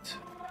will meet.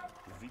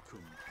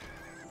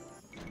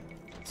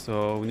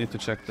 So we need to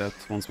check that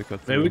once we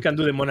cut through. Maybe we can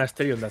do the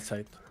monastery on that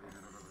side.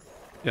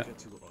 Yeah.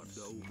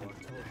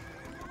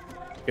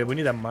 Okay, we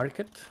need a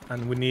market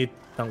and we need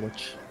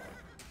TaToH.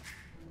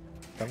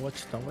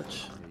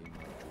 TaToH.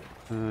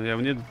 Yeah,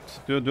 we need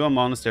to do a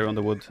monastery on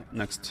the wood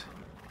next.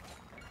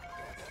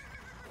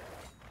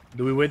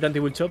 Do we wait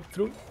until we chop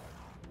through?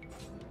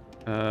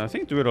 I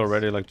think do it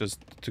already, like just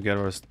to give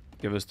us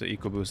the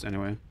eco boost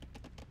anyway.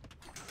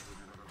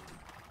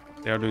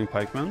 They are doing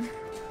pikemen.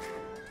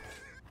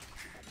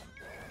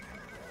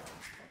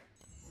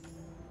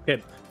 Okay,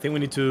 I think we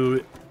need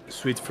to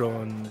switch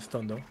from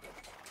stone though.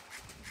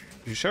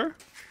 You sure?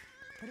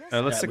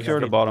 Let's Yeah, secure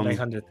the bottom.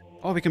 900.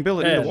 Oh, we can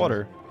build it in the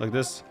water like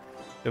this.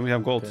 Then we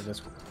have gold. Okay,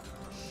 that's cool.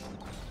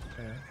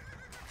 Okay.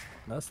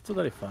 That's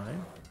totally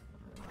fine.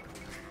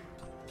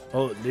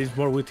 Oh, there's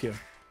more wood here.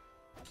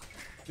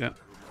 Yeah.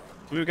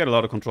 We get a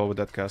lot of control with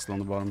that castle on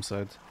the bottom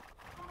side.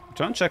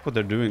 Try and check what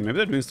they're doing. Maybe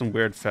they're doing some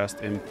weird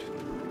fast imp.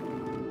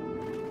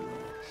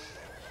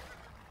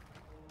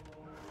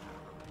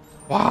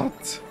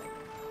 What?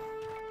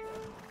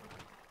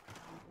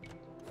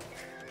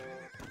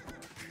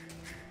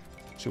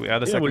 Should we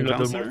add a second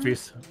counselor?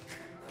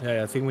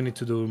 Yeah, I think we need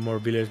to do more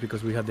villagers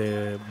because we had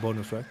the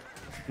bonus, right?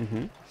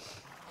 Mm-hmm.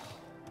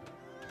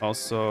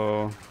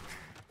 Also...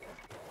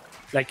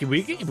 Like,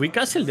 if we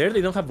castle there,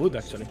 they don't have wood,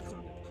 actually.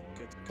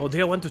 Oh,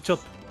 they want to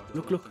chop.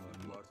 Look.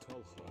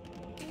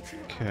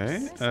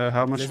 Okay,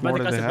 how much more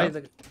do they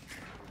have?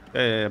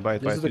 Yeah, buy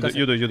it.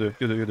 You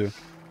do.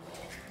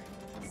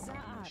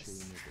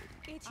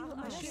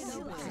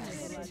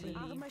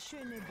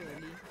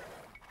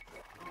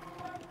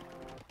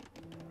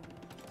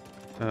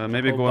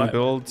 Maybe Oh, go and but-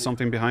 build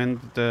something behind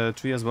the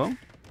tree as well.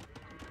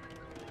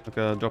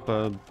 Like drop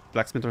a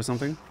blacksmith or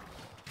something.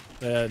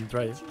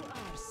 Try it.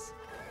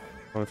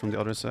 Or from the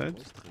other side.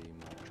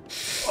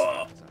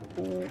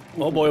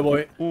 Oh boy, oh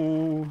boy.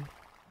 Ooh.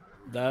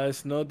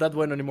 That's not that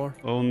one anymore.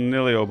 Oh,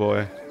 nearly, oh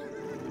boy.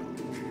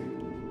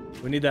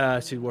 We need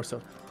a shield war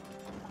sword.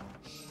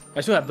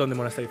 I should have done the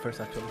monastery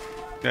first, actually.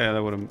 Yeah,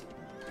 that would have.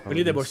 We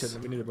need the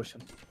potion. We need the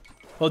potion.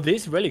 Oh,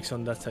 there's relics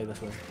on that side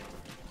as well.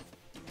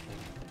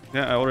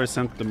 Yeah, I already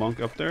sent the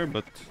monk up there,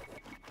 but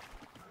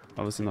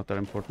obviously not that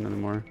important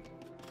anymore.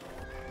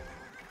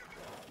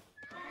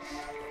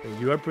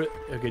 You are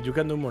okay. You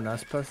can do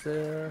monaspas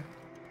there.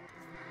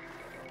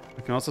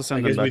 I can also I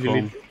send them guess we back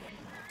home. delete.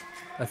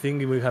 I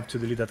think we have to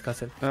delete that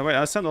castle. Wait,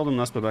 I sent all the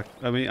Monaspa back.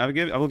 I mean, I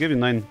will give you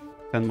 9,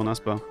 10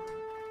 Monaspa.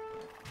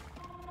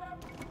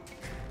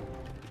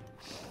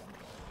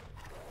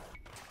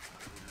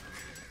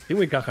 I think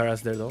we can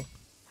harass there though.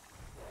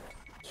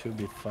 Should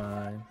be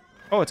fine.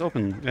 Oh, it's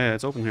open. Yeah,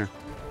 it's open here.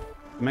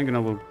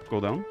 Mangana will go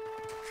down.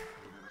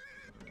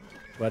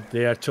 But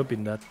they are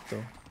chopping that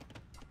though.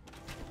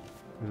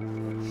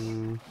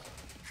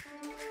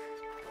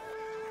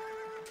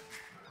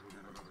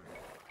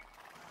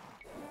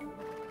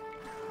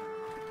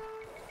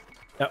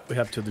 Yeah, we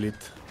have to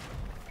delete.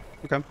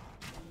 Okay.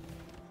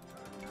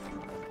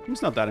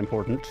 It's not that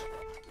important.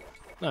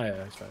 No,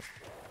 yeah, it's fine.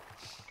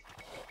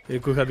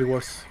 It could have been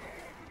worse.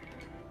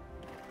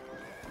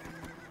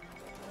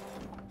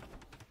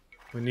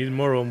 We need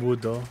more on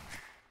wood though.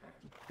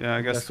 Yeah,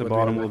 I guess That's the what we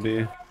bottom do. will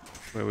be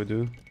where we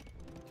do.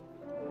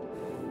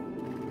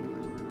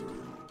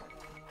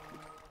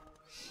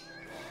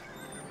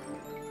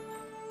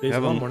 There's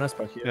have one one-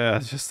 monaspa here. Yeah, I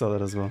just saw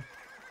that as well.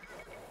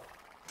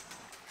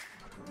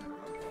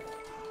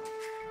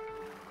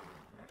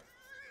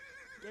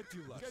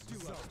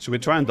 Should we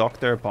try and dock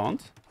their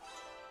pond?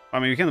 I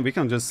mean, we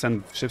can just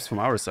send ships from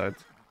our side.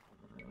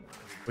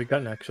 We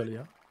can actually,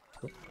 yeah.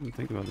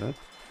 Think about that.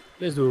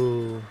 Let's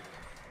do.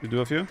 You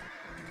do a few?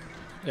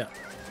 Yeah.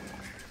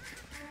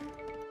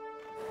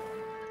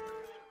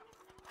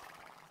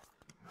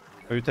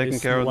 Are you taking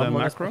There's care of one the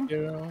monaspa macro?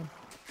 here.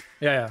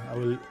 Yeah, I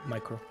will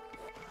micro.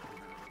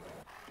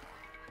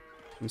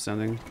 I'm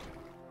sending.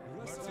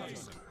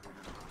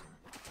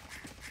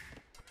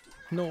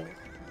 No,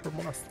 for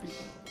monastery.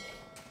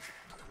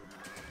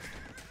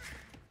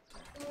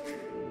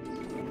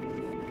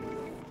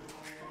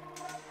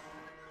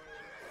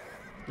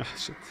 Ah,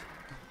 shit.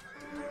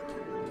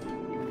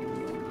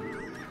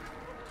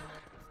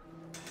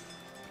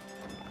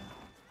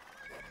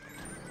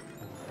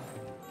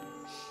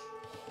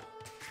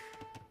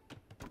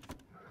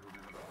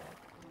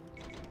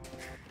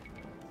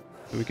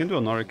 We can do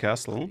another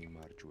castle.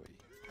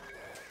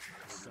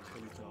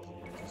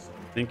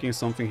 Thinking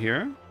something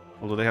here.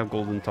 Although they have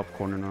gold in top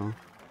corner now.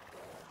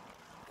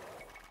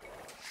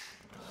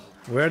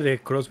 Where are the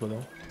crossbow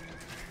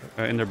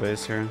though? In their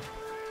base here.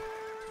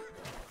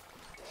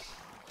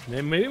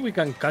 Then maybe we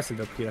can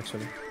castle up here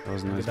actually. That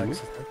was a nice Get move.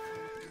 access there.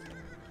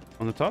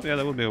 On the top, yeah,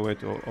 that would be a way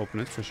to open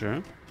it for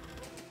sure.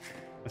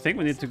 I think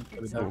we need to.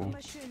 Oh.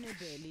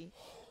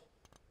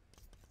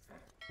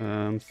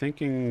 I'm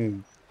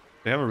thinking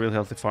they have a real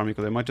healthy farm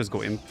because they might just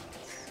go imp.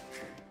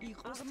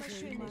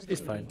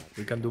 It's fine.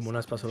 We can do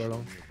monaspas all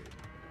along.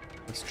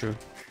 That's true.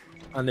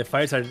 And the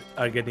fires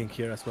are getting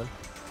here as well.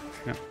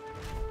 Yeah.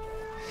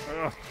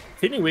 I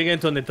think if we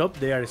get on the top,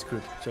 they are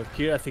screwed. So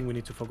here I think we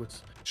need to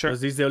focus. Sure.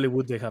 Because this is the only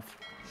wood they have.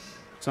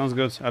 Sounds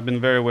good. I've been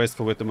very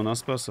wasteful with the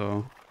Monaspa,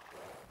 so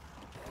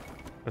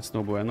that's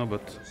no bueno,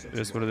 but it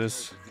is what it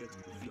is.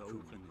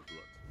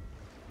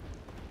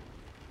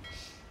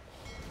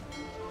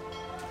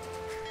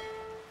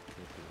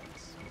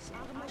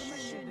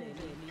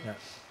 Yeah.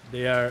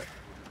 They are.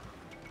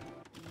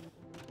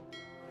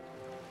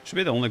 Should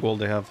be the only gold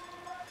they have.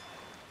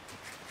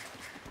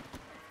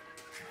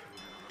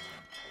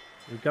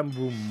 We can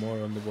boom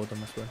more on the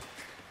bottom as well.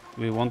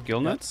 Do we want gill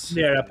nets?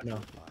 They are up now.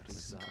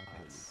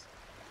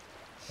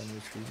 Can we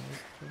squeeze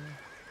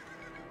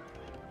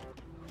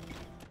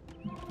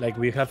this? Like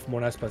we have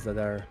monaspas that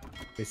are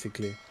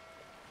basically.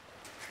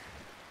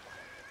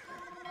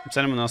 I'm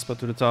sending Monaspa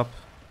to the top.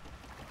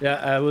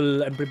 Yeah,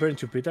 I'm preparing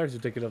two petars to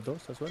take care of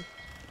those as well.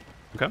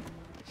 Okay.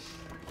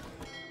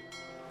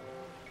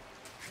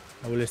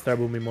 I will start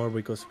booming more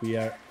because we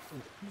are.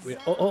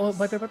 Oh,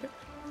 Viper.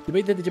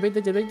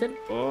 Debated.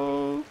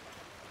 Oh.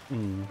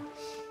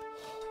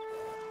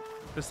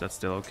 Guess that's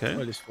still okay.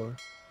 Well, it's 4.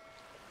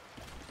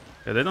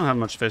 Yeah, they don't have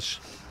much fish.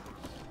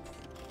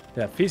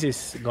 Yeah, fish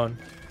is gone,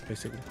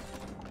 basically.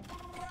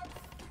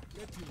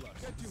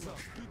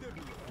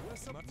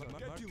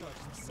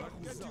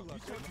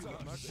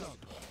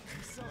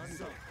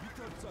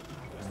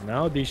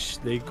 Now this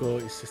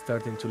deco is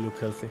starting to look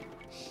healthy.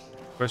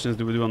 Question is,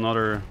 do we do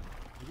another?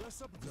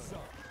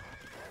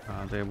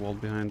 They walled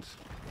behind.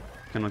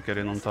 Cannot get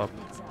in on top.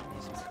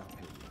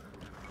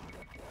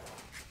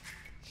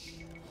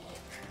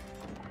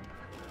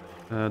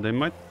 They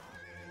might.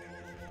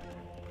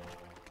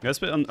 Let's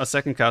put a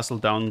second castle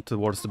down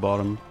towards the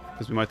bottom,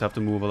 because we might have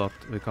to move a lot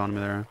of economy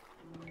there.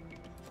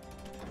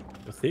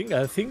 I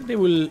think they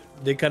will.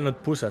 They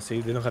cannot push us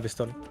if they don't have a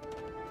stone.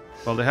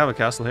 Well, they have a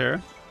castle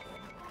here.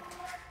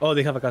 Oh,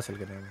 they have a castle.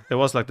 Okay, There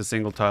was like the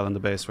single tile in the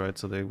base, right?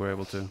 So they were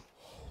able to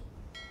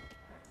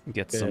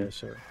get yeah, some.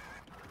 sure.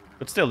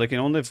 But still, they can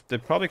only. They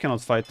probably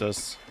cannot fight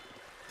us.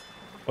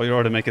 Oh, you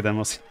already make a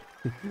demos.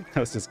 I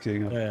was just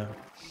kidding. Yeah.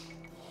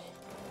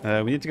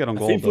 We need to get on I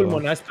gold think full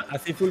though. I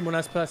think full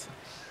Monas pass.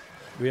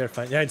 We are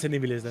fine. Yeah, it's an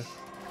village there.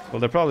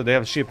 Well, they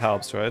have sheep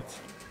helps, right?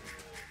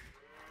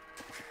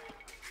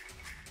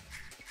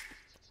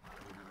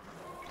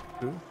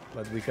 True.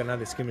 But we can add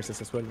the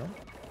skirmishes as well, no?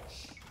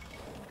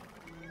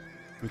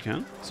 We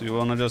can. So you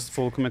wanna just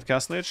full commit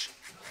castle age?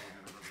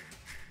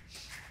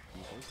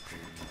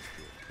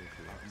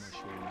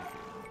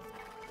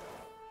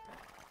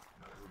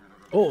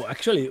 Oh,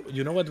 actually,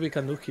 you know what we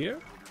can do here?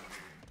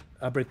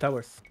 Upgrade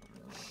towers.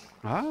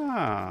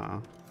 Ah,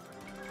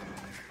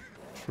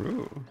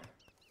 true.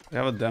 They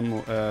have a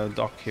demo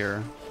dock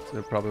here, so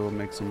they probably will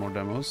make some more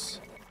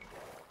demos.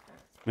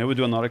 Maybe we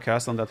do another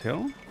cast on that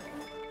hill.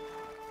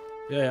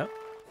 Yeah, yeah.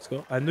 Let's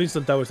go. I'm doing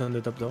some towers on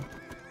the top though.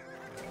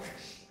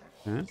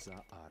 Yeah.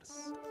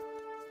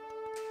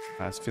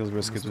 That feels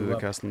risky to do the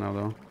castle now,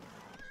 though.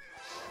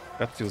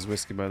 That feels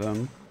risky by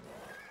them.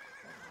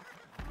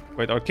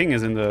 Wait, our king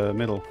is in the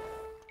middle.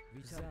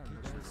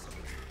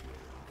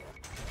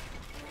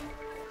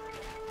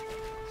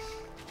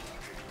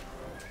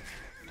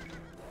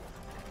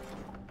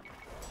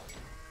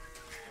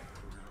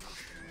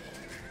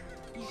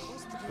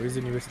 Where is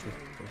the university?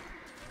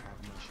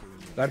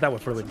 Guard tower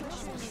for the win.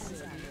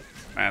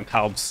 And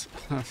helps.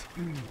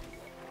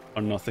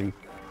 Or nothing.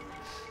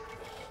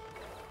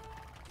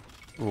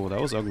 Oh, that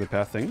was ugly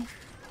pathing.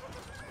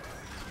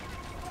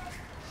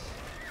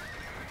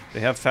 They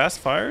have fast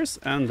fires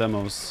and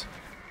demos.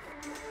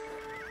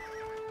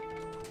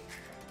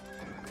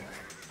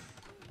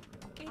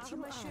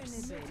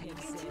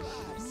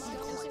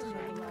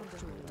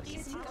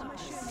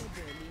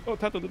 Oh,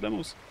 TaToH the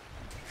demos.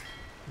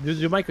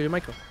 You Michael, you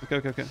Michael. Okay,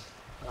 okay, okay.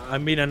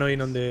 I'm being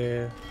annoying on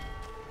the...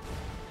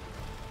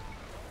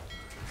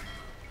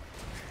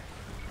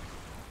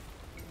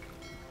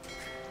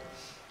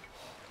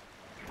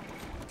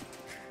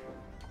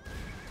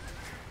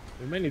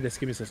 We might need the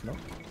skirmishes, no?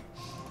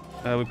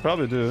 We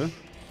probably do.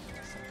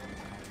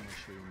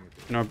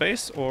 In our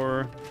base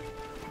or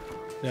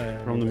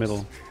Yeah, from the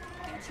middle?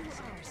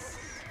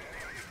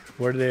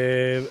 Where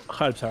the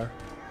Heartts are.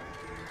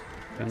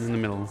 And in the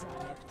middle.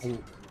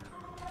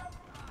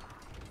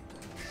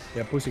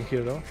 Yeah, pushing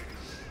here though.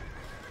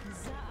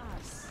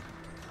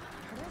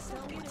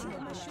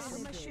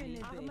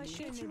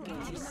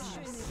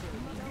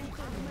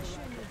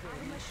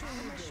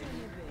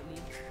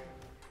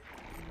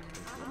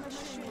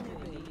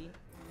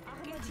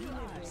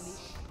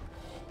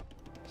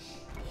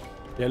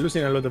 Yeah,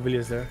 losing a lot of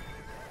villages there.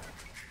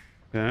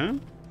 Okay.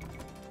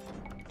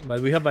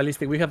 But we have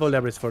ballistic, we have all the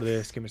average for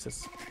the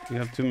skirmishes. We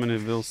have too many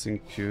vills in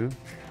queue.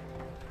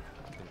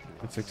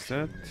 Let's fix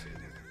that.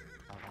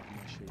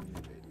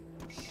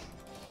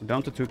 We're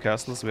down to 2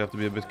 castles, we have to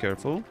be a bit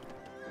careful.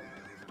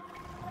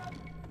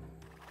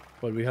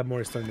 Well, we have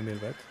more stone in the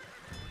middle, right?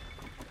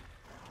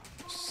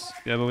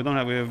 Yeah, but we don't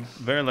have. We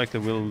very likely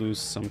will lose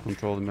some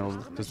control of the middle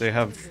because they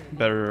have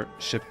better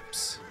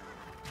ships.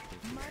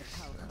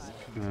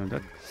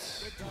 That.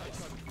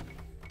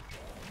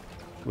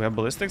 We have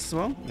ballistics as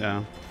well.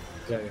 Yeah.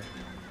 Yeah, yeah.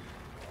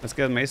 Let's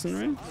get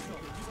masonry.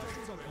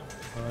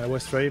 I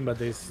was trying, but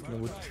there's no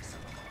wood.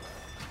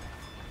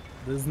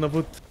 There's no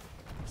wood.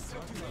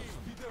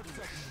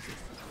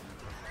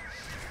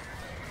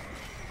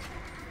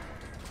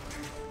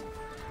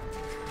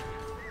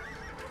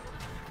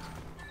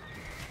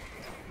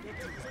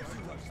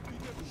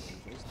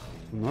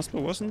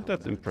 Naspa wasn't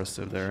that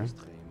impressive there.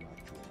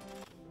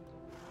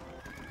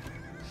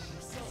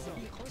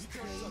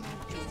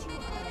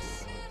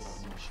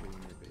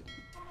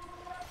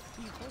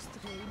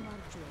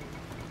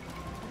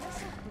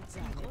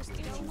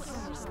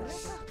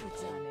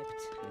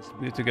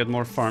 Need to get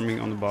more farming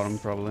on the bottom,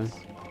 probably.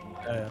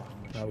 Yeah,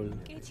 I will.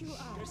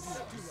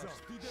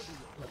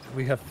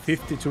 We have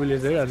 52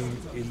 villages there, and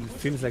it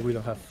seems like we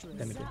don't have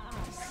anything.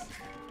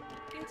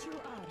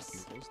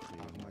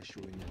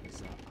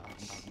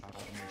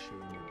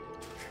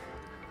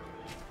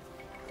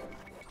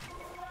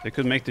 They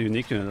could make the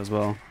unique unit as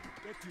well.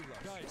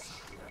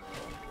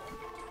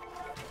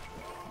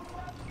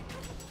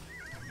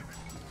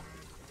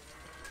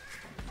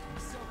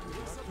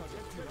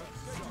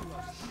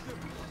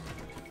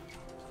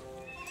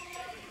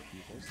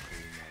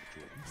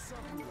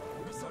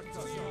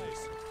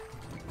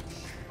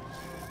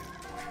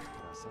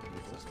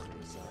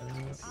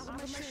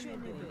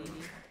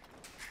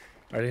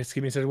 Are the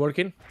skirmishes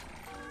working?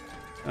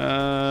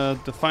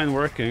 Define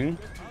working.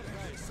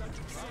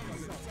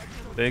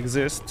 They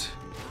exist.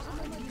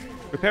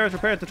 Repair it,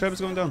 the trap is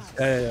going down.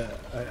 Nice.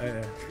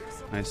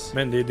 Nice.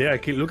 Man, they are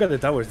kill. Look at the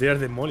towers, they are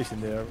demolishing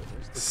there.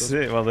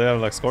 Well, they have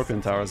like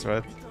scorpion towers,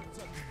 right?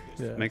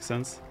 Yeah. Makes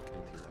sense.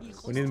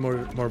 We need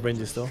more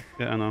ranges though.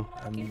 Yeah, I know.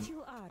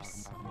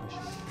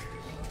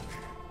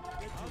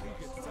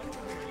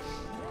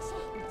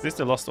 At least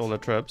they lost all their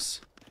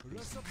traps.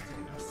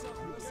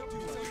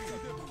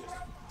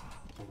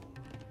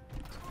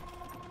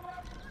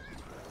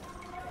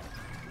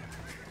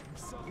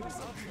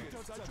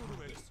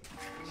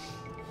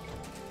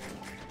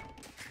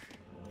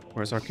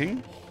 Where's our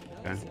king?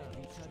 Okay.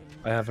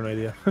 I have no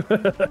idea.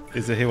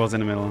 He was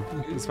in the middle.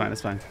 It's fine,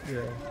 it's fine. Yeah.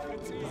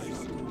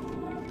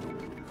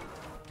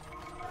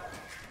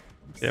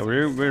 Yeah,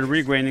 we're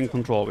regaining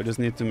control. We just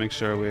need to make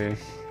sure we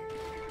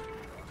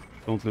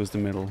don't lose the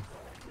middle.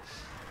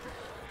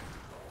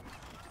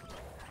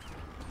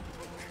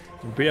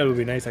 Imperial would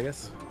be nice, I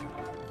guess.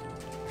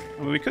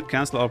 I mean, we could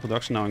cancel our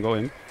production now and go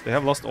in. They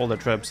have lost all their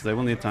traps, so they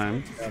will need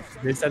time. Yeah.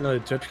 There's another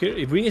trap here.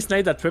 If we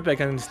snipe that trap, I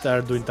can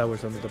start doing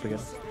towers on the top again.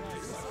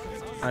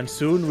 And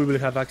soon we will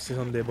have access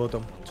on the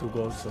bottom to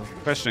gold. So.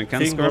 Question,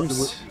 can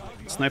Skirms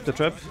snipe the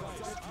trap?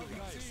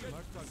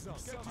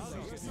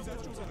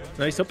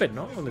 No, it's open,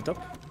 no? On the top?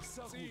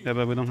 Yeah,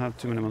 but we don't have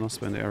too many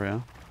Monospa in the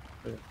area.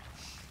 Yeah.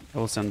 I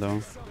will send though.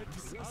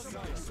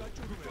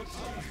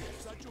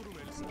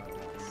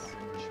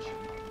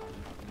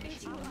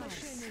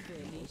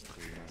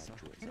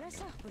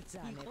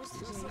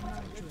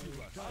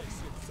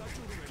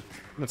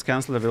 Let's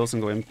cancel the Vills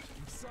and go imp.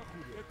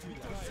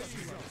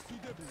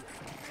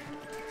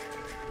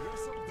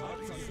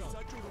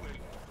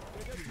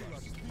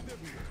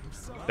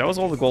 That was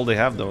all the gold they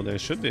have though. They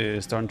should be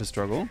starting to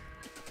struggle.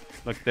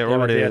 Like they're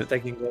already... They are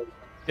taking gold.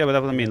 Yeah, but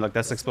that's what I mean. Like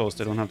that's exposed.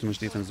 They don't have too much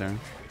defense there.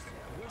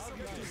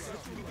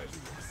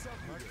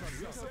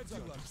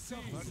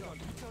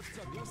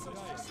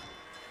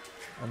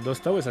 And those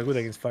towers are good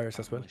against fires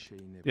as well.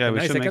 Yeah, we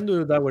nice, should I can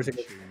do towers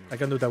again. I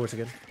can do towers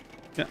again.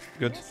 Yeah,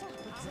 good.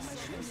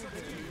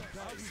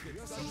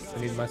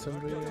 I need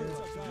masonry.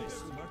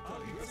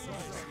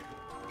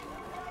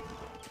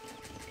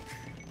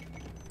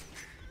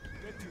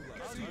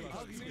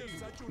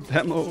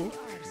 Demo.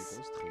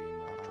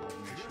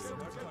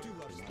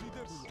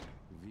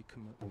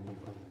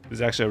 This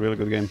is actually a really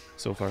good game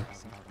so far.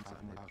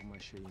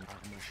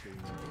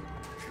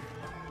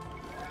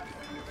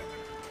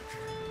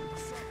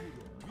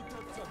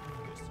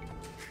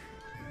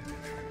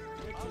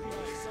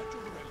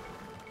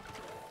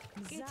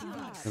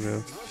 We have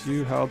a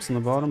few helps on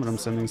the bottom, but I'm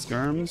sending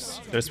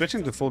skirms. They're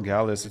switching to full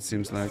galleys, it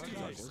seems like.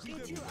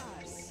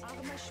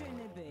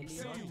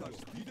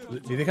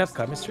 Do they have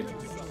chemistry?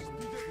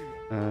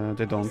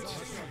 They don't.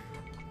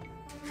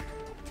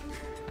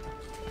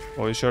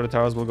 Oh, you sure the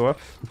towers will go up?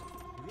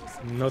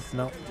 Not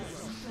now.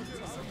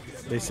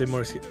 They say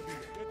more.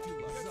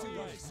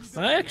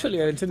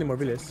 Actually, I'm sending more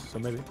villages, so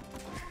maybe.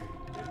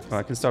 Oh,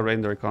 I can start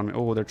raiding their economy.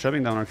 Oh, they're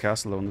trapping down our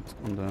castle on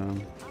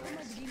the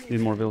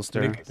need more vills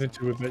there. Need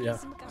to repair, yeah.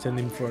 Send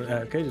him for.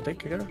 Okay, you take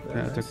care.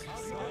 Yeah, I took.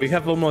 We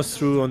have almost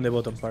through on the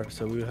bottom part,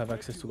 so we will have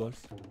access to gold.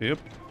 Yep.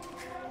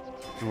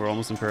 And we're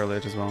almost Imperial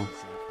Age as well.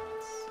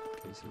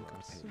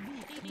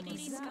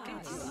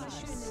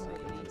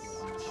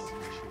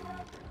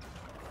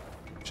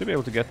 Should be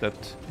able to get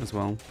that as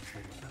well.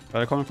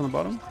 Are they coming from the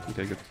bottom?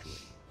 Okay, good.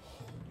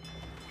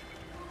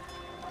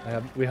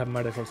 We have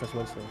miracles as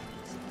well, so.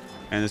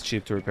 And it's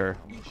cheap to repair.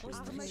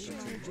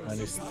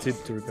 And it's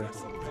cheap to repair.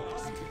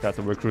 That's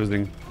what we're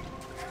cruising.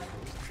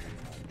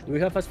 Do we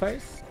have fast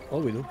fires? Oh,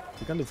 we do.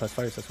 We can do fast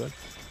fires as well.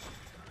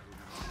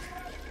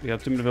 We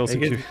have too many vills in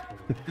queue.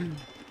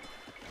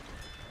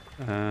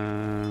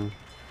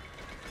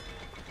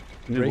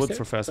 Need wood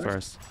for fast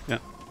fires. Yeah.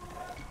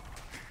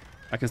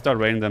 I can start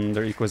raiding them.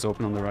 Their eco is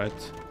open on the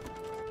right.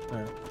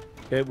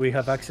 Okay, we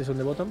have access on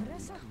the bottom.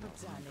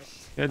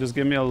 Yeah, just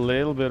give me a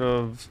little bit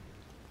of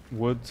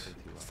wood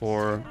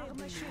for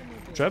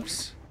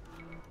traps.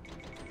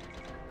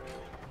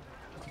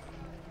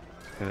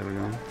 Okay, there we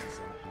go.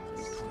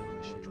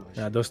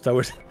 Yeah, those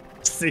towers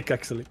sick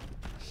actually.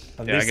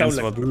 And Yeah, they sound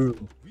like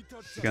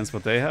against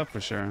what they have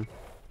for sure.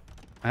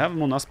 I have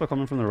Monaspa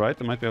coming from the right.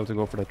 I might be able to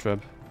go for that trap.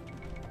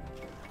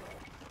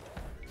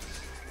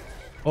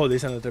 Oh,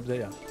 there's another trap there,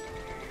 yeah.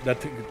 That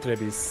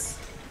trap is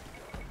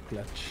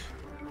clutch.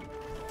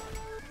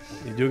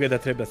 If you get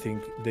that trap, I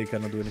think they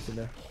cannot do anything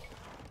there.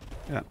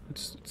 Yeah,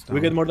 it's we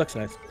get more ducks,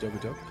 nice.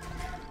 Good job.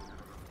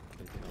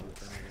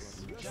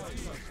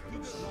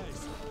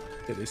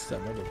 Okay, this is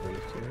another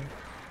bullet here.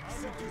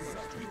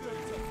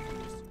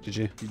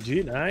 GG.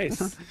 GG, nice.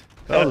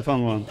 That was a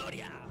fun one.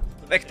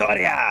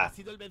 Victoria!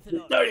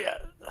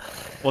 Victoria!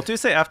 What do you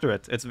say after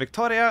it? It's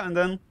Victoria and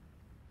then...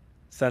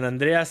 San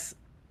Andreas...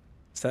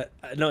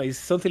 no, it's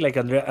something like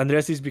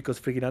Andreas is because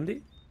freaking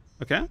Andy.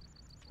 Okay.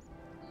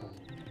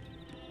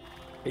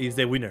 Is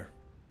the winner.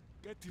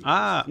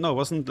 Ah, no,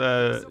 wasn't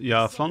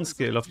yeah,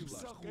 Flonsky.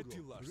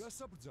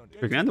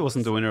 Freaking Andy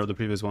wasn't the winner of the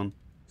previous one.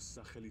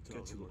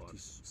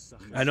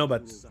 I know,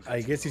 but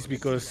I guess it's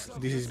because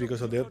this is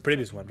because of the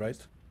previous one, right?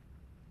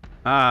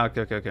 Ah,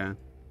 okay.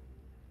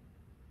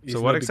 It's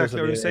so what exactly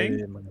are you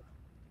saying?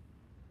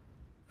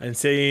 I'm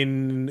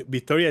saying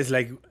Victoria is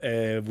like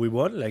we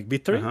won, like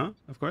victory.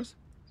 Of course.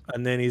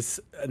 And then it's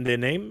the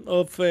name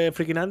of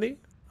freaking Andy.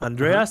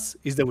 Andreas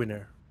is the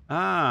winner.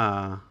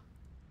 Ah.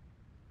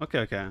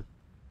 Okay.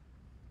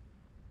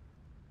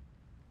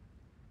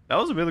 That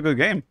was a really good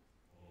game.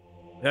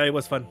 Yeah, it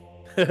was fun.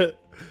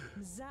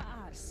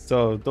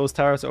 So those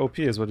towers are OP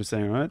is what you're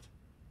saying, right?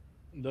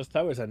 Those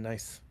towers are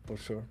nice, for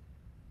sure.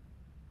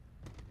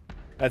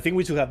 I think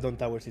we should have done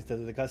towers instead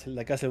of the castle.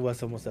 The castle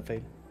was almost a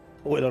fail.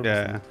 Well, almost.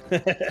 Yeah.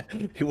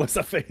 It was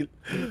a fail.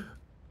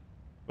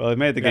 Well, it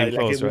made the Yeah, game like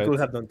close, we right? could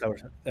have done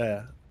towers.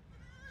 Yeah.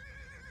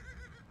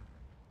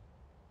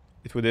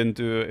 If we didn't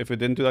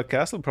do that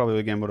castle, probably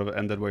the game would have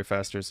ended way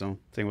faster. So I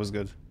think it was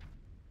good.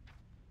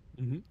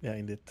 Yeah,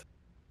 indeed.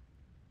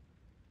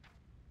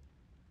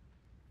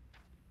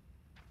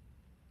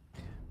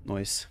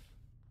 Nice.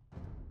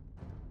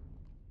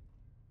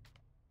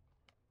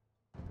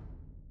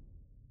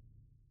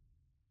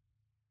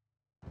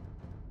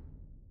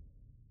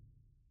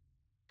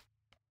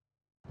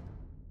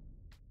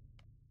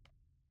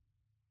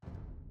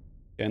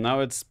 Okay,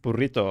 now it's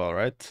burrito,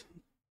 right?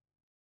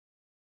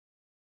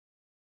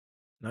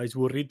 Nice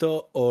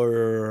burrito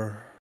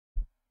or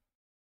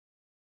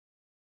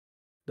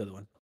the other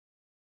one.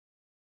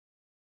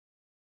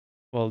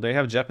 Well, they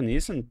have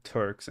Japanese and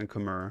Turks and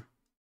Khmer.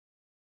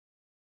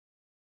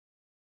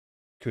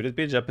 Could it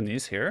be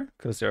Japanese here?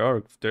 Because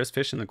there's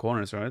fish in the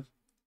corners, right?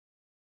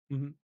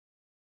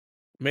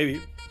 Maybe.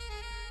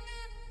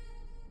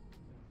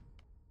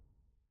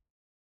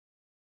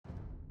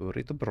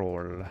 Burrito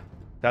brawl.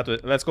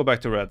 Let's go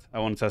back to red. I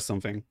want to test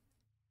something.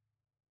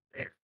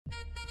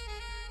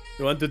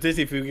 You want to test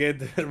if you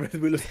get Red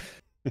Bull?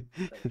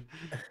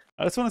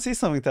 I just want to see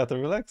something,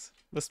 TaToH. Relax.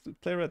 Let's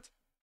play red.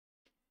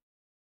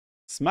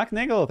 Smack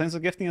Niggle, thanks for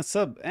gifting a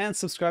sub and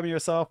subscribing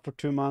yourself for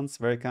 2 months.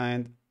 Very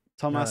kind.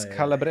 Thomas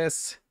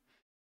Calabres,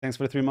 thanks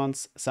for 3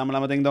 months.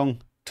 Samalama Ding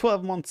Dong,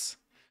 12 months.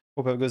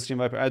 Hope you have a good stream,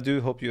 Viper. I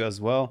do hope you as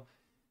well.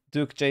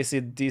 Duke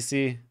JC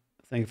DC,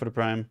 thank you for the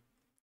prime.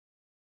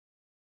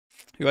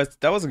 You guys,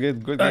 that was a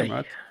good game,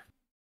 right?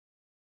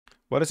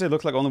 Why does it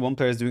look like only one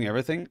player is doing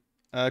everything?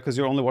 Because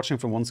you're only watching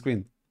from one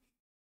screen.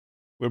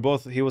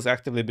 He was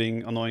actively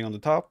being annoying on the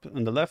top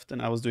and the left,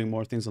 and I was doing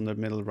more things on the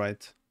middle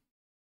right.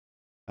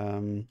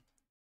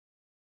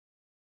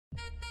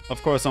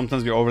 Of course,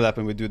 sometimes we overlap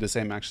and we do the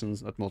same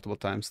actions at multiple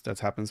times. That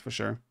happens for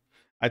sure.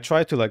 I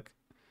try to like...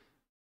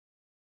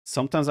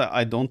 Sometimes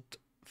I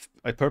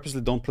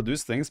purposely don't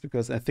produce things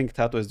because I think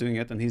TaToH is doing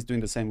it and he's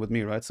doing the same with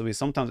me, right? So we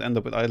sometimes end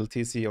up with idle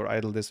TC or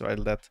idle this or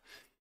idle that.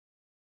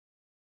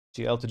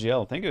 GL to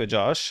GL. Thank you,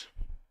 Josh.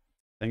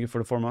 Thank you for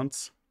the 4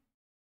 months.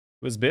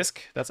 Who's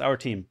Bisque? That's our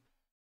team.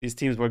 These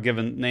teams were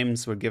given,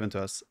 names were given to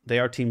us. They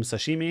are team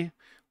Sashimi.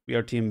 We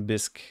are team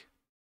Bisque.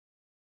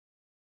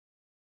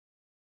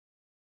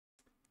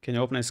 Can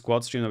you open a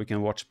squad stream that we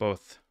can watch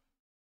both?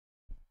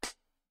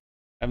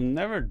 I've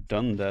never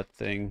done that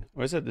thing.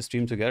 Or is it the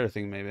stream together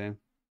thing, maybe?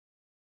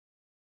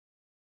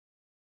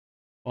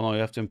 Oh no,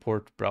 you have to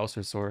import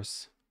browser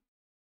source.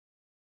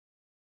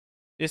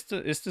 Is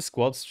the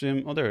squad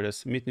stream... Oh, there it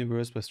is. Meet new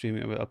viewers by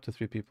streaming with up to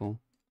 3 people.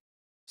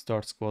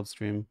 Start squad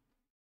stream.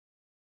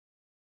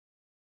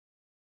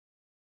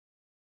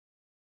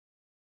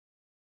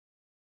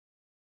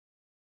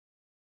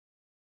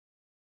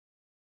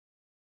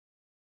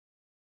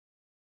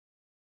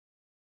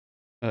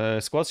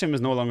 Squad stream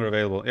is no longer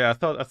available. Yeah,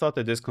 I thought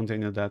they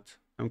discontinued that.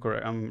 I'm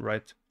correct. I'm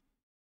right.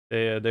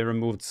 They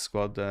removed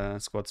squad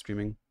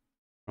streaming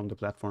from the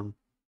platform.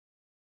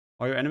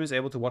 Are your enemies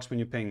able to watch when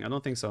you ping? I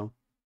don't think so.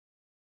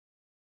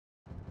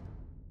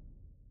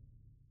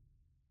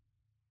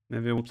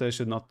 Maybe one player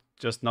should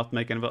not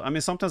make any... I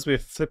mean, sometimes we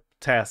flip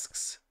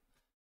tasks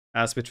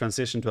as we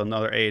transition to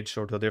another age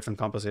or to a different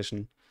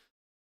composition.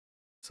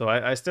 So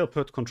I still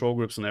put control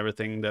groups on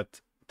everything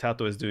that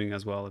TaToH is doing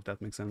as well, if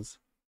that makes sense.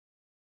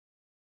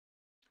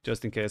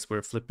 Just in case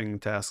we're flipping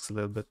tasks a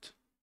little bit.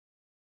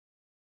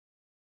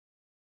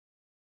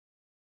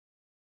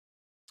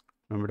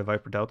 Remember the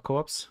Viper Doubt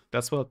co-ops?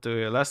 That's what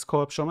the last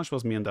co-op Showmatch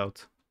was, me and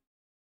Doubt.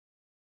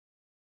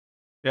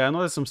 Yeah, I know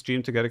there's some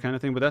stream together kind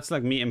of thing, but that's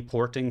like me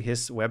importing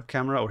his web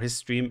camera or his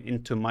stream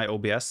into my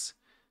OBS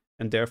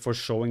and therefore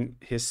showing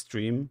his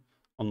stream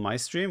on my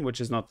stream,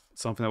 which is not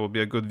something that would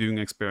be a good viewing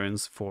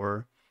experience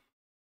for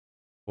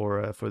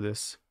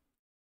this.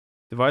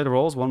 Divide the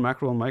roles, one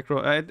macro, one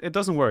micro. It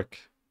doesn't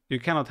work. You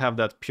cannot have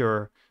that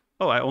pure,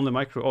 oh, I only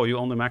micro, oh, you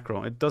only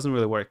macro. It doesn't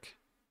really work.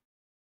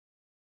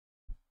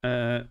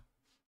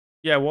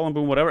 Yeah, wall and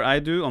boom, whatever I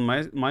do on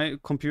my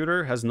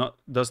computer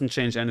doesn't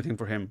change anything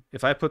for him.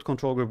 If I put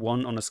control group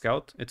 1 on a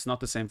scout, it's not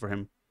the same for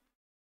him.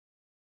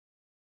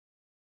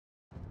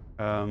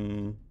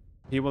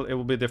 It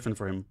will be different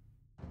for him.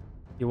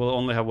 He will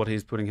only have what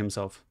he's putting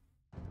himself.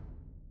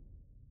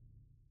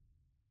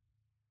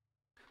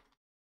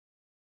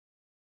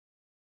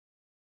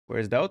 Where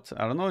is Doubt?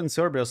 I don't know, in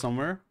Serbia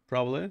somewhere,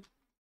 probably.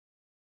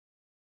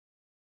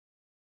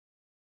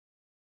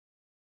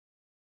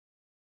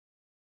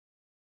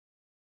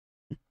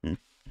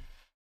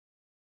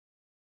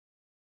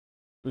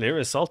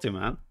 Liereyy is salty,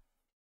 man.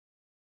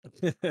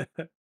 Full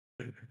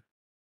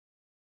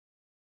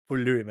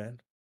Liereyy, man.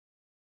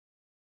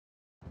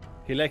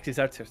 He likes his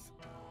archers.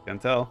 Can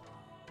tell.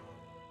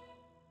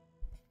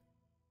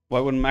 Why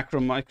wouldn't macro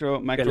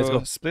let's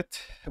go.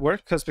 split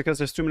work? Because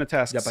there's too many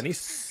tasks.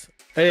 Japanese.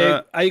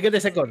 Uh, I get the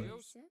second.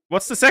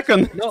 What's the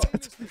second? No.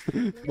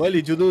 Well,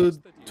 did you do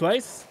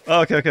twice? Oh,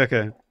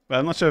 okay. But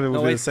I'm not sure if it would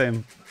No, be wait. the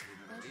same.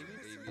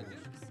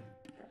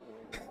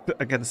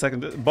 I get the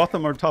second.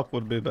 Bottom or top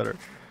would be better.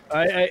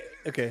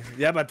 Okay.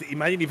 Yeah, but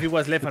imagine if it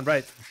was left and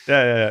right.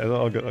 Yeah.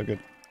 All good.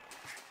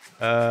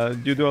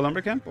 Do you do a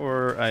lumber camp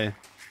or I?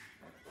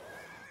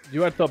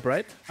 You are top,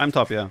 right? I'm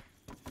top, yeah.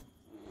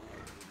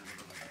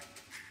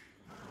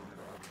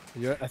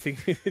 I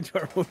think you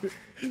are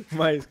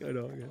my score.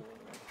 No, okay.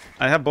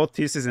 I have both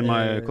theses in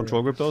my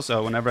control group though,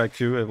 so whenever I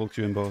queue, I will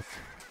queue in both.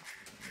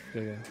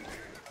 Okay.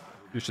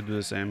 You should do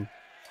the same.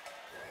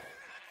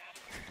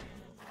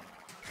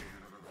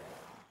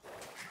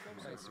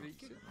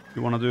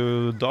 You want to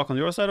do dock on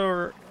your side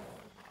or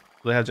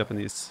do they have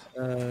Japanese?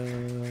 Let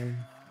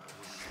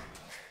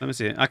me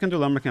see. I can do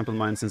lumber camp on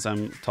mine since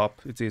I'm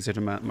top. It's easier to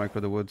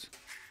micro the wood.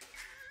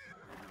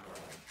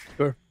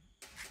 Sure.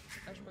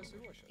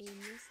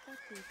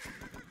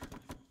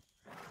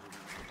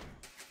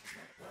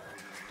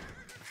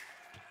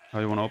 How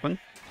you want to open?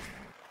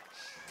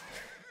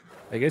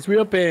 I guess we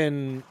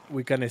open.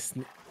 We can.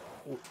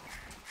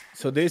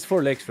 So there's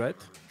 4 legs, right?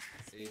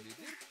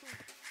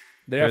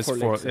 There are 4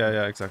 legs.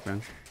 Yeah, exactly.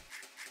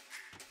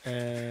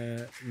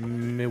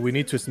 We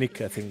need to sneak,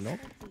 I think, no?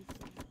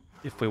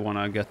 If we want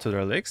to get to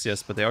their legs,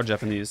 yes, but they are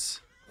Japanese.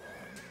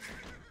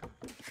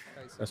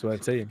 That's what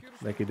I'm saying.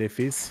 Like, if they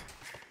fizz.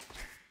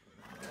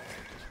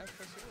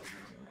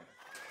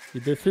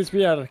 If they fizz,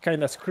 we are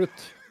kind of screwed.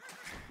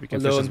 We can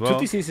fish on as well.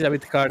 2TCs is a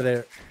bit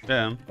harder.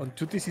 Yeah. On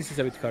 2TCs is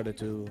a bit harder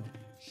to...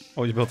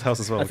 Oh, you built house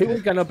as well. I think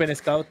we can open a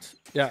scout.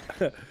 Yeah.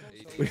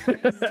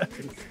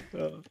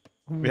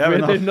 we have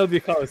enough. Not the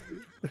house.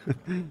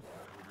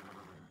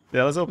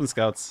 Yeah, let's open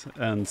scouts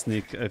and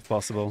sneak if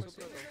possible.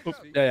 Oop.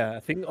 Yeah.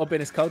 I think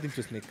open a scout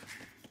into sneak.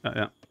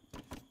 Yeah.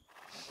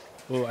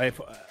 Oh, I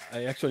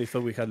actually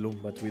thought we had loom,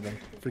 but we don't.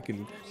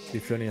 Freaking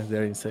Lithuanians,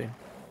 they're insane.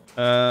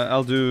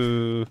 I'll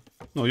do...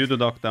 No, you do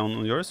dock down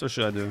on yours, or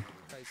should I do?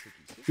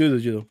 You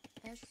do.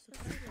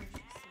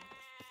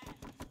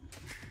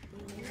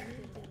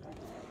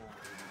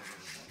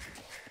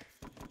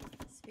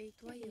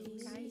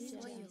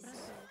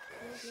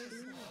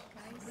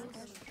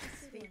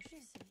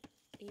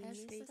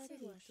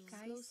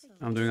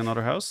 I'm doing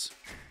another house.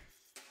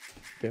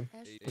 Okay,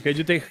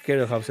 you take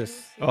care of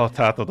houses. Oh,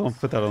 TaToH, don't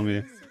put that on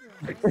me.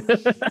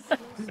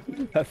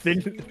 I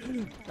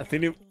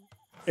think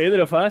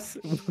either of us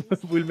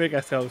will make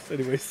a house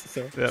anyways.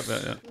 So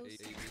Yeah.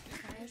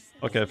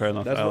 Okay, fair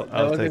enough. that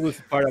was the good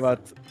part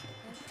about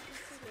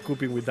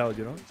cooping without,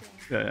 you know.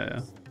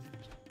 Yeah.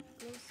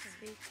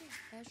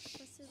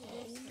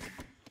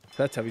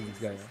 That's a business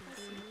guy. Huh?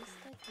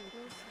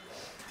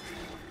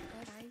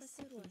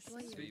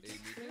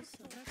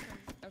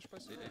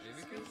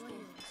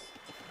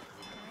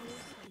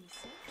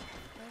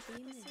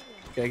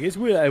 Okay, I guess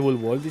I will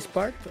wall this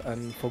part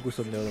and focus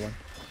on the other one.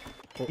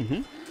 Oh.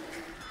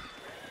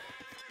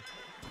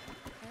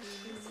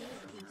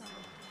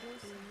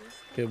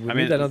 Okay, we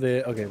need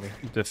another. Okay.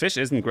 The fish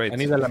isn't great. I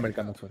need a lumber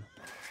camp as well.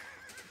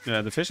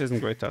 Yeah, the fish isn't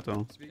great,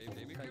 TaToH.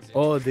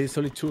 Oh, there's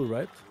only 2,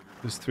 right?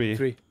 There's 3.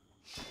 3.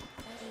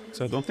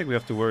 So I don't think we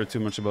have to worry too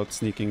much about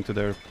sneaking to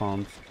their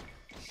pond.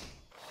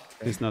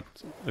 It's not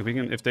like we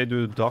can if they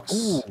do docks.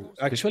 Ooh,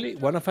 actually,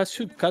 one of us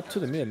should cut to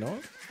the middle, no?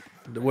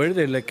 Were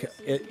they like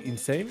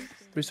insane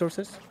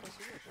resources?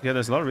 Yeah,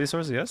 there's a lot of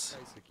resources. Yes.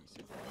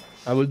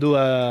 I will do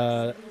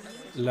a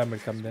lumber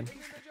camp then.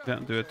 Yeah,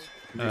 do it.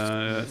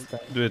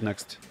 Do it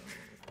next.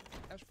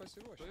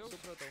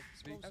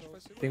 I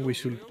think we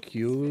should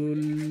kill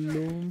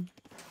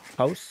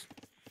house.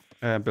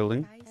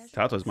 Building.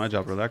 TaToH is my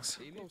job. Relax.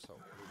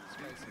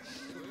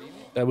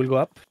 I will go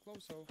up.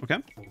 Okay.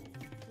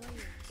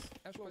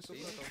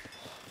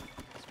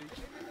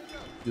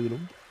 Do the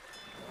room.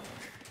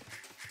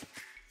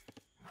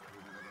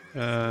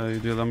 You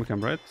do a lumber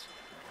camp, right?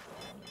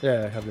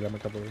 Yeah, I have the lumber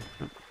camp already.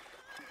 Yeah.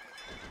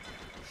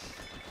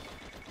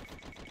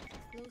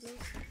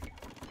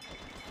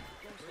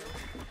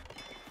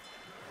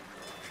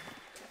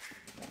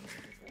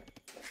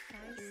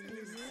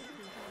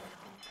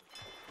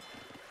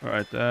 All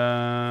right.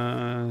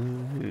 Yeah.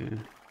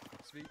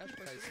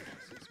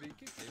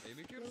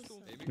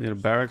 Near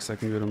barracks, I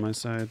can do it on my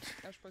side.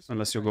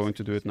 Unless you're going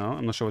to do it now.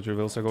 I'm not sure what your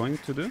wills are going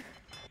to do.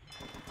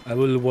 I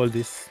will wall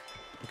this.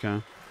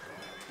 Okay.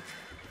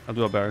 I'll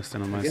do a barracks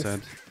then on my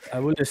side. I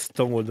will just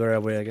stone wall there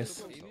away, I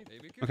guess.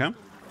 Okay.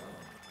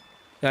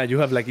 Yeah, you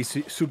have like a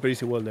super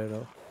easy wall there,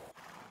 though.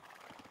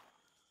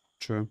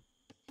 True.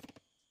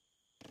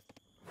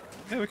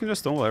 Yeah, we can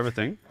just stonewall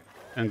everything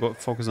and go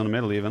focus on the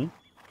middle even.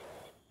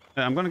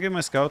 I'm gonna give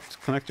my scout,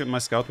 connect my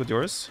scout with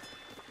yours,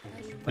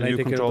 and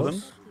you control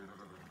them.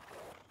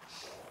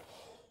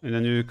 And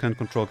then you can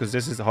control, because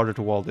this is harder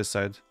to wall this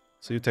side.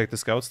 So you take the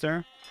scouts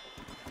there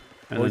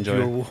and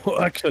enjoy.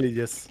 Actually,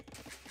 yes.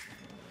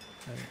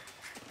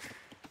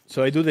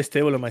 So I do the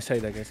stable on my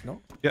side, I guess,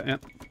 no? Yeah.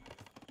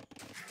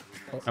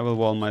 I will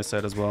wall my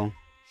side as well.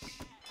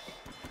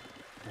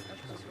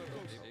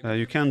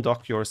 You can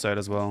dock your side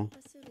as well,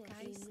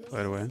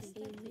 by the way.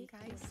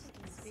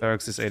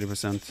 Barracks is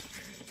 80%.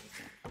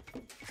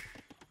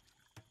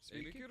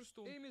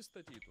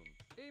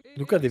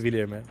 Look at the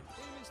Villiers, man.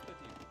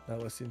 That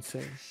was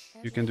insane.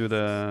 You can do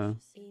the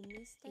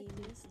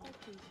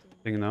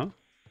thing now.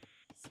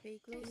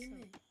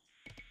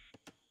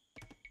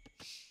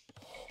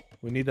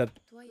 We need that.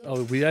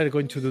 Oh, we are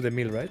going to do the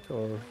mill, right?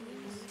 Or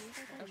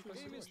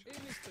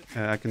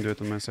I can do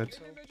it on my side.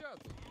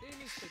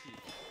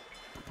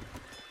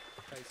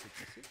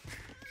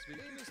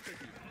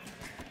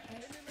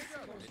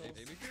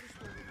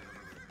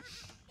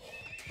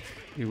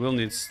 You will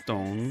need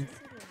stone.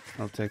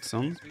 I'll take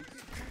some.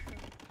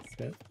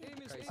 okay.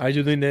 Are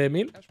you doing the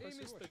mill?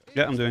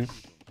 Yeah, I'm doing.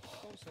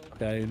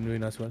 Yeah, I'm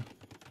doing as well.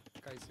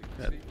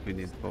 Yeah, we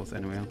need both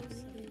anyway.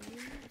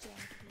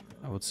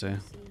 I would say.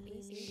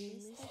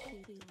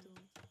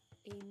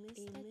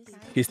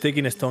 He's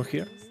taking a stone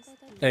here.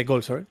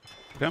 Gold, sorry.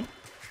 Okay.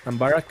 And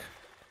barrack.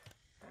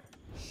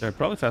 They're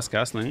probably fast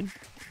castling.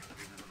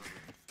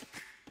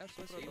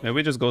 Maybe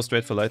we just go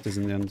straight for lighters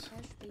in the end.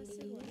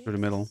 Through the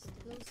middle.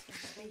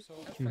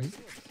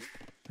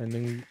 And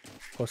then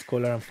go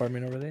scholar and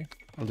farming over there.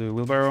 I'll do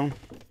wheelbarrow.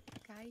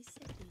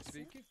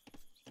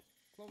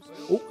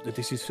 Oh,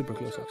 this is super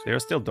close actually. They're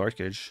still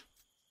Dark Age.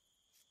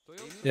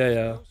 Yeah,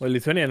 yeah. Well,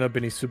 Lithuanian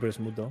Open is super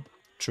smooth though.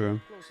 True.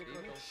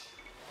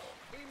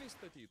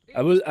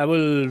 I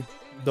will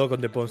dog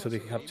on the pawn so they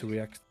have to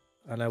react.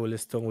 And I will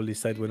stone will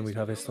decide when we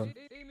have a stone.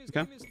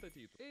 Okay.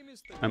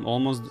 I'm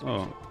almost...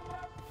 Oh.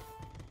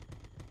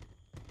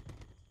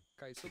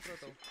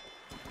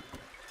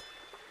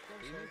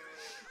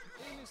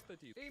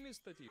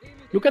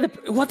 Look at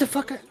the... What the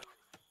fuck?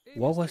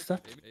 What was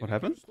that? What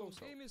happened?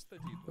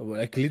 Oh,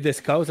 I killed the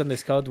scouts and the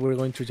scout were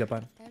going to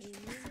Japan.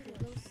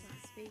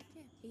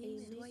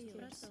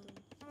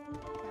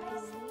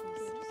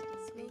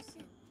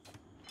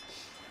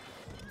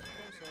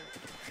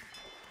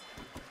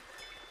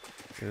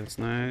 Okay, that's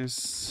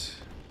nice.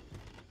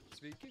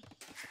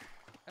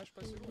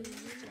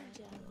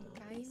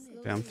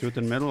 Okay, I'm through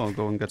the middle. I'll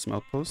go and get some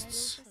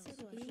outposts.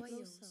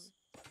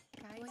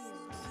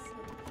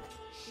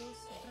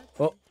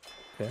 Oh,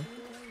 okay.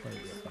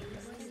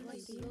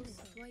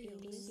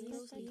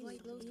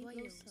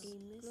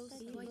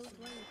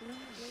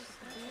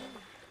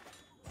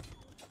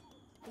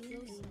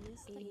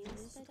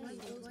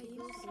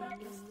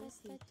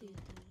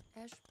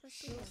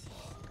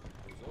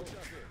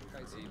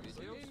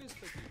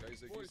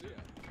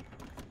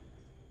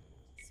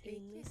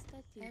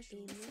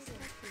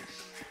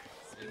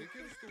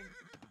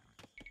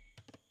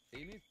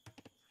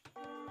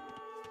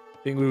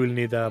 I think we will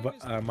need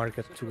a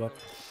market to go up.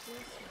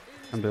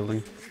 I'm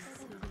building.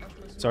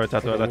 Sorry,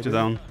 TaToH, I let you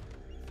down.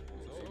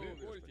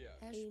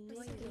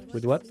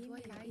 With what?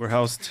 We're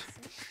housed.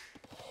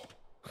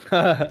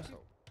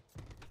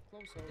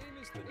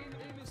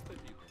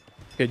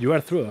 Okay, you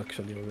are through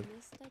actually.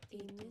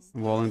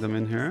 Walling them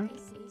in here.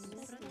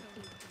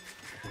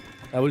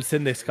 I will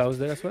send the scouts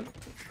there as well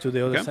to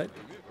the other Okay. side.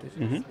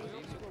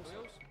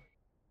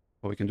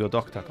 Or we can do a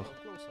dock tackle.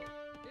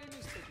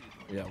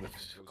 Yeah, with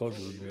gold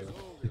will be able.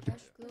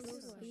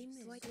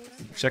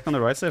 Check on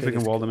the right side if we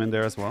can wall them in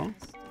there as well.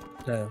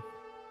 Yeah.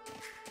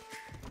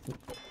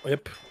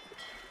 Yep.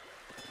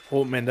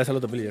 Oh man, that's a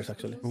lot of villagers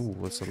actually. Ooh,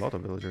 that's a lot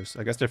of villagers.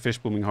 I guess they're fish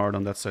booming hard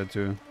on that side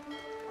too.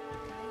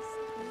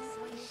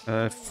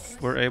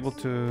 If we're able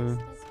to...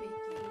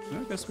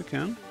 I guess we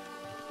can.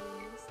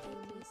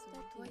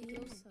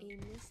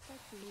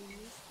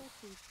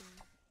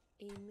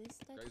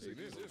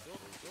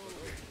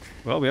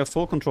 Well, we have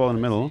full control in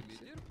the middle.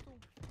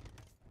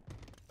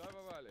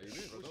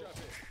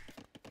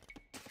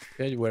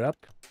 Okay, we're up.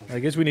 I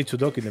guess we need to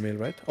dock in the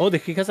middle, right? Oh,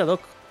 he has a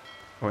dock.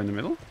 Oh, in the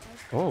middle?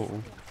 Oh.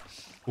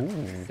 Ooh,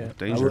 Yeah.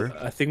 danger.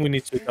 I think we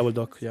need to double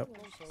dock, yeah.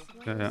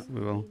 Yeah,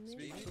 we will.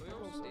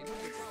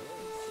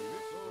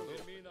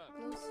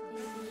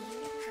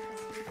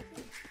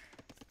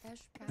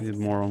 We need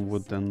more on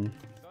wood then.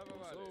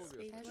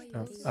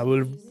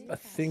 I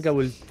think I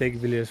will take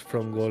villagers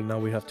from gold now.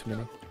 We have too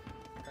many.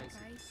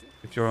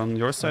 If you're on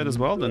your side as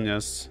well, then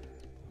yes.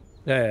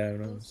 Yeah,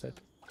 I'm on the side.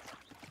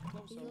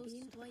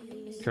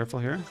 Careful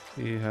here.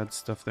 He had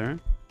stuff there.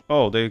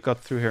 Oh, they got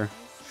through here.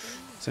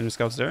 Send your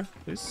scouts there,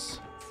 please.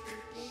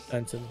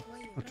 And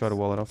I'll try to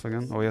wall it off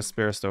again. Oh, he has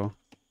spears though.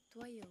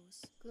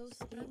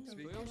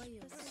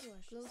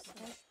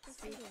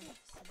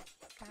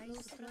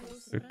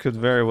 There could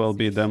very well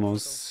be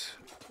demos.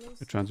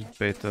 They're trying to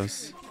bait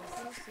us.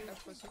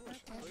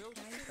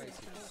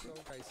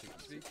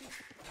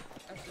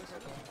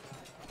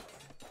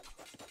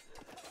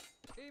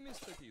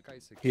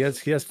 he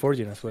has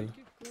forging as well.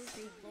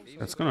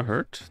 That's gonna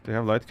hurt. They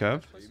have light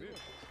cav.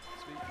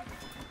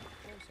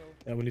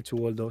 Yeah, we need to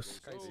wall those.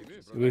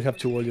 We have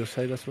to wall your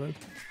side as well.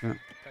 Yeah.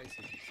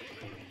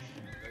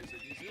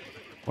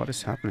 What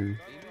is happening?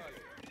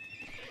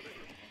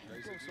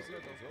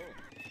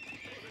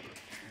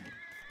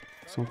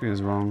 Something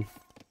is wrong.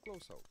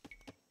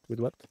 With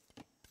what?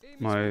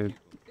 My...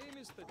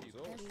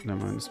 Never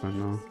mind, it's fine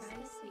now.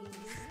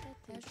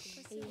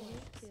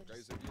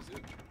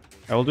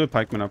 I will do a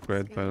pikeman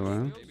upgrade, by the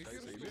way.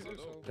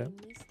 Okay.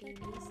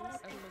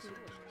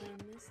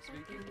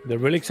 The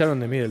relics are on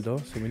the middle though,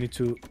 so we need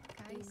to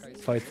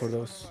fight for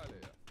those.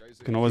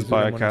 You can always Let's do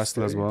buy the a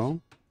castle as monastery.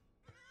 well.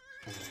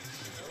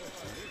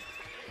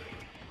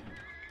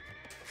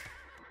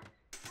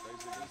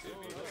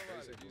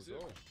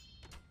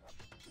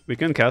 We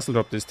can castle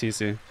drop this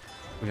TC.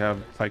 We have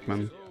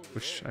pikeman,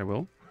 which I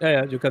will.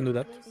 Yeah, you can do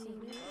that.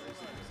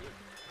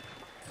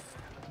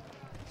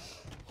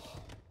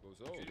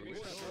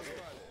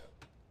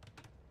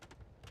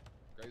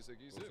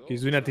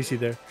 He's doing a TC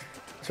there.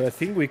 So I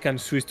think we can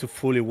switch to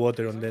fully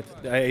water on that.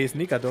 I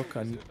sneak a dog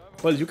and...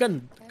 Well, you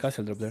can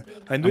castle drop there.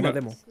 I'm doing a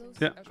demo.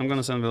 Yeah, I'm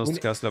gonna send those to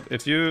castle up.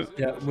 If you...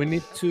 Yeah, we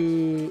need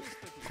to...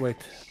 Wait.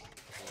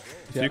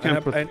 If you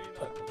can put...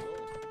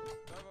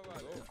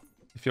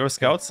 If your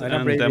scouts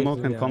and demo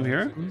can come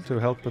here to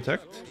help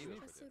protect.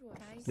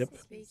 Yep.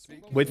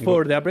 Wait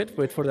for the upgrade.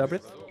 Wait for the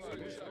upgrade.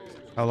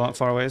 How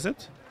far away is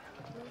it?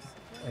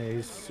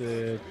 It's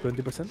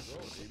 20%.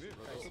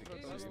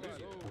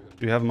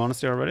 Do you have a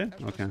monastery already?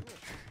 Okay.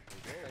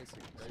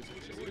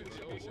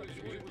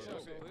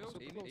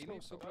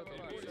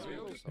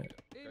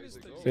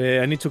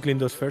 I need to clean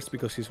those first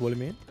because he's walling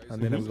me in,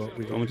 and then we go.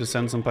 Want me to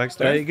send some pikes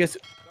there? I guess.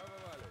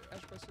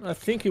 I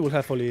think he will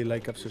have only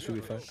like up, so should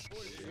be fine.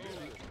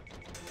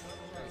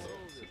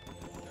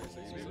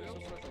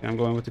 Okay, I'm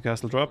going with the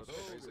castle drop.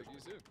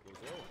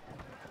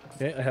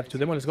 Okay, I have 2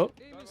 demo. Let's go.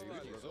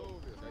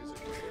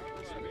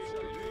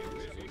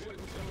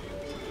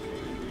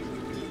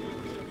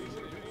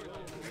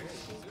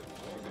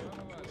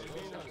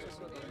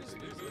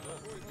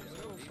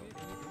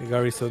 The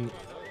garrison.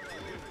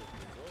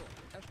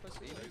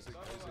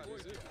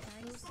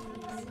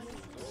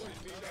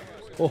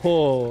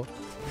 Oh,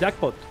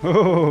 jackpot!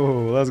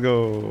 Oh, let's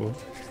go.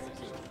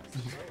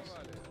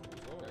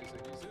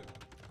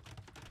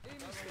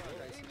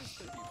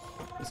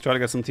 Let's try to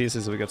get some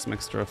TCs so we get some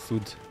extra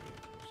food.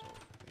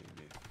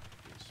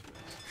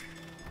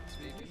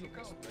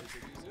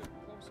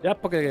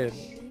 Yep, okay.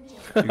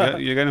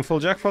 You're getting full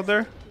jackpot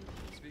there?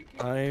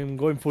 I'm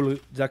going full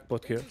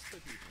jackpot here.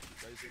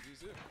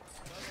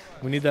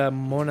 We need a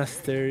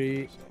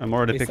monastery. I'm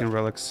already picking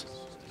relics.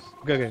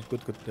 Okay,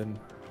 good. Then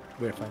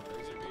we're fine.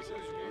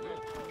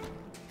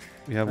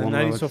 We have and one I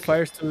need relic. some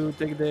fires to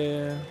take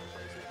the...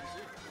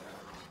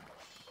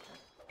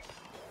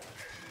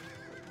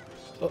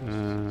 Oh,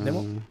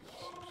 demo?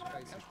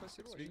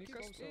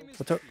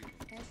 What's up?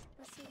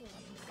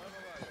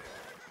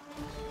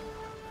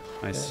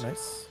 Nice. Yeah,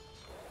 nice.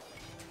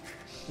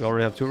 We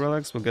already have 2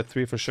 relics. We'll get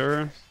 3 for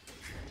sure.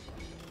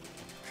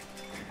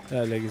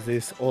 Yeah, like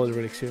this all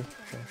relics here.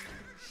 So.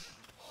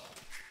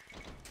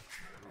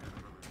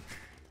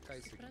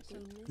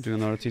 Do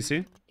another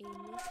TC.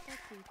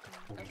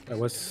 I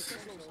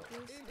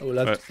will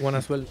add one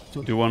as well.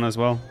 Too. Do one as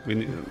well. We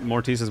need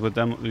more TCs with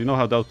them. You know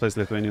how that plays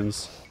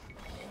Lithuanians.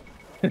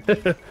 Let's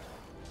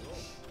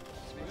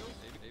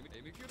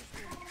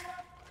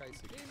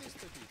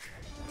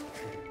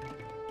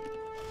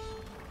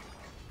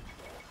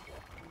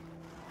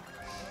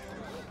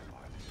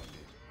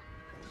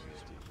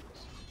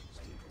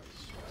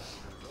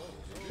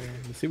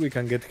see if we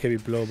can get heavy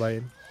blow by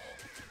him.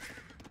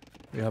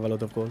 We have a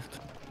lot of gold.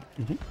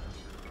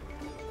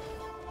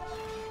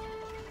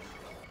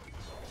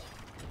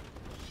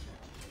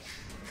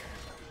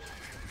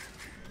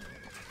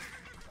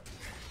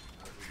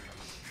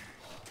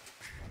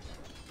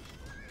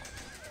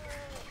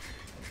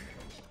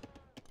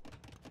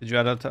 Did you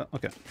add that?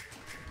 Okay.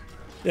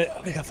 Yeah,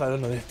 I have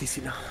another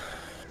TC now.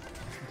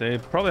 They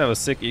probably have a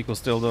sick eco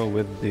still though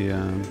with the...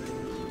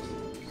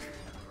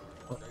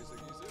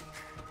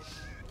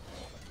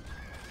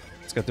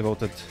 Let's get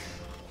devoted.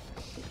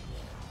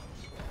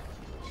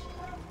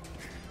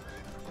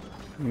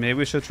 Maybe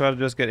we should try to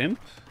just get imp.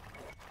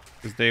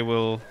 Because they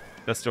will...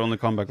 That's their only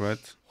comeback,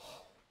 right?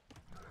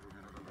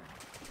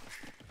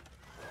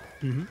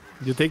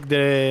 You take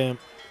the...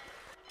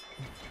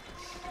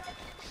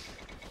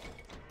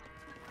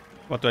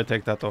 What do I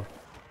take that off?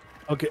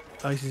 Okay,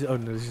 I see. Oh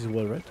no, this is a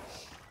wall, right?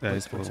 Yeah,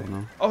 it's possible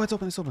now. Oh, it's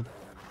open, it's open.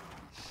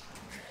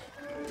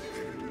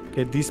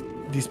 Okay,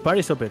 this part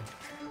is open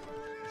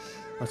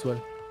as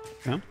well.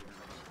 Yeah.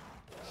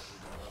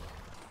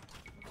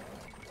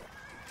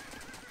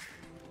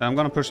 I'm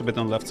gonna push a bit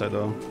on the left side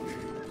though.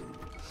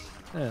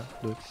 Yeah,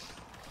 do it.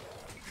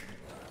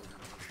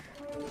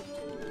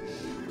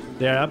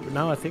 They're up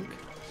now, I think.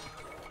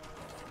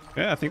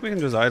 Yeah, I think we can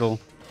just idle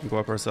and go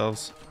up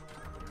ourselves.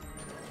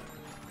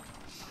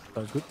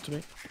 Sounds good to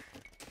me.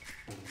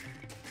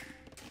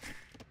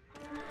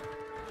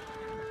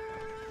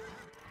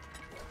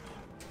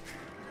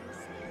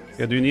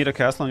 Yeah, do you need a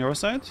castle on your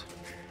side?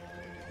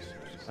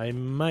 I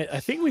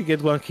think we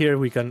get one here.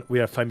 We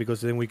are fine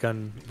because then we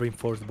can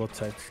reinforce both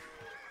sides.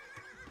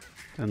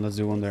 Then let's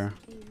do one there.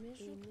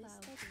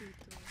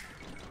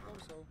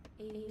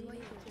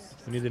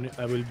 We need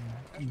I will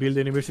build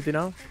the university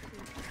now.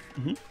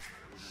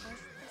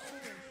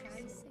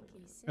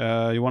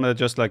 You want to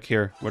just like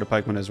here, where the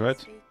pikeman is,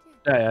 right?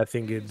 Yeah, I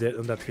think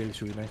on that hill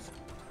should be nice.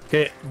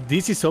 Okay,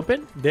 this is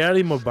open. There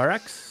are more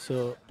barracks,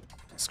 so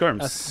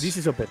Skirms. this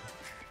is open.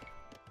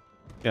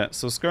 Yeah,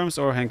 so skirms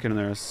or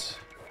Henkeners.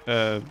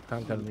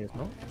 Can't tell me,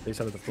 no? There's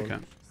a lot of gold.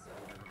 Okay.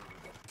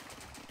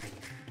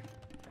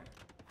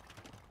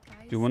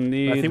 Do we I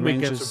need think we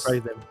can ranges?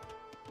 surprise them.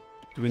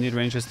 Do we need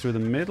ranges through the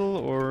middle,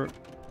 or do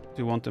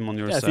you want them on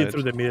your Yeah, I side? think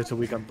through the middle so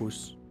we can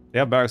push. They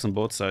have barracks on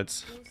both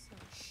sides.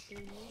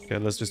 Okay,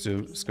 let's just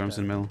do skirms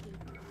in the middle.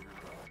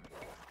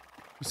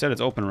 You said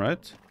it's open,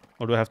 right?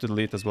 Or do I have to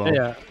delete as well?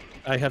 Yeah,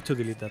 I have to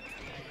delete that.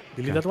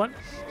 Delete that one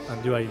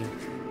and do ID.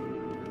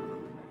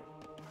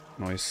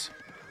 Nice.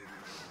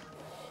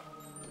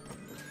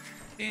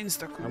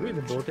 Are we in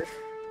the boat?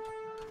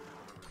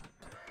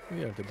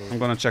 We are the boat. I'm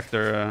gonna check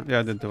their... yeah,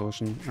 I did the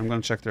ocean. I'm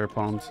gonna check their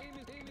pond.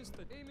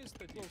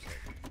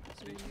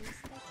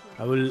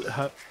 I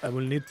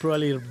will need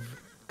probably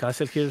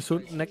castle here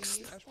soon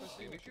next.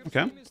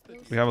 Okay.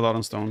 We have a lot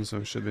on stone, so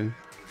it should be...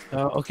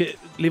 Okay,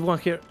 leave one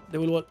here. They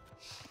will wall.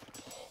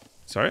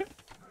 Sorry?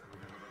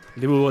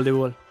 They will wall, they will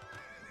wall.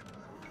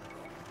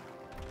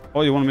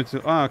 Oh, you want me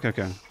to... Ah, okay,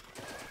 okay.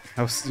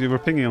 You were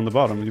pinging on the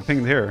bottom. You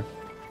pinged here.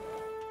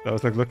 I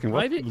was like looking,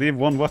 what? Leave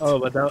one what? Oh,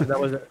 but that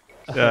was...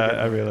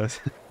 Yeah, I realized.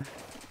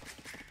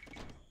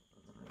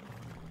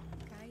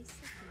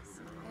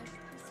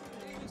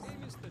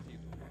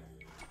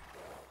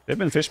 They've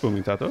been fish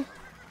booming, TaToH.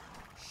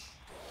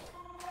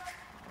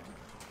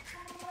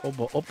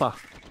 Opa.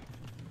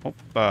 Opa.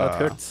 That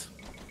hurts.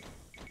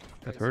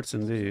 That hurts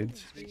indeed.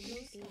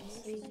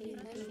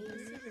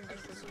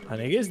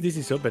 And I guess this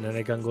is open and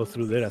I can go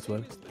through there as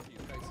well.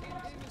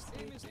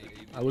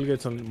 I will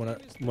get some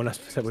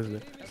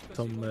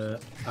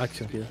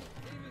action here.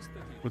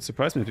 Would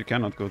surprise me if you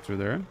cannot go through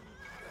there.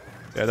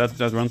 Yeah,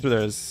 that run through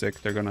there is sick.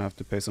 They're gonna have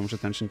to pay so much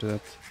attention to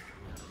that.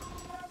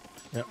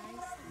 Yeah.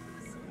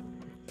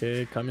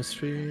 Okay,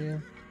 chemistry,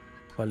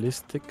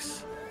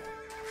 ballistics.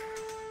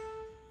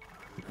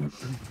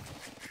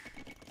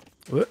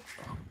 What?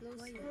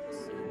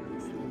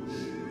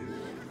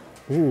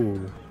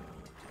 Ooh.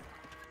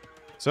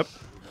 What's up?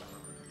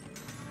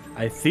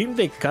 I think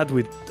they cut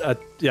with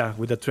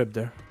with a trap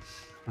there.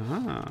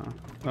 Ah.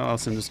 Well, I'll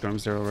send the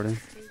skirms there already.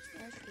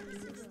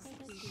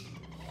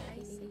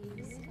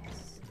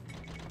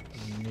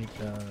 Need,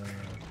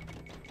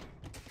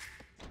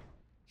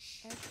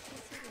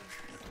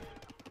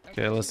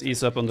 Okay, let's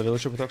ease up on the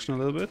villager production a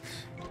little bit.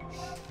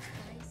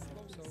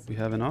 We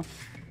have enough.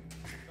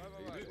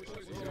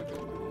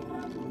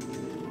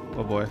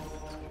 Oh boy.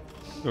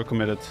 You're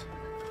committed.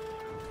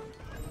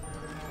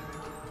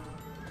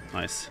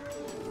 Nice.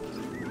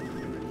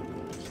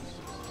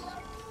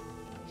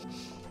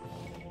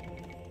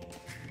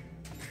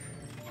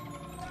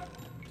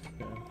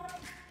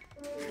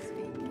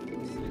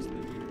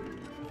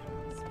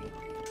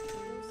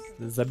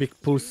 There's a big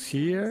push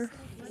here.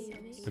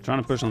 We're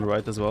trying to push on the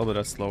right as well, but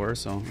that's slower,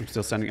 so I'm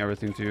still sending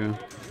everything to you.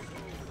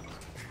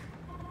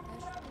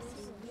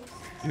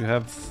 You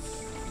have...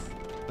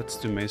 Let's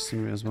do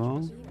masonry as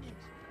well.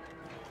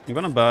 I'm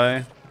gonna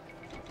buy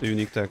the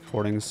unique tech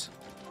hoardings.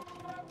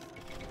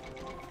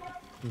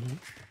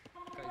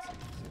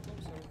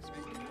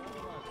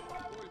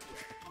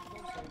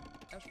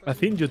 I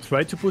think you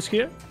try to push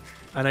here,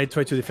 and I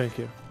try to defend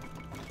here.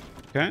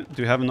 Okay,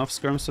 do you have enough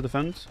skirms to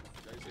defend?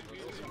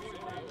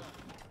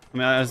 I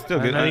mean, I still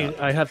get...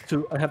 I have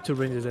to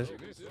range there.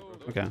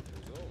 Okay.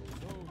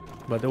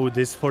 But oh,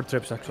 there's 4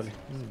 traps actually.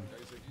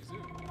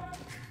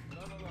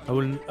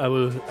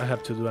 I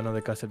have to do another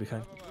castle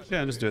behind.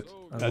 Yeah, just do it.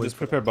 Just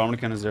prepare bomber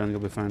cannons there and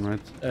you'll be fine,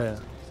 right? Yeah.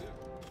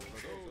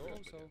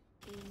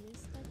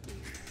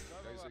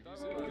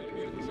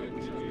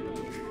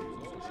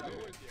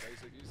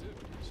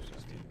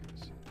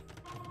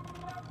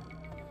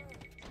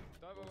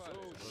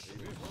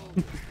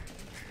 You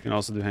can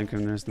also do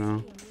handgunners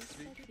now.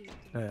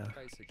 Yeah.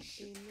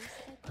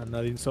 I'm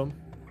adding some.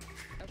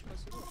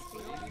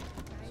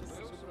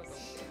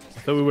 I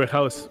thought we were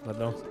house, but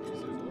no.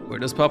 Where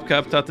does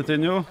PopCap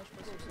Tatatino?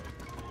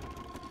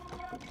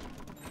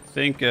 I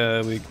think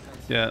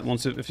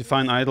if you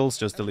find idols,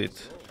 just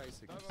delete.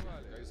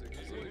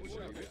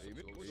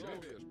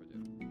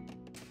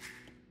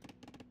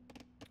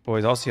 Oh,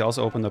 he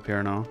also opened up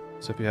here now.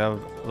 So if you have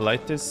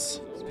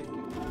Lightis.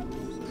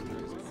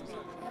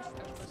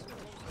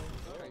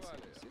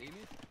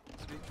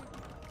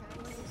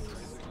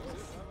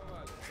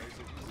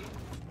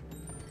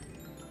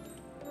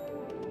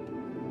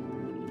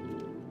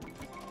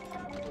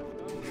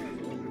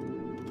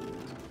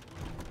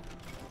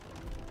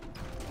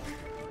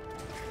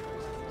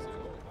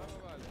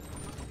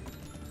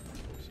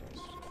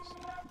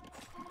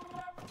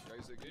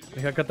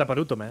 Deja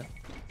Cataparuto, man.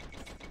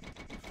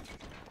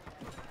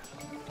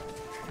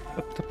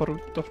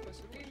 Cataparuto.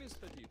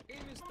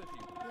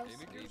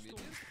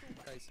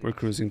 We're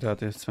cruising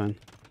that, it's fine.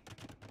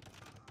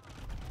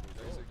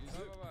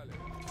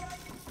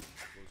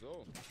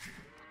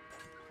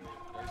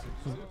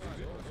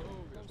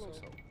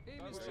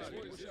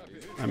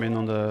 I'm in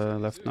on the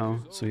left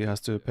now, so he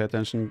has to pay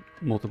attention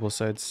multiple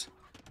sides.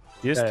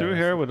 He is through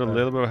here with a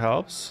little bit of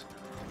helps.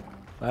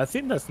 I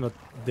think that's not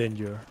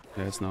danger.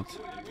 Yeah, it's not.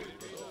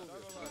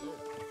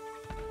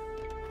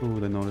 Ooh,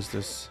 they noticed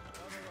this.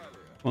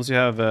 Once you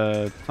have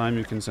time,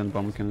 you can send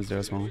bomb cannons there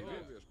as well.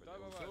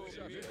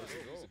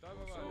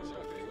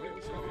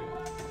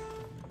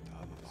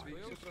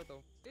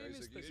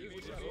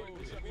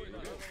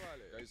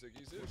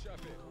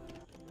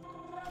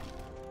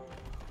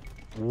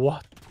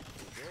 What?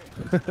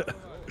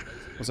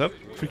 What's up?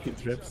 Freaking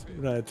traps.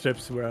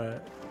 Traps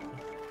were...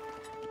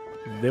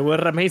 They were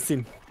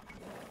amazing.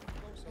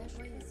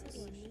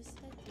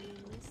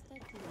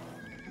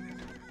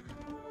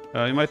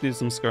 You might need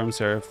some skirms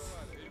here.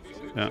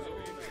 Yeah.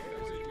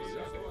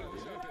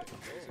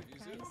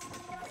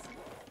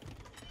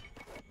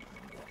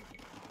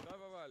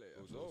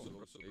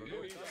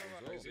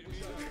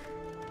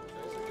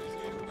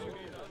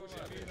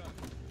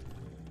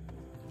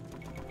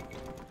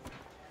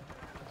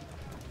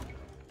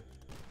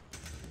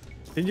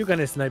 Think you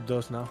can snipe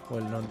those now?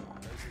 Well, none.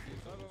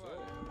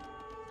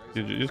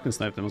 You can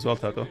snipe them as well,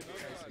 TaToH.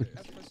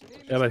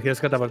 Yeah, but here's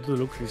Catapartu,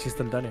 look, it's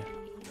instantaneous.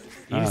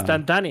 Ah.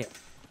 Instantaneous!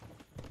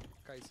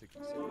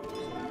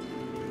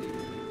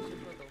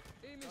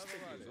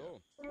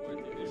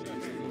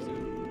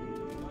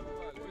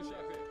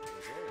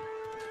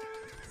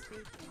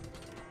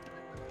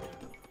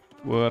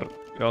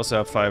 We also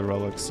have 5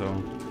 relics, so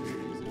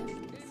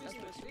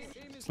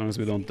as long as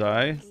we don't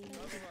die,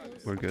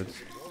 we're good.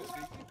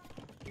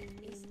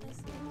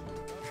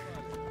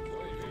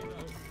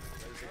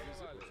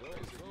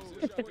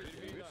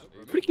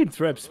 Freaking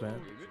traps, man.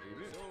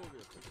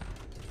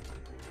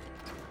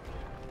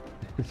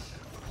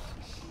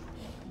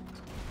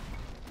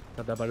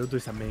 Cataparuto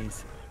is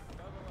amazing.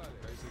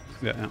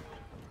 Yeah.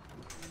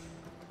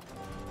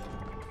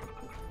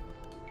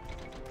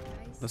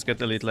 Let's get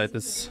elite like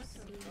this.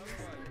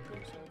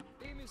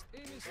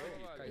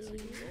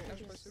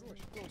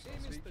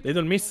 They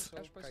don't miss.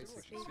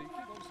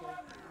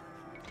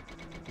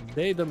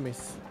 They don't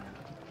miss.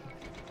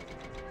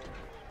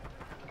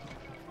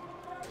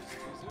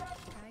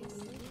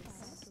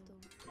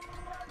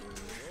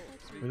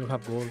 We don't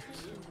have gold.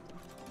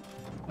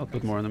 I'll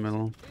put more in the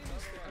middle.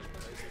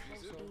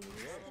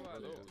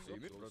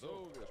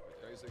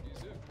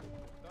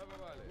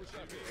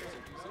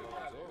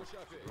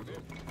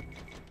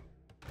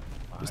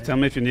 Just tell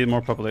me if you need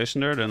more population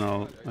there, then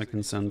I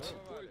can send.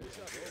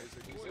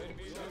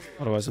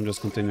 Otherwise, I'm just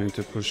continuing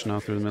to push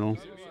now through the middle.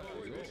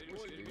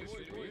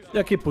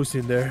 Yeah, keep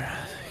pushing there.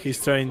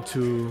 He's trying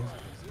to...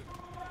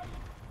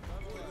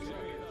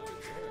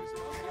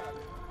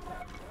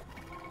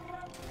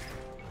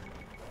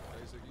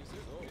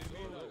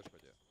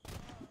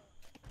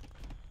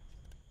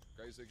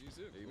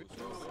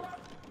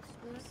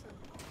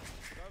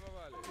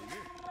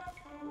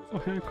 Oh,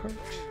 handcart.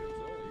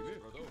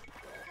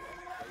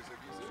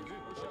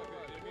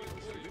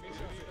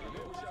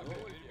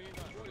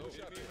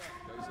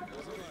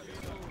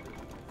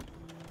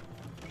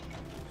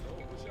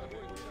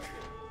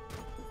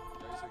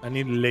 I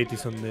need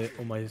ladies on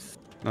my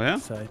Oh yeah?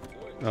 side.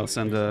 I'll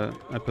send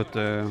I put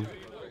the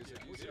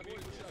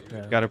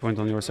Yeah. gather point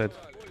on your side.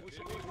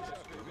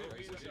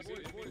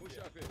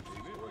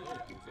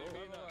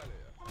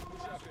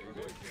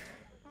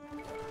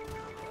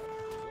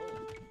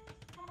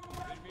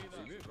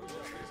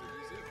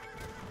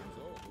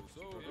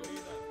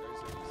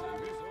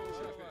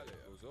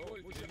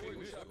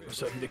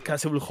 So the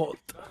castle will hold.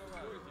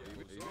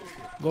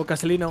 Go,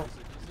 Castellino.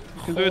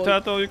 You can do it,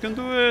 TaToH, you can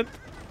do it!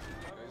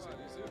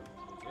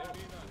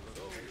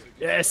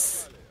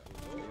 Yes!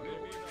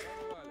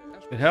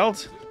 It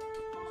held?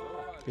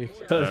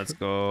 Let's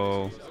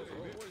go.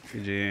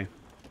 GG.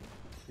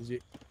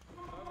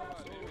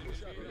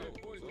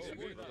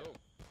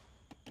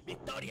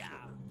 ¡Victoria!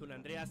 Don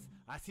Andreas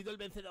ha sido el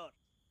vencedor.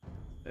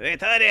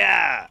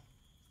 Victoria!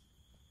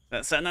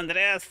 San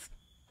Andreas!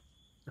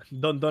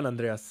 Don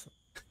Andreas.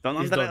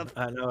 Don He's Andreas!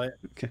 Don. No,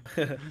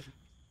 Okay.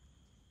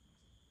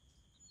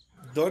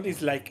 Don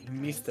is like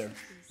Mr.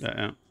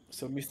 Yeah.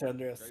 So Mr.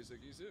 Andreas.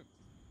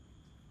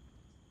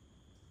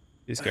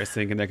 These guys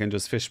thinking they can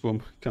just fish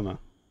boom. Come on.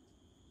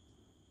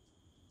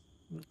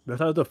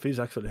 That's a lot of fish,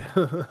 actually.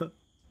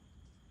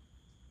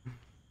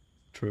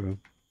 True.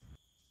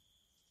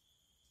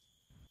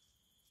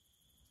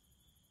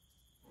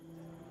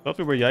 Thought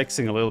we were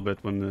yikesing a little bit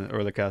when the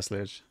early castle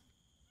age.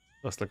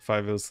 Lost like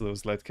 5 wills to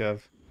those light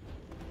cav.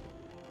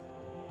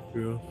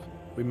 True.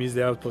 We missed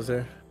the outpost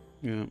there.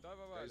 Yeah.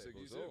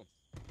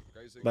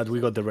 But we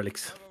got the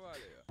relics.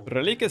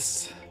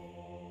 Reliques!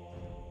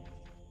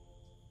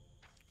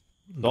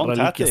 Don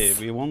Reliques. Tate,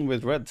 we won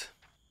with red.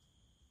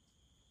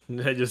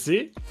 Did you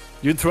see?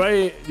 You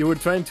were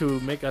trying to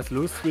make us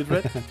lose with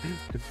red?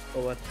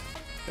 Or what?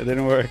 It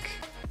didn't work.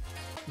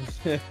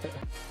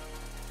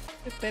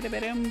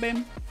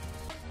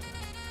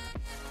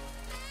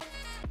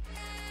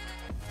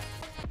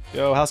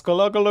 Yo,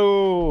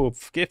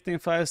 Haskologaloop! Gifting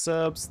 5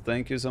 subs.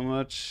 Thank you so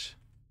much.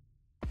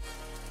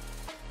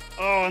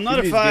 Oh,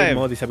 another This 5! game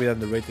mode is a bit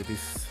underrated.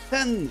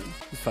 10!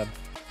 It's fun.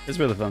 It's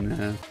really fun,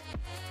 yeah.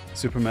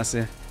 Super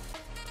messy.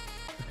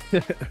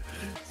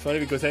 It's funny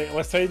because I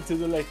was trying to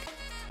do like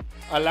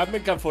a lap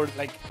mecha for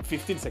like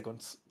 15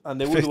 seconds,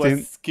 and the wood 15.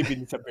 was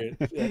keeping disappearing.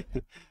 Yeah.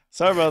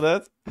 Sorry about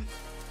that.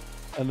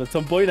 And at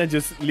some point, I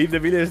just leave the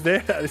village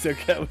there. And it's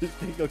okay. I will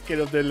take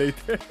care of them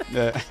later.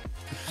 Yeah.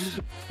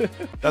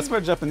 That's where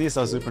Japanese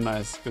are super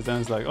nice, because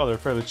then it's like, oh, they're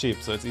fairly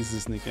cheap, so it's easy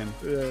to sneak in.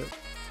 Yeah.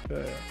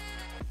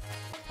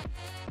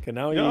 Okay,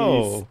 now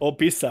Yo. is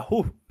pizza.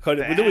 Who?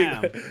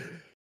 Damn.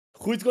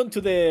 Who's gone to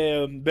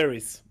the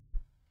berries?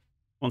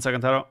 1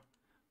 second, Taro.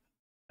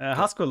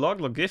 Hasko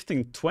Loglo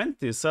gifting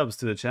 20 subs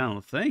to the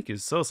channel. Thank you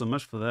so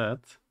much for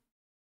that.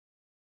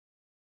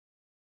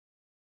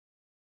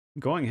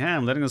 Going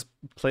ham, letting us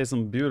play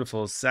some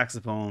beautiful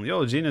saxophone.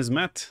 Yo, Genius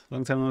Matt.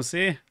 Long time no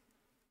see.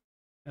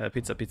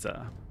 Pizza.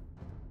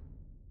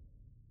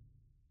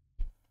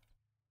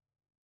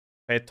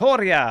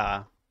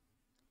 Pretoria.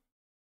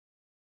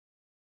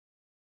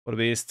 What a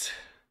beast.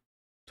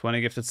 20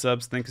 gifted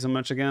subs. Thank you so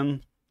much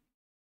again.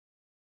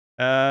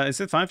 Is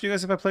it fine for you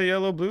guys if I play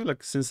yellow blue?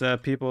 Like, since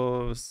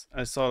people,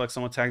 I saw like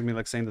someone tagged me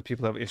like saying that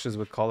people have issues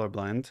with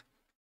colorblind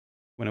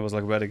when it was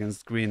like red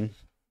against green.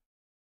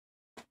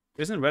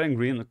 Isn't red and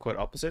green quite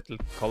opposite?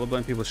 Like,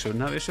 colorblind people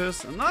shouldn't have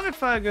issues. Not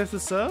if I get the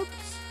subs.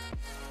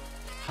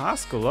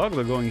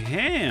 Haskologla going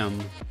ham.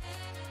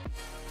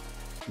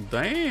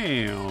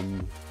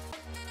 Damn.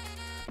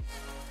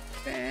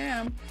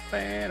 Bam.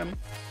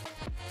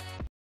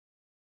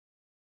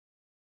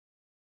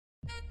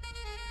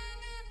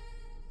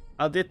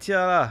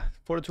 Aditya,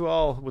 42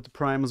 all with the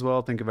prime as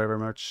well. Thank you very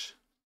much.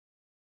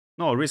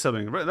 No,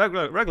 resubbing.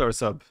 Regular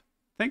sub.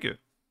 Thank you.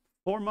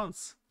 4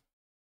 months.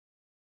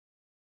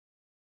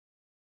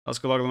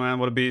 Haskologla, man,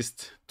 what a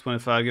beast.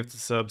 25 gifted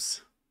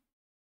subs.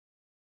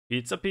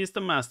 Pizza,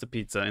 master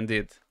pizza,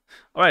 indeed.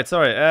 Alright,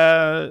 sorry.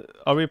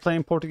 Are we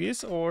playing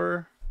Portuguese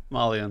or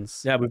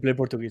Malians? Yeah, we play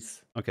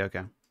Portuguese. Okay.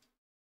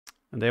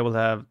 And they will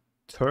have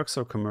Turks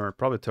or Khmer?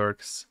 Probably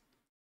Turks.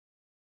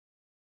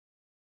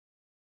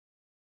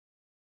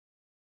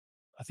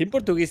 I think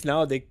Portuguese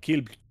now they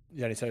kill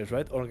Janissaries,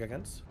 right? Or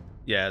Gagans?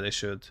 Yeah, they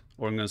should.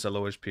 Organs are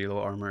low HP, low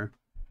armor.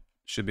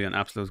 Should be an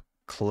absolute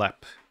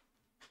clap.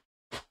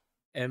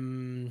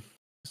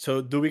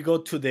 So do we go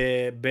to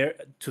the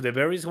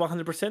berries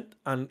 100%?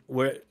 And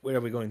where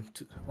are we going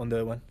to on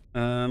the one?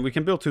 We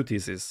can build 2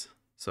 TCs.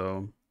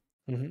 So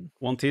 1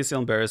 TC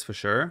on berries for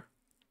sure.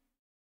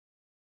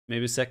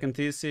 Maybe second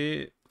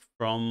TC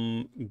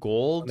from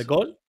gold, On the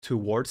goal?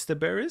 towards the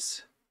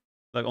berries.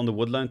 Like on the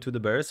woodline to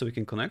the berries so we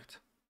can connect.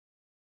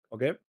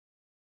 Okay.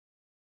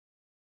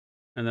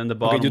 And then the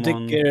bottom you take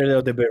one. care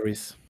of the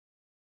berries.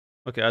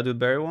 Okay, I do the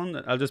berry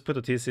one. I'll just put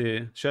a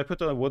TC. Should I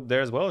put a wood there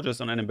as well or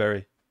just on any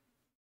berry?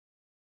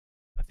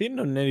 I think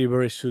on any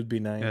berry should be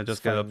nice. Yeah,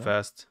 just get up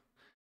fast.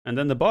 And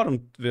then the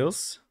bottom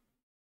vills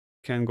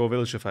can go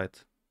villager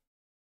fight.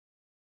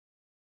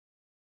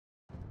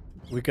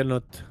 We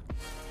cannot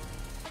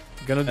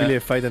delay a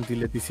fight until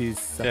the TC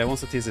is up. Yeah, once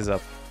the TC is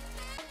up.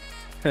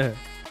 Okay,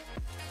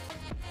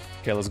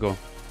 let's go.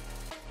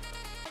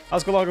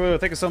 Askologlu,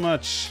 thank you so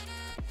much.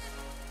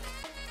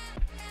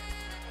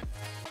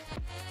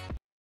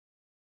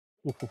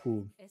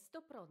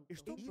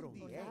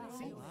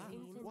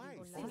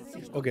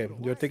 Okay,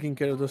 you're taking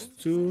care of those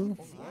 2.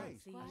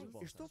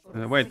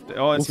 Wait,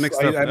 oh, it's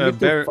mixed up.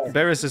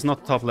 Berries is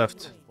not top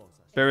left.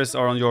 Berries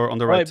are on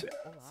the right.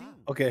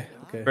 Okay.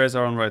 Berries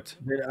are on right.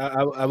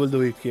 I will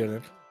do it here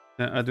then.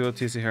 Yeah, I do a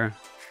TC here.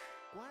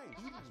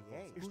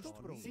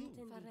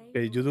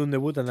 Okay, you do in the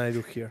wood and I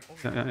do here.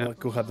 Yeah. I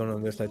could have done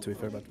on the side to be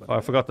fair, but... Oh,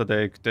 I forgot that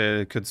they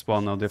could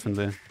spawn now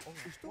differently.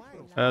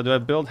 Do I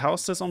build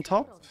houses on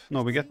top?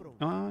 No, we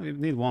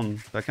need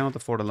 1. But I cannot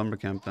afford a lumber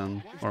camp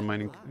then, or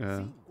mining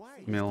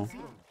mill.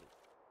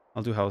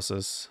 I'll do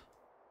houses.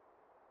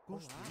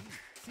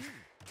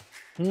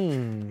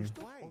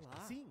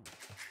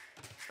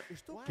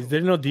 Is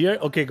there no deer?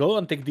 Okay, go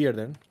and take deer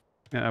then.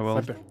 Yeah, I will.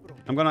 Viper.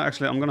 I'm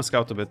gonna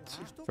scout a bit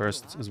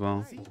first as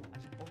well.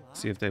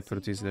 See if they put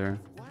a TC there.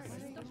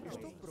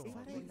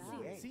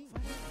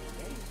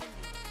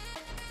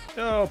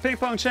 Yo, ping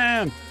pong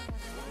champ!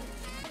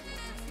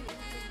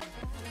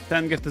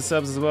 10 gifted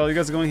subs as well. You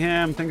guys are going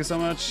ham. Thank you so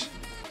much.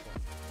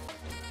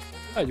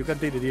 You can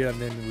take the deer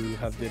and then we will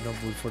have the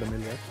notebook for the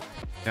mill, right?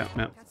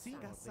 Yeah.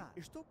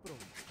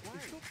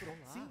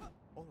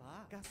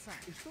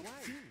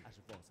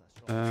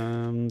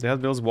 They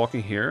had bills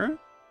walking here.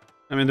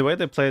 I mean, the way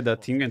they played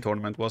that team game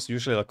tournament was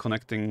usually like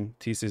connecting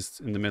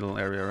TCs in the middle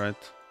area,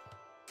 right?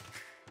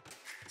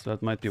 So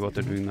that might be what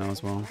they're doing now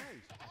as well.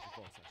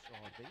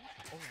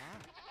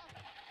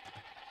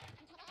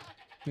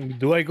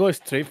 Do I go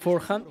straight for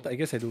hunt? I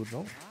guess I do,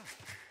 no?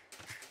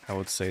 I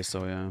would say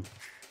so, yeah.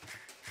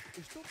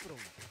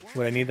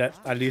 Well, I need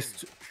at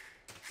least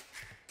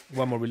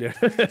 1 more villager.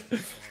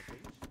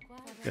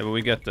 Yeah, but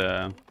we'll get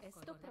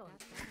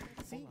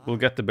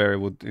the berry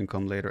wood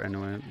income later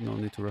anyway. No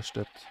need to rush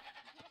that.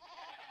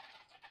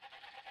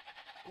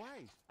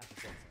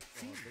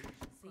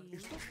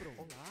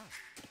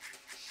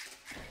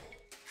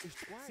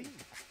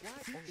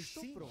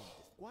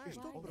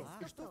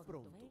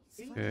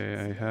 Okay,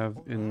 I have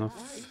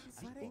enough.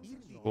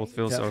 Both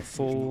villas are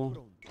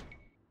full.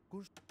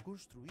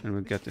 And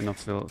we get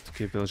enough to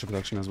keep villager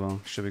production as well.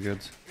 Should be good.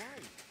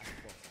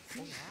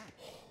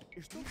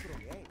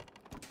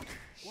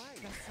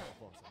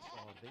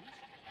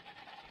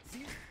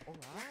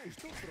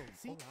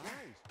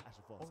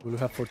 We'll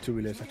have for 2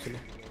 villages actually.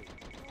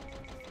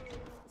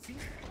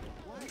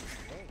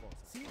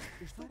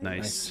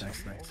 Nice.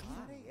 Nice.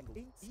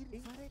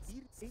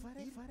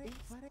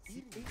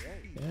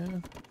 Yeah.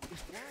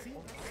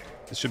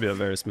 This should be a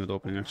very smooth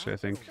opening, actually, I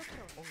think.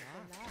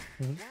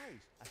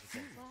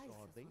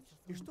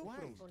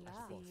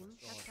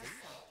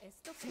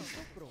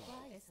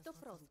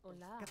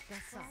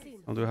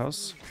 I'll do a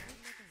house.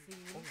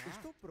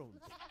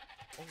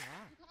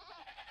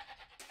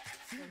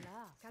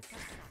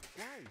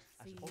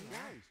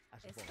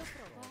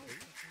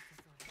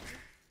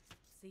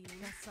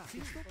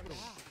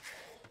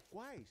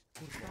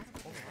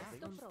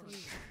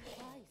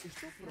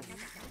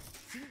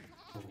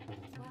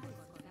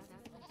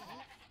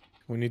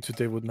 We need to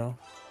take wood now.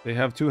 They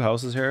have 2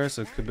 houses here,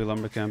 so it could be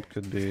lumber camp,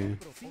 could be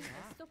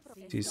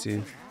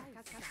TC.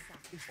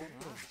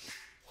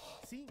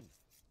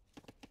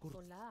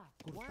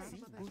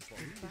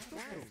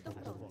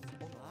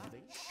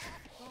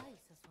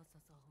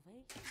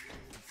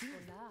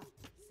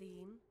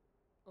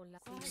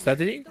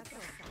 Strategy?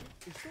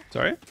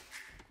 Sorry?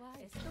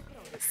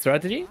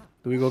 Strategy?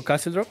 Do we go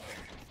castle drop?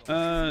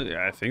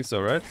 Yeah, I think so,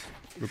 right?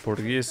 We're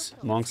Portuguese,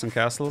 monks and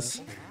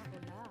castles,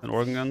 and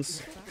organ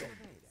guns.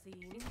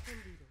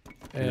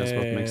 I think that's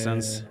what makes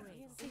sense.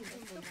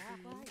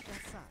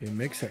 It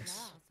makes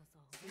sense.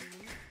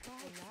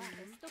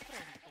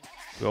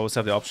 We always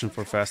have the option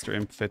for faster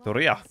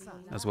infetoria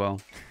as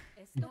well.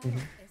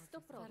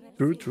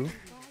 True.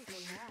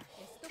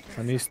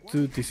 And it's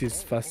 2, this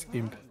is fast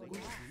imp.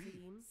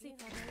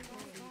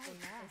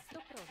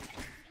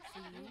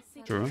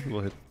 True,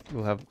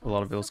 we'll have a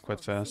lot of vills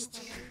quite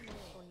fast.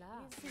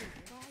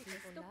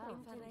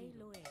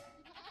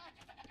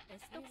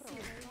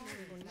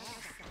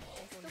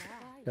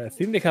 I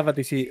think they have a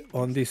TC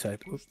on this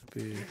side. Oops.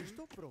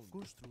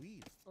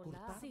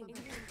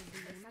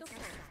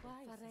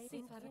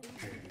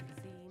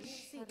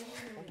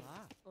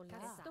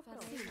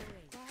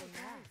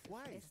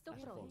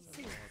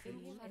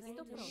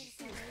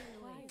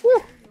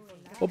 Woo!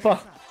 Opa!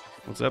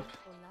 What's up?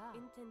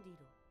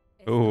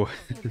 Oh.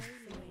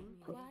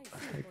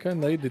 I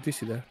kinda eat the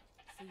TC there.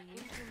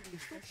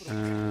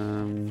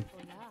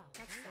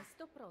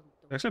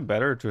 Actually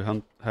better to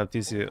have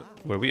TC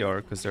where we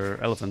are, because there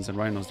are elephants and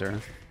rhinos there.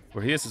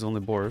 Where he is only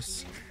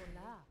boars.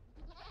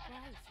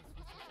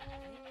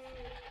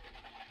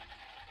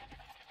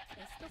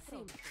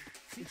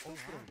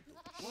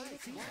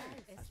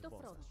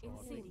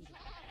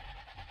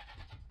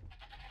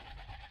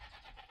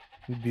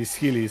 This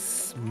hill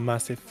is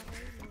massive.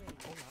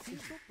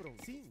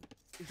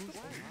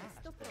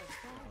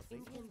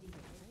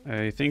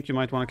 I think you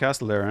might want a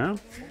castle there, huh?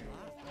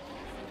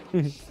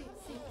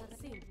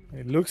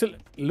 It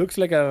looks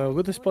like a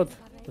good spot,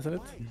 doesn't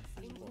it?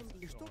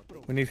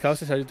 We need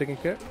houses. Are you taking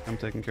care? I'm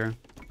taking care.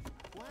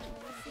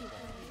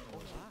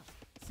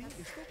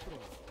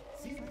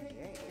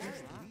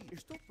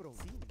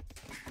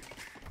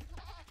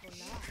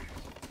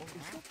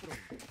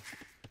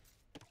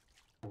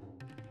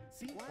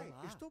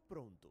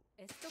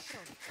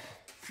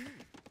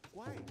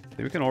 I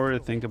think we can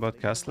already think about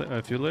castle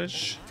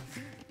fuelage.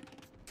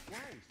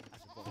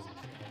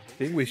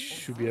 I think we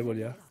should be able,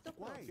 yeah.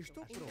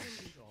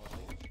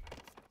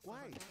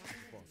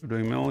 We're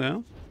doing mill,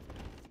 yeah?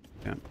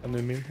 Yeah. I'm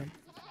doing mill.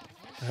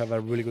 I have a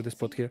really good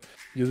spot here.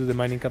 You do the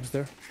mining camps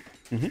there.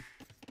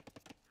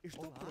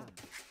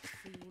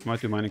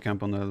 Might do mining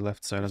camp on the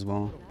left side as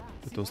well,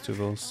 with those 2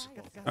 vills.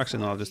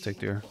 Actually, no, I'll just take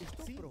deer.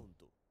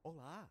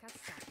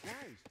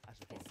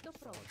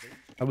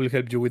 I will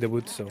help you with the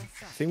wood, so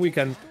I think we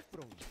can.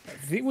 I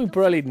think we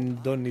probably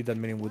don't need that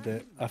many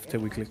wood after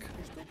we click.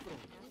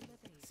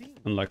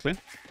 Unlikely.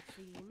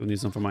 We'll need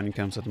some for mining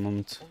camps at the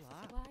moment.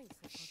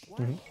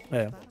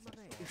 Yeah.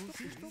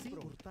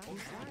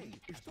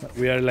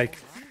 We are like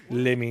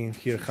lemming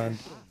here, hand.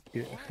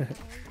 Here.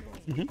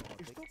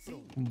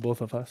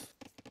 Both of us.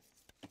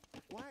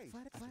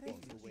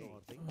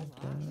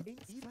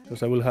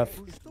 Because I will have.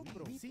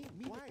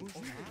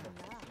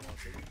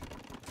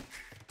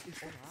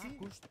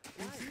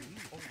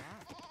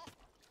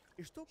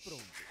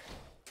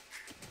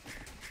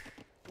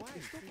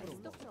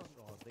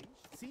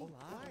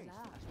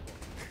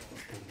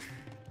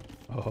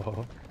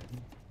 Oh.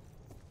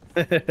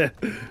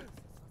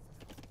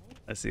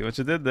 I see what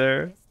you did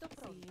there.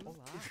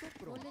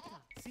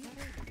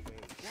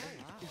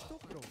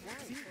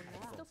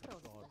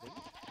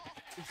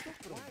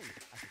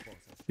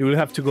 You will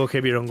have to go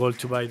heavier on gold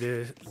to buy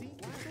the.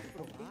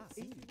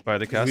 By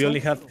the castle. We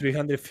only have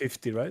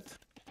 350, right?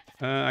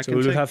 I So can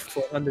we will take, have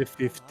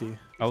 450.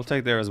 I'll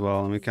take there as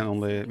well, and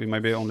we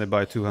might be only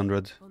buy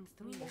 200.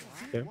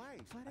 Okay.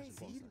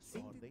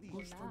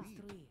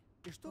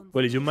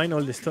 Well, if you mine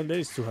all the stone there,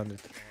 it's 200.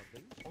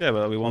 Yeah,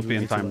 but we won't be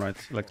in need to time, buy.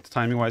 right? Like,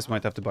 timing-wise, we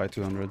might have to buy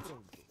 200.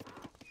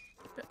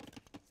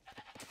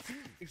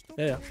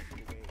 Yeah.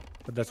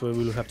 But that's what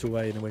we'll have to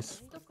buy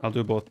anyways. I'll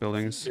do both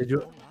buildings. Did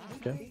you?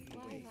 Okay.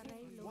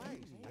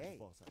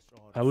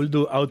 I will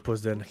do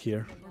outpost then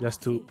here,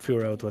 just to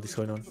figure out what is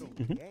going on.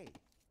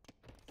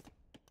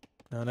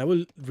 And I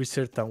will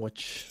research and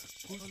watch.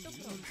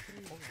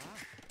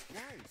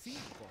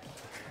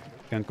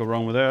 Can't go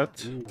wrong with that.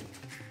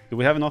 Do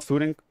we have enough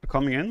food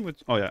coming in?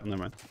 Oh yeah,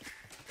 never mind.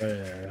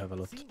 Yeah, I have a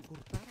lot.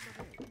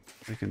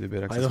 We can do a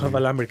bit I extra. don't have a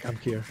lumber camp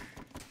here.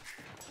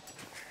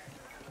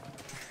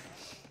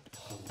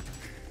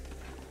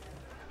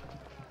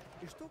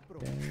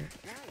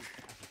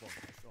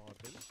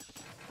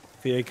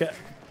 See,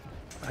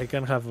 I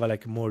can have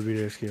like more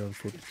readers here on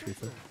foot.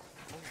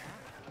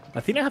 I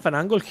think I have an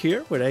angle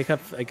here where I can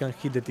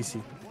hit the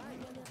TC.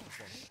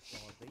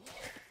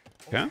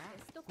 Yeah.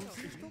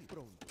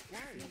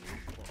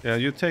 Yeah,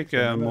 you take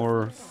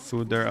more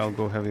food there. I'll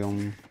go heavy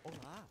on,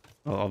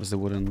 well, obviously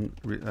wooden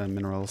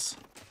minerals.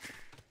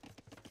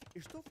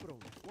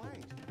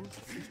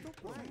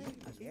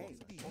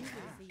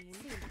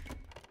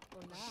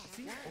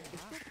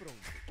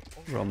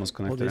 We're almost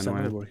connected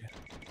anyway.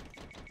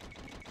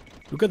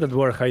 Look at that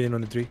dwarf hiding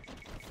on the tree.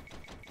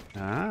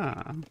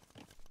 Ah.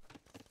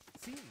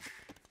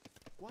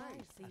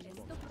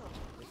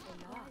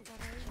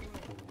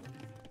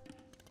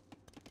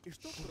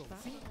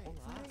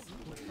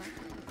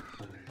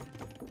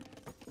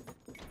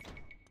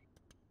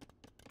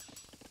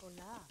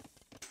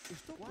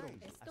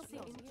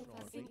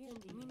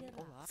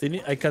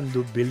 Think I can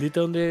build it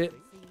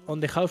on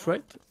the house,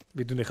 right?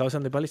 Between the house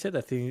and the palisade.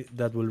 I think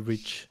that will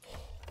reach.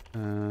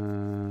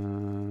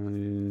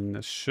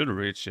 That should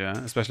reach, yeah.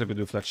 Especially if we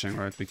do fletching,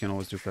 right? We can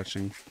always do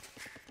fletching.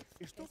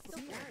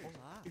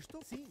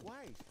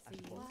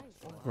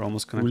 We're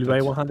almost connected. Will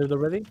you buy 100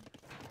 already?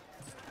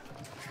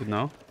 Good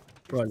now?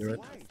 Probably, right?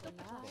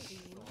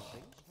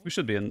 We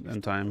should be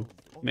in time.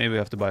 Maybe we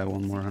have to buy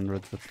one more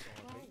 100, but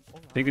I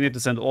think you need to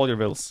send all your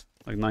vills,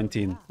 like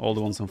 19, all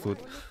the ones on food.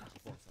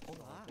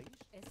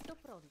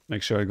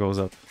 Make sure it goes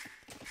up.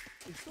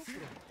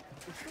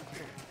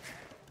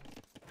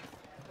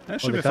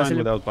 That should be fine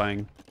without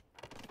buying.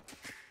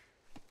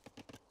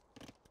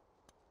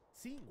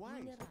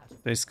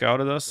 They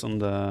scouted us on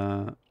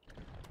the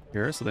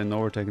here, so they know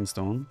we're taking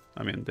stone.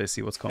 I mean, they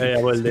see what's coming. Yeah,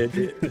 well,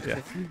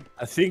 yeah.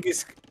 I think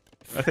it's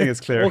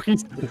clear.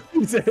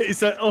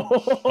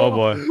 Oh, oh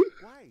boy.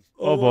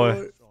 Oh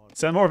boy.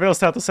 Send more vills,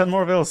 TaToH, send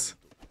more vills.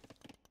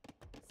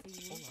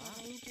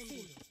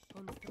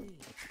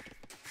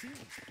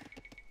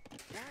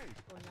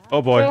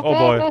 Oh boy,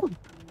 oh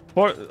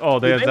boy. Oh,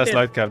 that's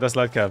light cap, that's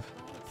light cap.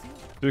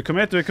 Do we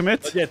commit? Do we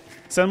commit? Not yet.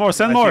 Send more,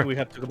 send I more. think we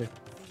have to commit.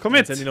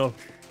 Commit. Send it all.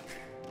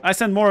 I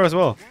send more as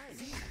well.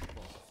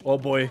 Oh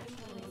boy.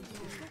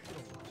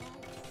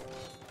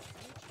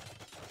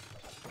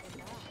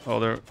 Oh,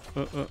 they're...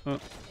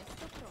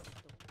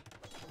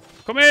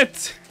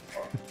 Commit!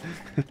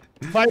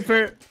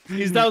 Viper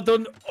is down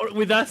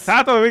with us.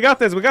 TaToH, we got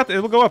this, we got it.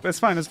 It will go up. It's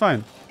fine, it's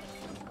fine.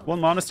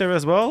 One monastery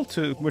as well.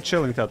 We're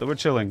chilling, TaToH, we're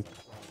chilling.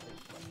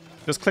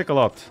 Just click a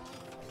lot.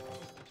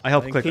 I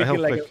help click, I help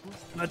click.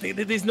 I think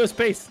there's no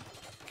space.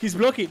 He's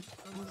blocking.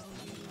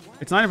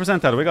 It's 90%,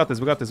 TaToH. We got this,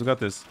 we got this, we got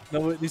this.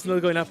 No, it's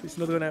not going up. It's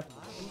not going up.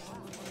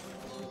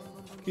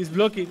 He's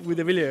blocking with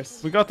the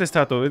villagers. We got this,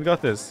 TaToH. We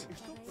got this.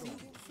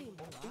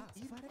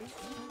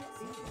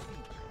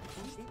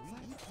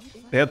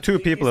 They had two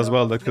people as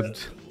well that could...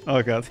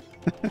 Oh god.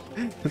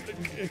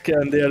 Okay,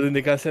 and they are in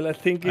the castle. I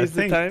think it's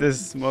the time. I think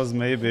this was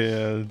maybe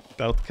a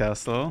doubt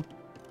castle.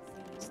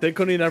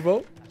 Second in our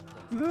bow.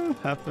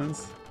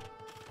 Happens.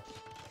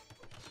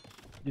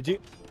 GG.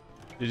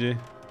 GG.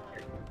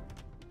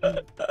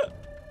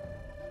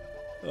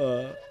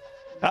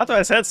 TaToH,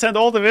 I said send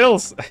all the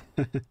vills.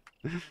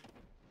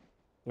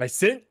 I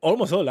said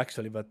almost all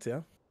actually, but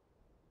yeah.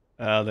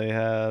 They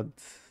had...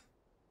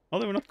 Oh,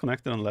 they were not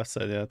connected on the left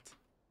side yet.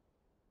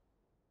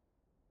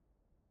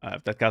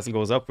 If that castle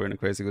goes up, we're in a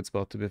crazy good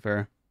spot, to be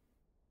fair.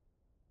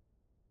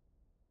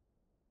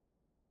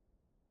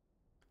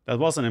 That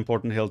was an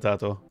important hill,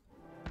 TaToH.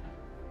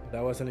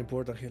 That was an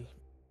important hill.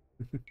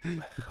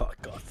 Oh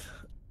god.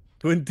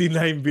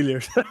 29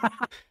 billions.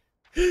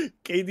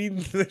 KD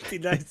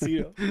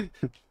 29-0.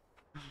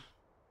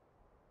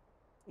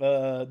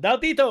 Now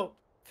TaToH,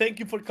 thank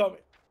you for coming.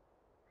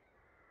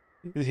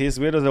 He's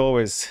weird as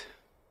always.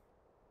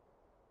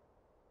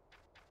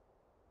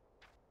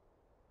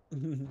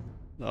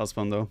 That was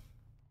fun though.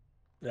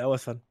 That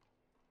was fun.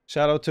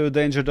 Shout out to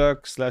Danger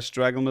Duck /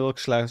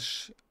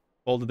 Dragonmilk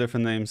 / all the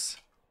different names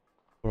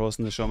for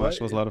hosting the Showmatch.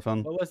 It was a lot of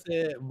fun. What was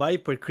the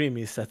Viper Cream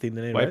is I think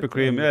the name, Viper right?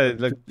 Cream, yeah,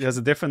 like he has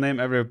a different name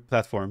every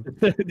platform.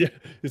 Yeah,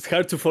 it's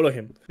hard to follow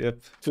him. Yep.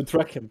 To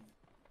track him.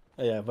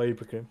 Yeah,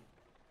 Viper Cream.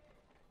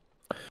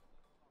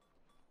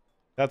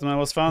 That one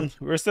was fun.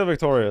 We're still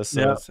victorious.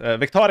 So yeah.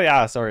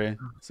 Victoria, sorry.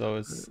 So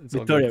it's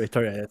Victoria, all good.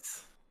 Victoria,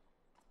 yes.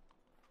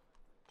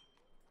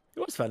 It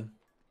was fun.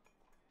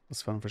 It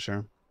was fun for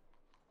sure.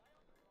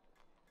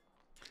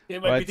 Yeah,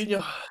 All my right.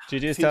 Pitiño.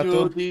 GG's, See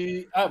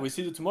you TaToH. we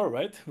see you tomorrow,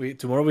 right?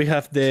 Tomorrow we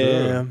have True.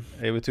 the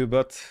AV2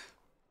 but.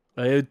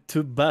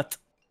 to bat,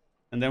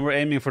 And then we're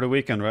aiming for the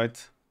weekend, right?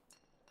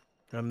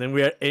 and then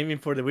we are aiming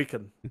for the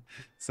weekend.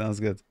 Sounds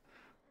good.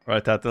 All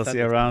right, TaToH. See you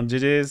Saturday. around.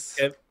 GG's.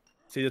 Okay.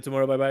 See you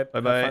tomorrow. Bye bye. Have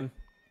Bye-bye. fun.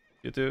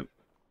 You too.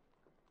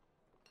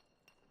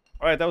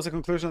 All right, that was the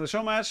conclusion of the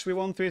show match. We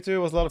won 3-2. It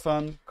was a lot of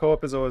fun.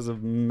 Co-op is always a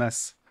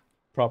mess.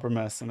 Proper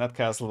mess. And that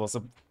castle was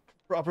a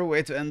proper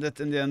way to end it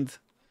in the end.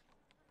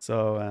 So,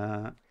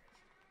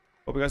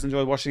 hope you guys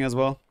enjoyed watching as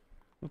well.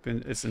 Hope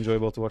it's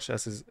enjoyable to watch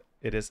as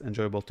it is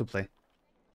enjoyable to play.